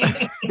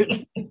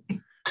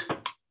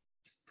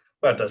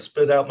 About to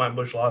spit out my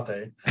bush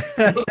latte.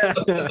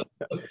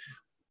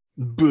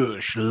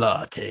 Bush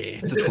latte.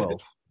 It's a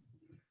 12.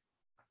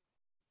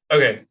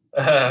 Okay.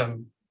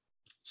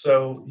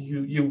 So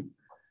you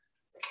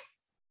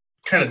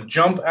kind of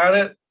jump at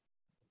it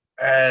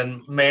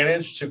and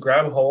manage to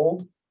grab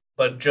hold,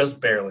 but just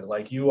barely.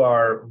 Like you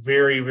are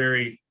very,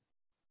 very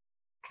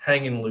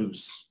hanging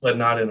loose, but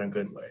not in a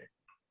good way.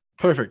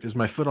 Perfect. Is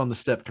my foot on the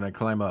step? Can I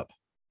climb up?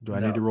 Do I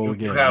need to roll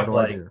again? You have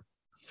like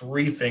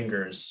 3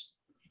 fingers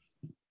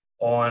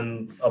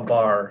on a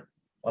bar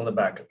on the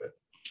back of it.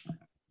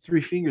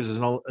 3 fingers is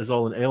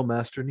all an ale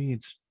master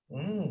needs.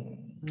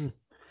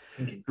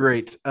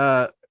 Great.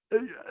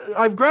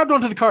 I've grabbed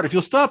onto the cart. If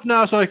you'll stop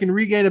now so I can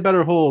regain a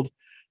better hold,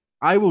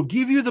 I will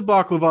give you the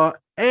baklava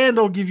and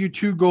I'll give you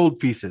 2 gold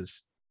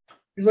pieces.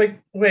 He's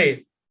like,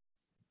 wait,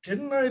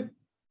 didn't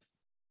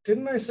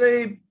I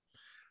say,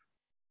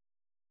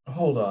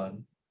 hold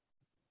on.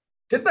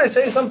 Didn't I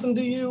say something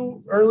to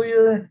you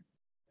earlier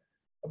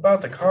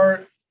about the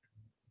cart?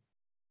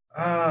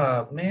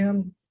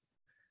 Man.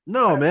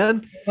 No,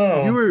 man.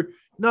 Oh. You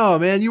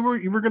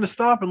were going to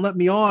stop and let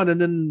me on and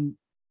then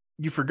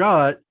you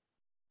forgot.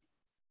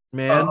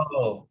 Man.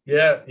 Oh,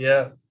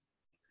 yeah.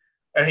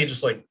 And he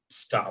just like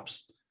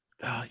stops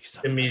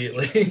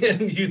immediately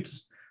and you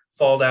just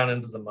fall down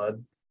into the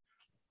mud.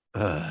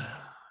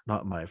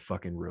 Not my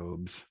fucking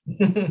robes.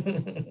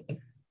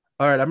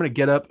 All right, I'm gonna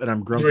get up and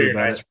I'm grumpy. Those were your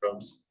nice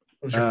robes.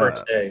 It was your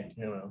first day,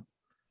 So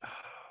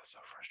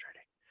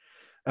frustrating.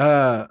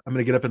 I'm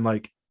gonna get up and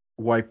like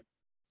wipe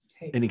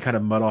any kind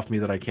of mud off me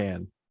that I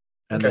can,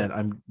 and then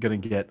I'm gonna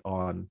get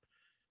on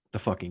the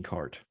fucking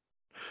cart.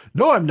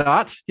 No, I'm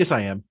not. Yes,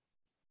 I am.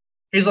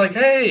 He's like,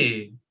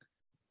 hey,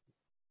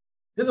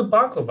 you're the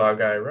baklava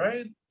guy,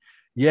 right?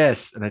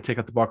 Yes, and I take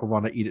out the baklava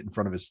and I eat it in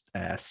front of his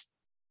ass.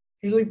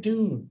 He's like,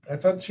 dude, I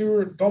thought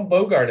don't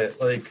Bogart it.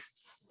 Like,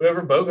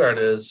 whoever Bogart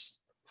is.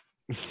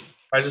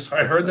 I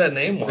heard that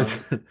name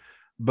once.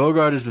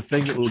 Bogart is the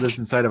thing that lives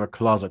inside of a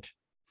closet.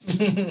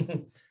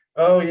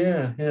 Oh,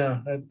 yeah.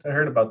 I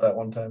heard about that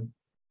one time.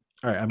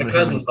 All right, my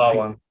cousin saw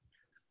one.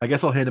 I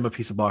guess I'll hand him a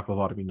piece of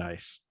baklava to be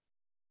nice.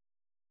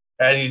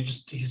 And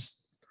he's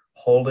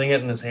holding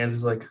it in his hands.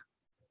 He's like,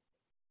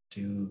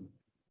 dude.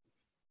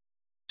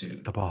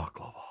 The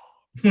baklava.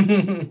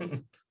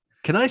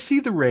 Can I see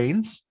the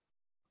reins?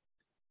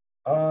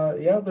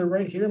 Yeah, they're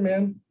right here,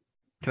 man.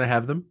 Can I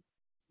have them?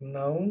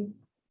 No.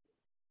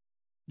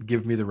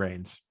 Give me the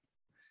reins.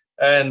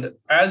 And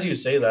as you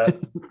say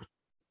that,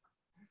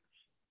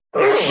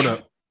 oh, no.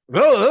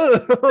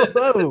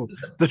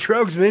 The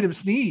drugs made him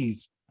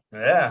sneeze.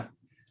 Yeah,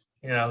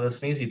 the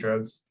sneezy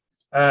drugs.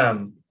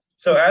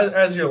 So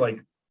as you're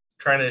like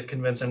trying to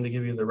convince him to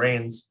give you the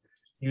reins,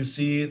 you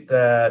see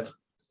that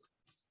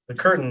the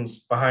curtains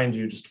behind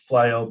you just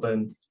fly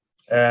open,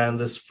 and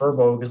this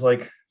furbog is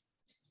like,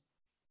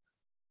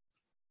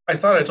 I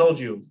thought I told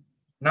you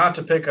not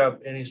to pick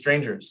up any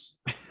strangers.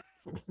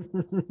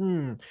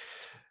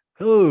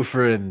 Hello,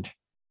 friend.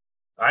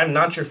 I'm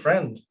not your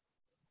friend.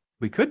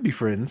 We could be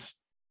friends.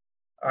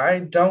 I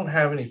don't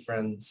have any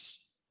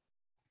friends.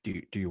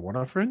 Do you want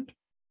a friend?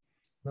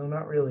 No,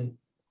 not really.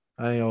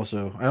 I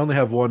only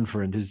have one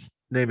friend. His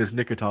name is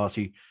Nikitas.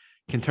 He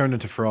can turn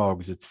into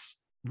frogs. It's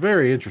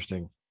very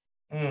interesting.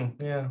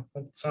 Yeah,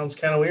 that sounds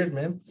kind of weird,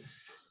 man.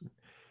 I'm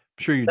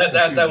sure you.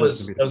 That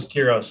was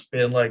Kiros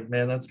being like,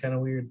 man, that's kind of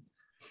weird.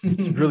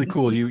 It's really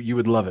cool. You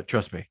would love it.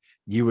 Trust me.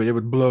 It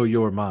would blow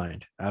your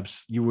mind.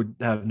 You would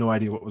have no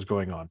idea what was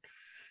going on.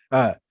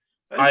 I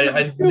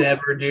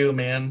never do,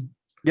 man.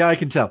 Yeah, I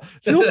can tell.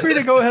 Feel free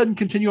to go ahead and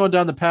continue on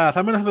down the path.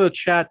 I'm gonna have a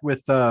chat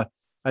with I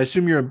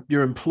assume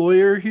your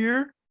employer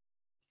here.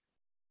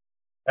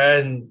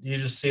 And you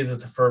just see that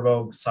the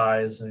furbo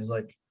sighs and he's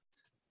like,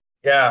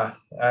 yeah,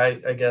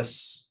 I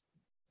guess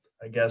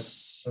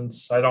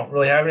since I don't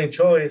really have any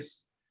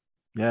choice.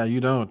 Yeah, you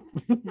don't.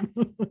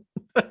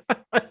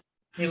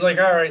 He's like,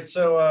 all right,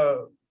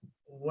 so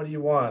What do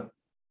you want?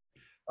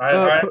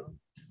 Uh,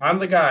 I'm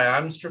the guy.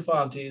 I'm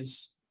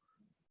Strafantes.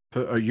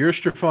 You're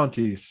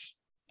Strafantes,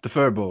 the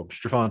Furbolg,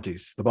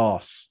 Strafantes, the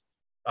boss,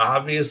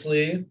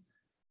 Obviously.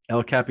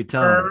 El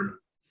Capitan. Her.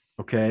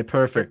 Okay,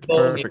 perfect,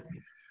 Well, perfect.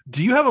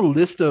 Do you have a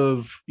list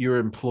of your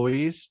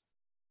employees?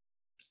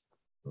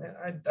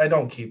 I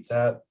don't keep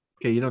that.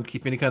 Okay, you don't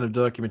keep any kind of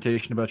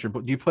documentation about your.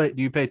 Do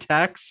you pay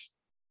tax?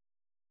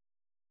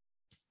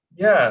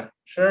 Yeah,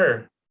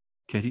 sure.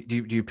 Okay,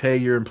 do you pay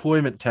your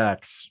employment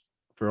tax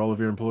for all of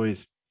your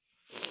employees?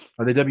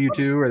 Are they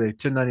W-2? Are they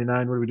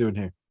 1099? What are we doing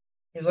here?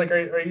 He's like,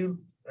 are you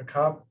a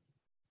cop?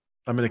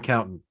 I'm an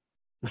accountant.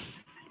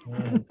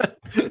 Mm.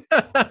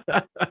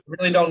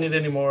 Really don't need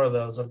any more of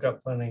those. I've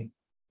got plenty.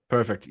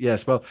 Perfect.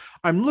 Yes. Well,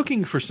 I'm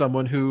looking for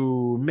someone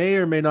who may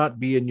or may not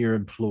be in your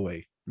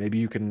employ. Maybe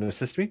you can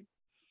assist me.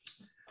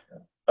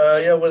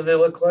 Yeah, what do they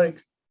look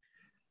like?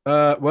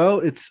 Well,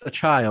 it's a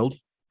child.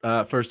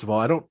 First of all,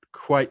 I don't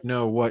quite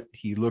know what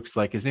he looks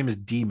like. His name is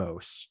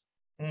Demos.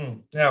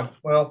 Yeah,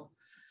 well,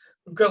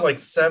 we've got like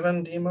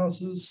 7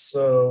 Demoses,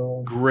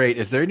 so Great.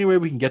 Is there any way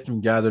we can get them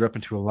gathered up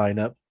into a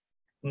lineup?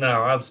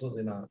 no,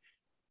 absolutely not.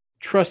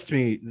 Trust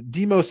me,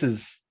 Demos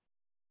is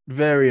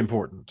very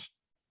important.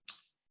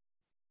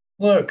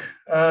 Look,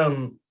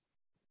 man,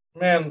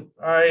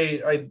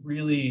 I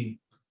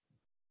really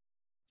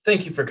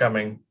thank you for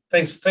coming.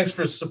 Thanks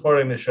for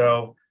supporting the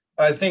show.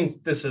 I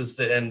think this is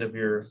the end of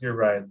your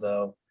ride,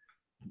 though.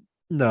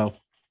 No.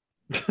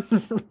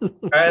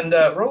 And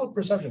roll a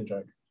perception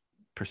check.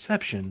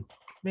 Perception,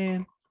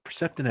 man,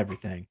 percepting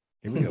everything.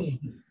 Here we go.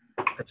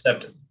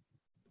 Perceptive.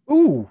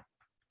 Ooh,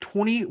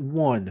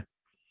 21.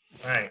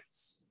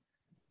 Nice.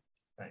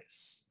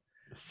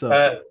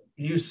 So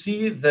You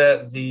see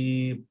that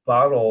the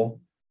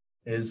bottle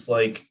is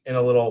like in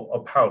a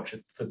pouch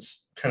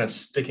that's kind of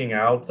sticking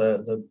out.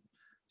 The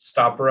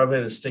stopper of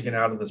it is sticking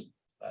out of this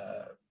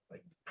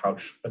like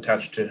pouch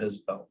attached to his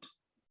belt.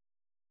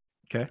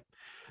 okay.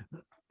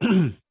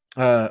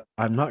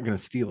 I'm not going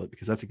to steal it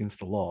because that's against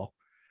the law.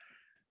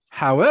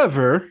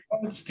 However,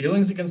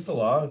 Stealing's against the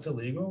law. It's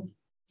illegal.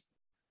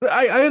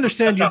 I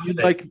understand That's you'd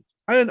not like.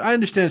 I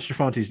understand,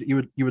 Strafantes, that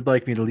you would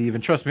like me to leave,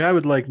 and trust me, I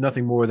would like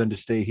nothing more than to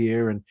stay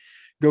here and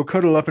go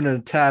cuddle up in a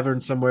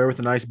tavern somewhere with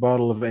a nice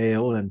bottle of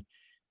ale and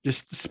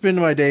just spend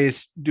my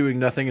days doing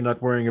nothing and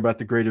not worrying about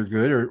the greater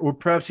good, or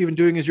perhaps even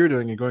doing as you're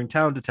doing and going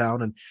town to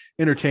town and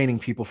entertaining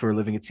people for a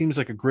living. It seems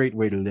like a great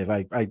way to live.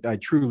 I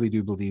truly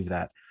do believe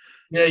that.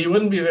 Yeah, you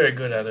wouldn't be very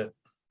good at it.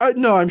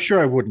 No, I'm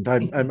sure I wouldn't.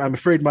 I'm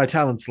afraid my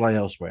talents lie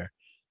elsewhere.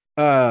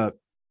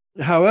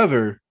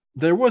 However,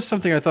 there was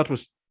something I thought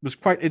was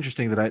quite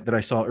interesting that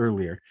I saw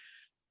earlier.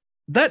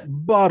 That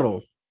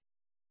bottle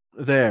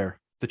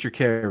there that you're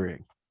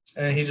carrying.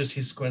 And he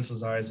squints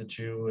his eyes at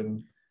you,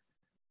 and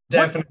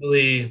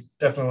definitely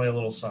a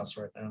little sus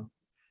right now.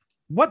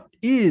 What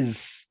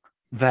is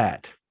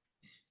that?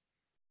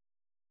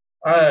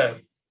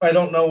 I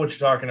don't know what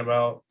you're talking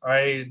about.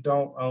 I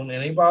don't own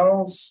any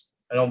bottles.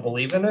 I don't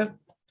believe in it.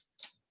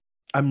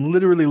 I'm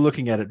literally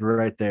looking at it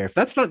right there. If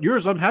that's not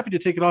yours, I'm happy to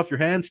take it off your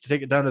hands to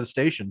take it down to the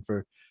station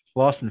for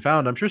lost and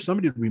found. I'm sure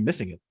somebody would be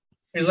missing it.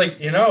 He's like,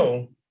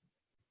 if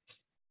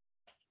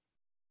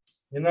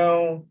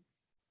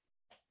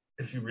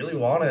you really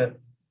want it,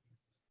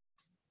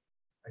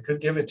 I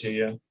could give it to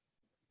you.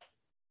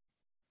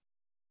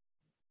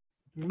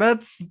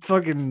 That's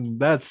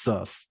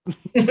sus.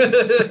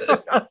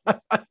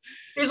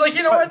 He's like,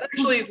 you know what?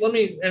 Actually, let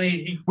me. And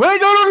he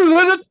wait,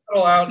 no.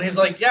 Out, and he's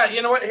like, yeah,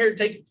 you know what? Here,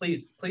 take it,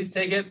 please. Please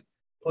take it,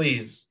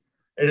 please.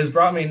 It has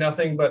brought me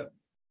nothing but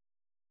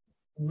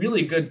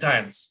really good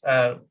times.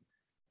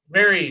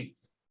 Very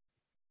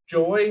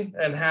joy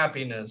and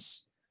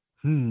happiness.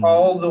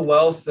 All the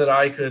wealth that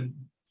I could,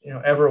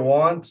 ever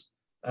want.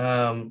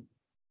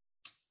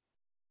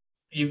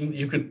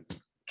 You could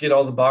get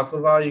all the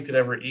baklava you could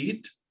ever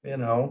eat.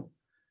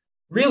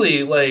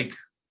 Really, like,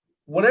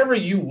 whatever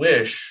you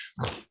wish.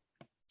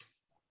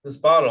 This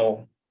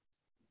bottle,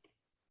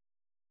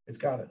 it's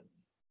got it.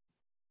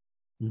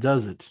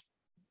 Does it?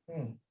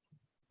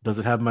 Does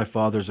it have my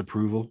father's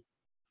approval?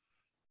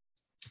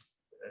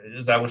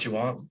 Is that what you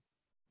want?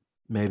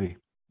 Maybe.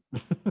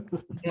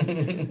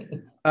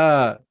 I'm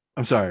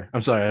sorry.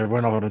 I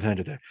went off on a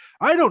tangent there.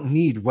 I don't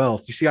need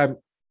wealth. You see,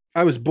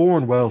 I was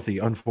born wealthy,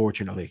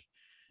 unfortunately.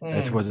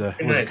 It was a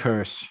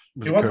curse.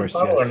 Do you want this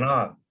bottle or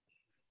not?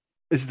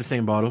 Is it the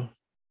same bottle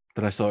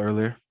that I saw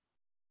earlier?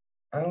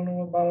 I don't know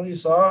what bottle you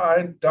saw.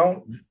 I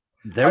don't.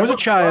 There was a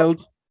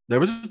child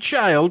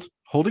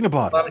holding a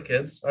bottle. A lot of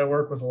kids. I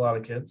work with a lot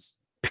of kids.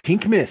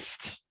 Pink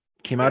mist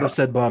came out of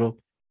said bottle,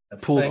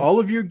 pulled all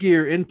of your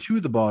gear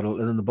into the bottle,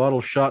 and then the bottle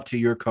shot to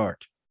your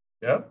cart.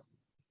 Yep.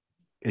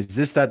 Is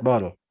this that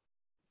bottle?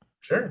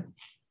 Sure.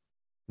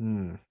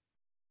 Can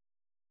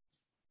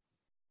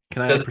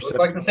Does it look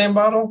like the same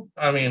bottle?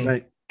 I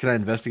mean, can I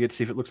investigate to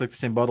see if it looks like the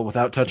same bottle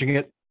without touching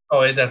it?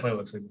 Oh, it definitely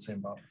looks like the same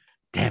bottle.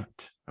 Damn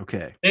it.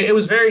 Okay. It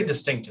was very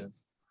distinctive.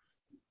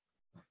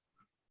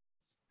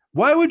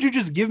 Why would you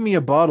just give me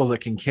a bottle that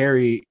can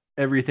carry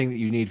everything that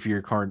you need for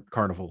your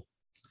carnival?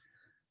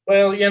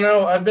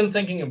 Well, I've been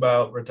thinking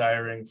about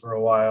retiring for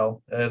a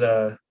while, and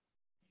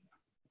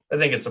I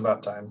think it's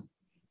about time.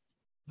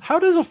 How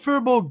does a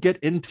furbo get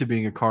into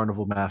being a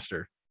carnival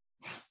master?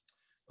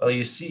 Well,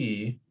 you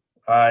see,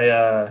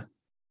 I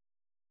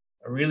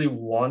really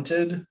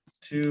wanted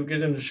to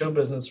get into show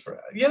business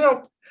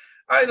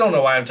I don't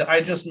know why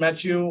I just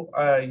met you.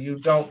 You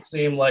don't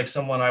seem like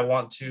someone I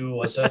want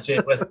to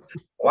associate with.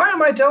 Why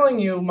am I telling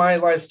you my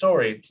life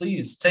story?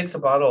 Please take the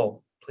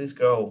bottle. Please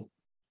go.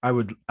 I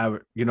would,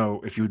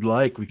 if you'd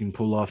like, we can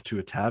pull off to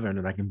a tavern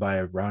and I can buy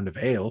a round of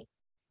ale.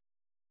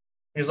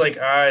 He's like,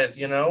 if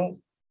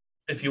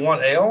you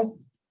want ale,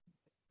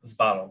 this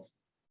bottle,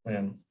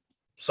 man,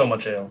 so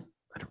much ale.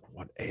 I don't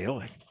want ale.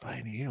 I can buy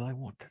any ale I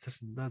want.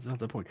 That's not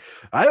the point.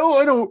 I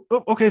don't.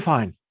 Oh, okay,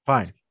 fine.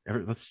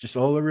 Let's just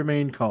all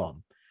remain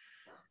calm.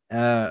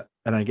 And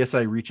I guess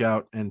I reach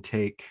out and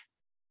take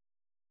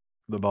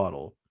the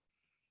bottle.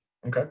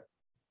 Okay.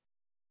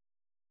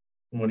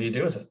 What do you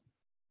do with it?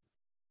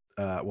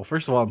 Well,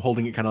 first of all, I'm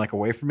holding it kind of like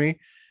away from me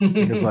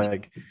because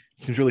like it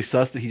seems really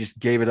sus that he just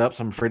gave it up.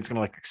 So I'm afraid it's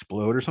gonna like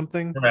explode or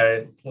something.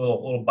 Right,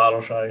 little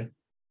bottle shy.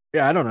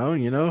 Yeah, I don't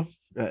know.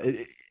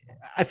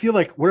 I feel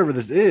like whatever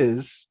this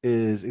is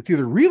it's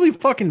either really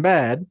fucking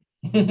bad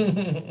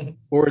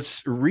or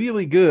it's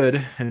really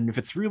good. And if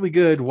it's really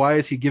good, why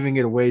is he giving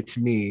it away to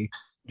me?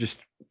 Just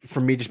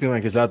for me, just being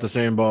like, is that the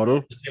same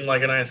bottle? You seem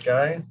like a nice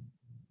guy.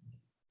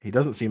 He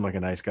doesn't seem like a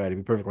nice guy, to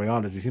be perfectly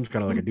honest. He seems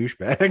kind of like a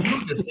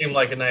douchebag. It seemed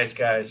like a nice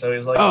guy, so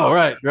he's like, oh,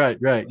 right. Yes,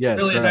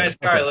 really right. nice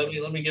guy. Okay.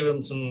 Let me give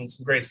him some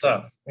great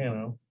stuff.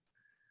 I'm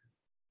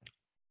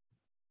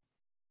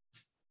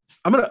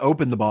gonna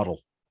open the bottle.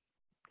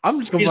 I'm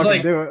just gonna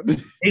fucking do it.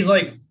 He's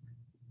like,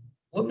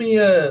 let me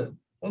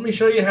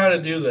show you how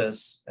to do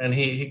this, and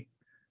he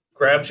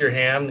grabs your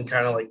hand and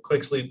kind of like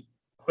quickly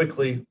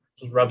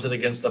just rubs it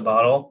against the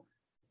bottle,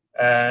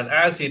 and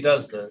as he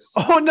does this,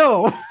 oh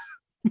no.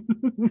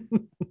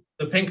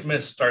 the pink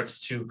mist starts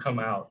to come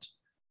out.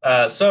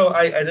 So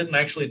I didn't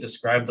actually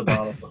describe the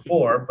bottle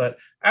before, but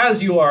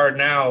as you are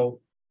now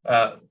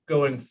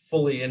going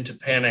fully into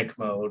panic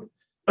mode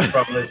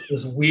from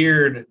this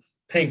weird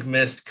pink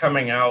mist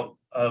coming out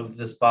of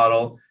this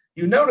bottle,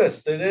 you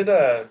notice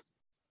that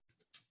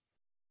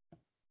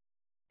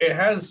it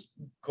has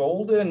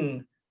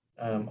golden,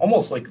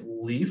 almost like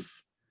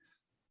leaf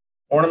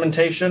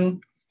ornamentation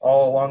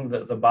all along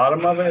the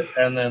bottom of it,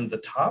 and then the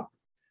top.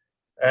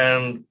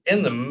 And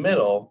in the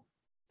middle,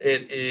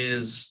 it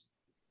is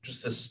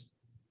just this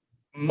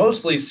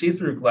mostly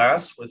see-through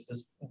glass with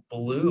this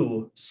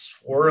blue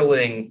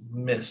swirling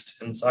mist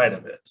inside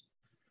of it.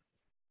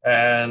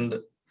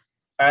 And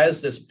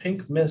as this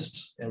pink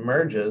mist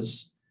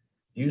emerges,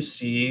 you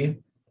see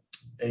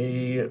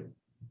a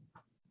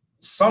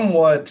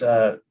somewhat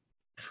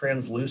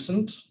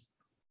translucent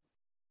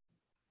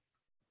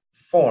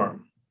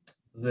form.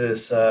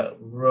 This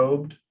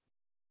robed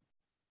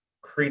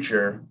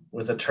creature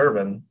with a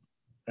turban,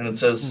 and it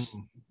says,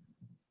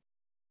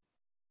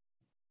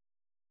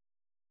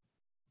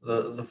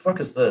 the fuck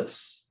is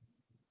this?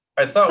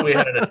 I thought we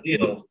had a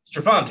deal.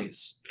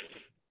 Strafantes.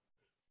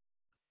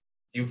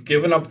 You've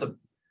given up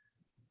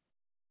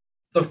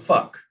the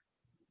fuck.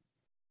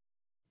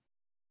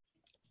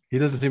 He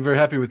doesn't seem very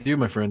happy with you,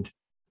 my friend.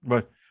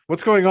 But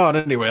what's going on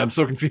anyway? I'm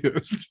so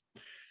confused.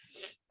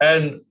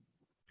 And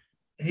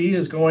he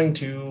is going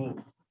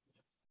to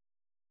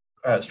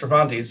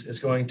Strafantes is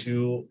going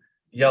to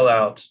yell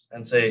out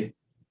and say,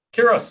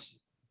 Kyros,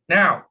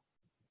 now,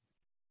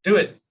 do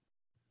it.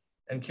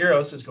 And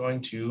Kyros is going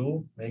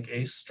to make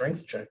a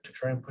strength check to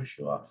try and push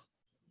you off.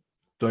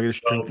 Do I get a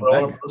strength?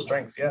 Roll a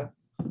strength, yeah.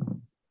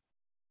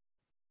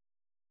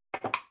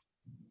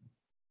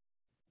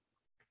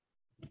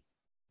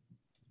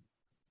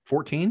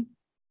 14.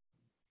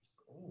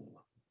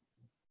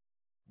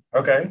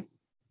 Okay.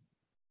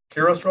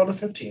 Kyros rolled a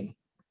 15.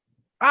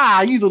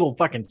 Ah, you little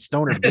fucking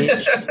stoner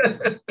bitch.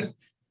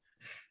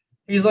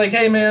 He's like,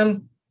 hey,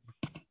 man,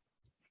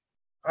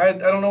 I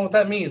don't know what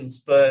that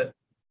means, but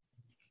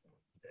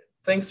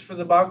thanks for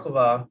the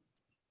baklava.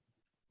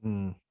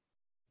 And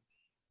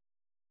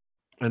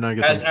I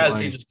guess as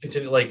he just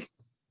continued, like,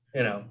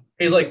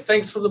 he's like,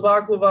 thanks for the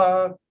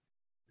baklava.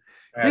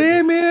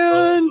 Hey,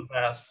 man.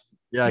 Fast.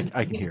 Yeah,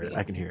 I can hear it.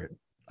 I can hear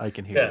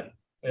it.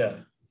 Yeah.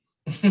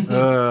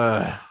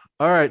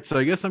 All right, so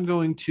I guess I'm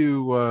going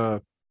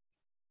to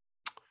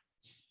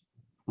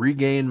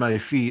regain my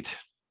feet.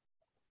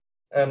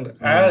 And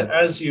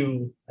as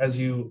you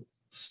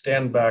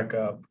stand back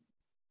up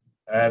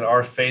and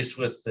are faced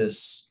with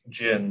this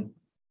djinn,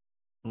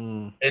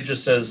 it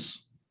just says,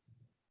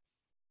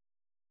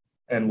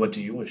 and what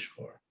do you wish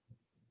for?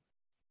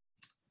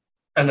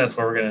 And that's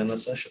where we're going to end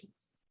this session.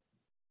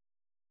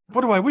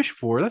 What do I wish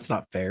for? That's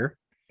not fair.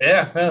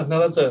 Yeah,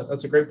 no, that's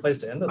a great place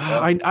to end it.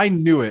 I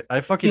knew it.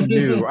 I fucking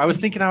knew. I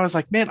was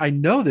like, man, I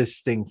know this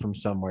thing from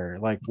somewhere.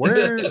 Like,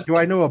 where do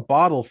I know a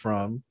bottle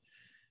from?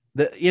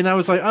 I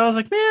was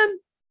like, man,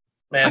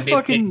 Man,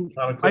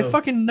 I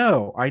fucking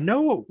know. I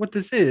know what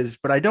this is,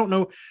 but I don't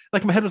know.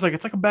 Like my head was like,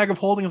 it's like a bag of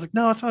holding. I was like,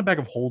 no, it's not a bag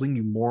of holding,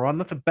 you moron.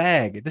 That's a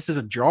bag. This is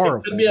a jar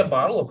of It could holding. be a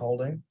bottle of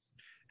holding.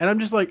 And I'm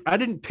just like, I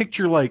didn't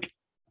picture like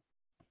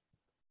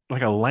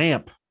a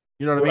lamp.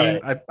 You know what I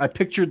mean? I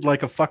pictured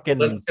like a fucking.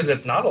 Well, that's because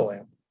it's not a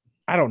lamp.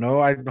 I don't know.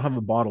 I don't have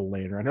a bottle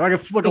laying right now.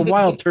 Like a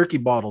wild turkey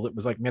bottle that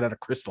was like made out of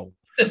crystal.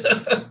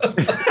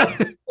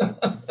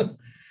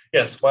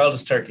 Yes, wild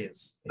as turkey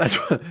is.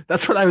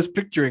 That's what I was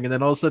picturing, and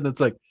then all of a sudden it's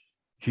like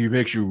he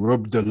makes you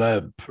rub the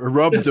lamp or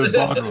rub the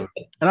bottle,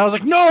 and I was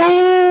like,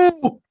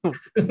 no.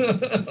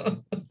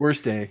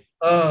 Worst day.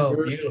 Oh,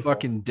 worst beautiful.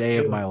 fucking day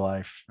of my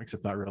life,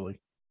 except not really.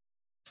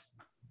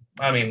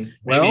 I mean,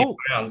 maybe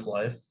Bion's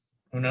life.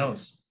 Who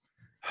knows?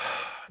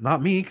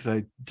 Not me, because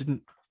I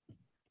didn't.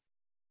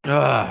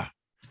 Yeah.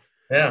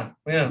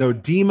 No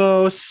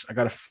Demos. I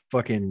got a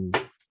fucking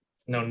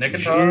no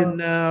Nikitas gin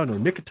now. No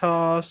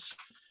Nikitas.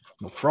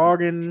 No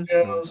Froggin.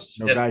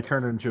 No guy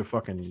turning into a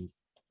fucking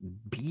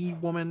bee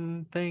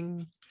woman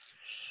thing.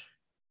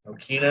 No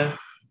Kina.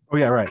 Oh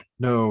yeah, right.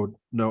 No.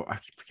 I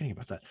keep forgetting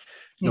about that.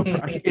 No,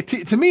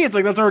 to me, it's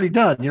like that's already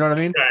done. You know what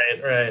I mean?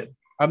 Right.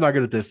 I'm not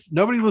good at this.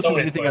 Nobody listen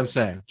to anything I'm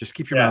saying. Just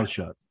keep your mouth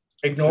shut.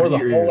 Ignore the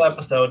whole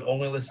episode.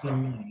 Only listen to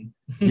me.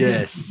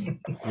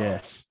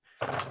 Yes.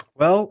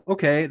 Well,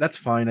 okay, that's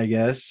fine. I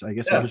guess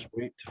I'll just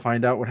wait to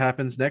find out what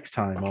happens next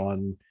time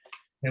on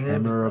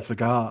Hammer of the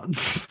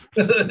Gods.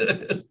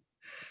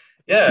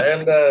 Yeah,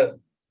 and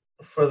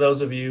for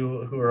those of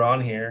you who are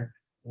on here,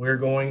 we're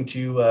going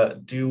to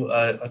do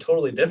a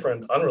totally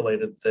different,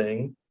 unrelated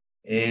thing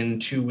in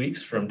 2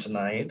 weeks from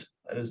tonight.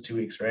 That is 2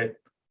 weeks, right?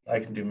 I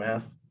can do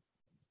math.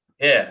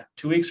 Yeah,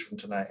 2 weeks from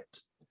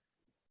tonight.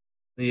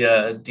 The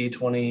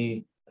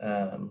D20.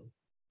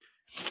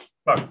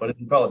 What did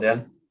you call it,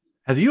 Dan?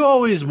 Have you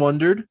always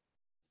wondered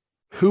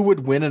who would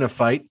win in a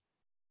fight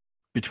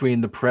between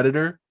the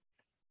Predator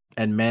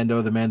and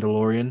Mando the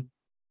Mandalorian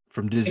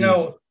from Disney's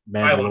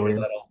Mandalorian? I wonder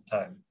that all the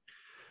time.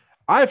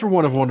 I, for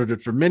one, have wondered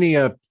it for many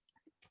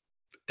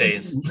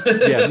days.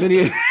 Yeah,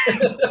 many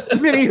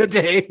a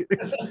day.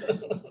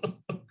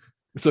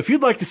 So if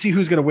you'd like to see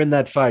who's going to win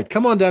that fight,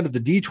 come on down to the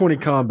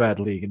D20 Combat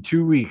League in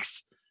 2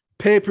 weeks.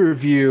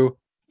 Pay-per-view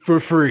for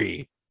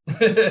free.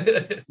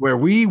 Where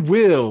we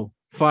will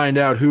find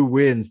out who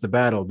wins the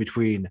battle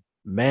between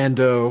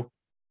Mando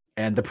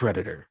and the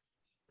Predator.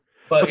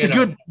 But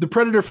the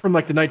Predator from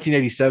like the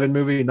 1987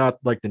 movie, not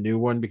like the new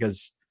one,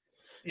 because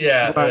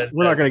we're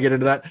not going to get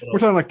into that. We're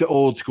talking like the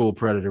old school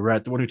Predator,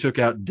 right? The one who took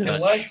out Dutch.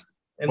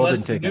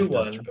 Unless the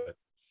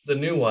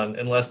new one,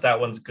 unless that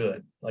one's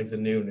good, like the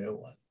new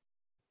one.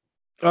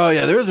 Oh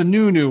yeah, there is a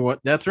new one.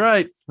 That's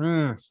right.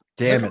 Damn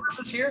it!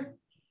 This year?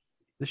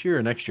 This year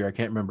or next year? I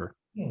can't remember.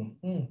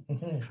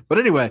 But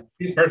anyway,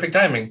 perfect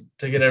timing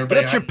to get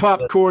everybody. Get your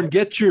popcorn,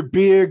 get your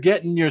beer,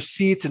 get in your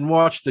seats, and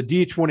watch the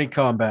D20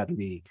 Combat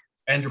League.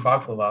 And your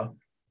baklava.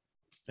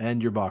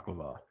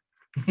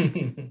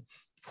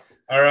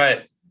 All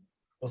right.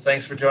 Well,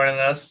 thanks for joining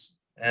us,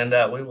 and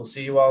we will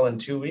see you all in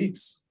 2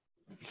 weeks.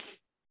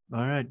 All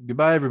right.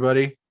 Goodbye,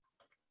 everybody.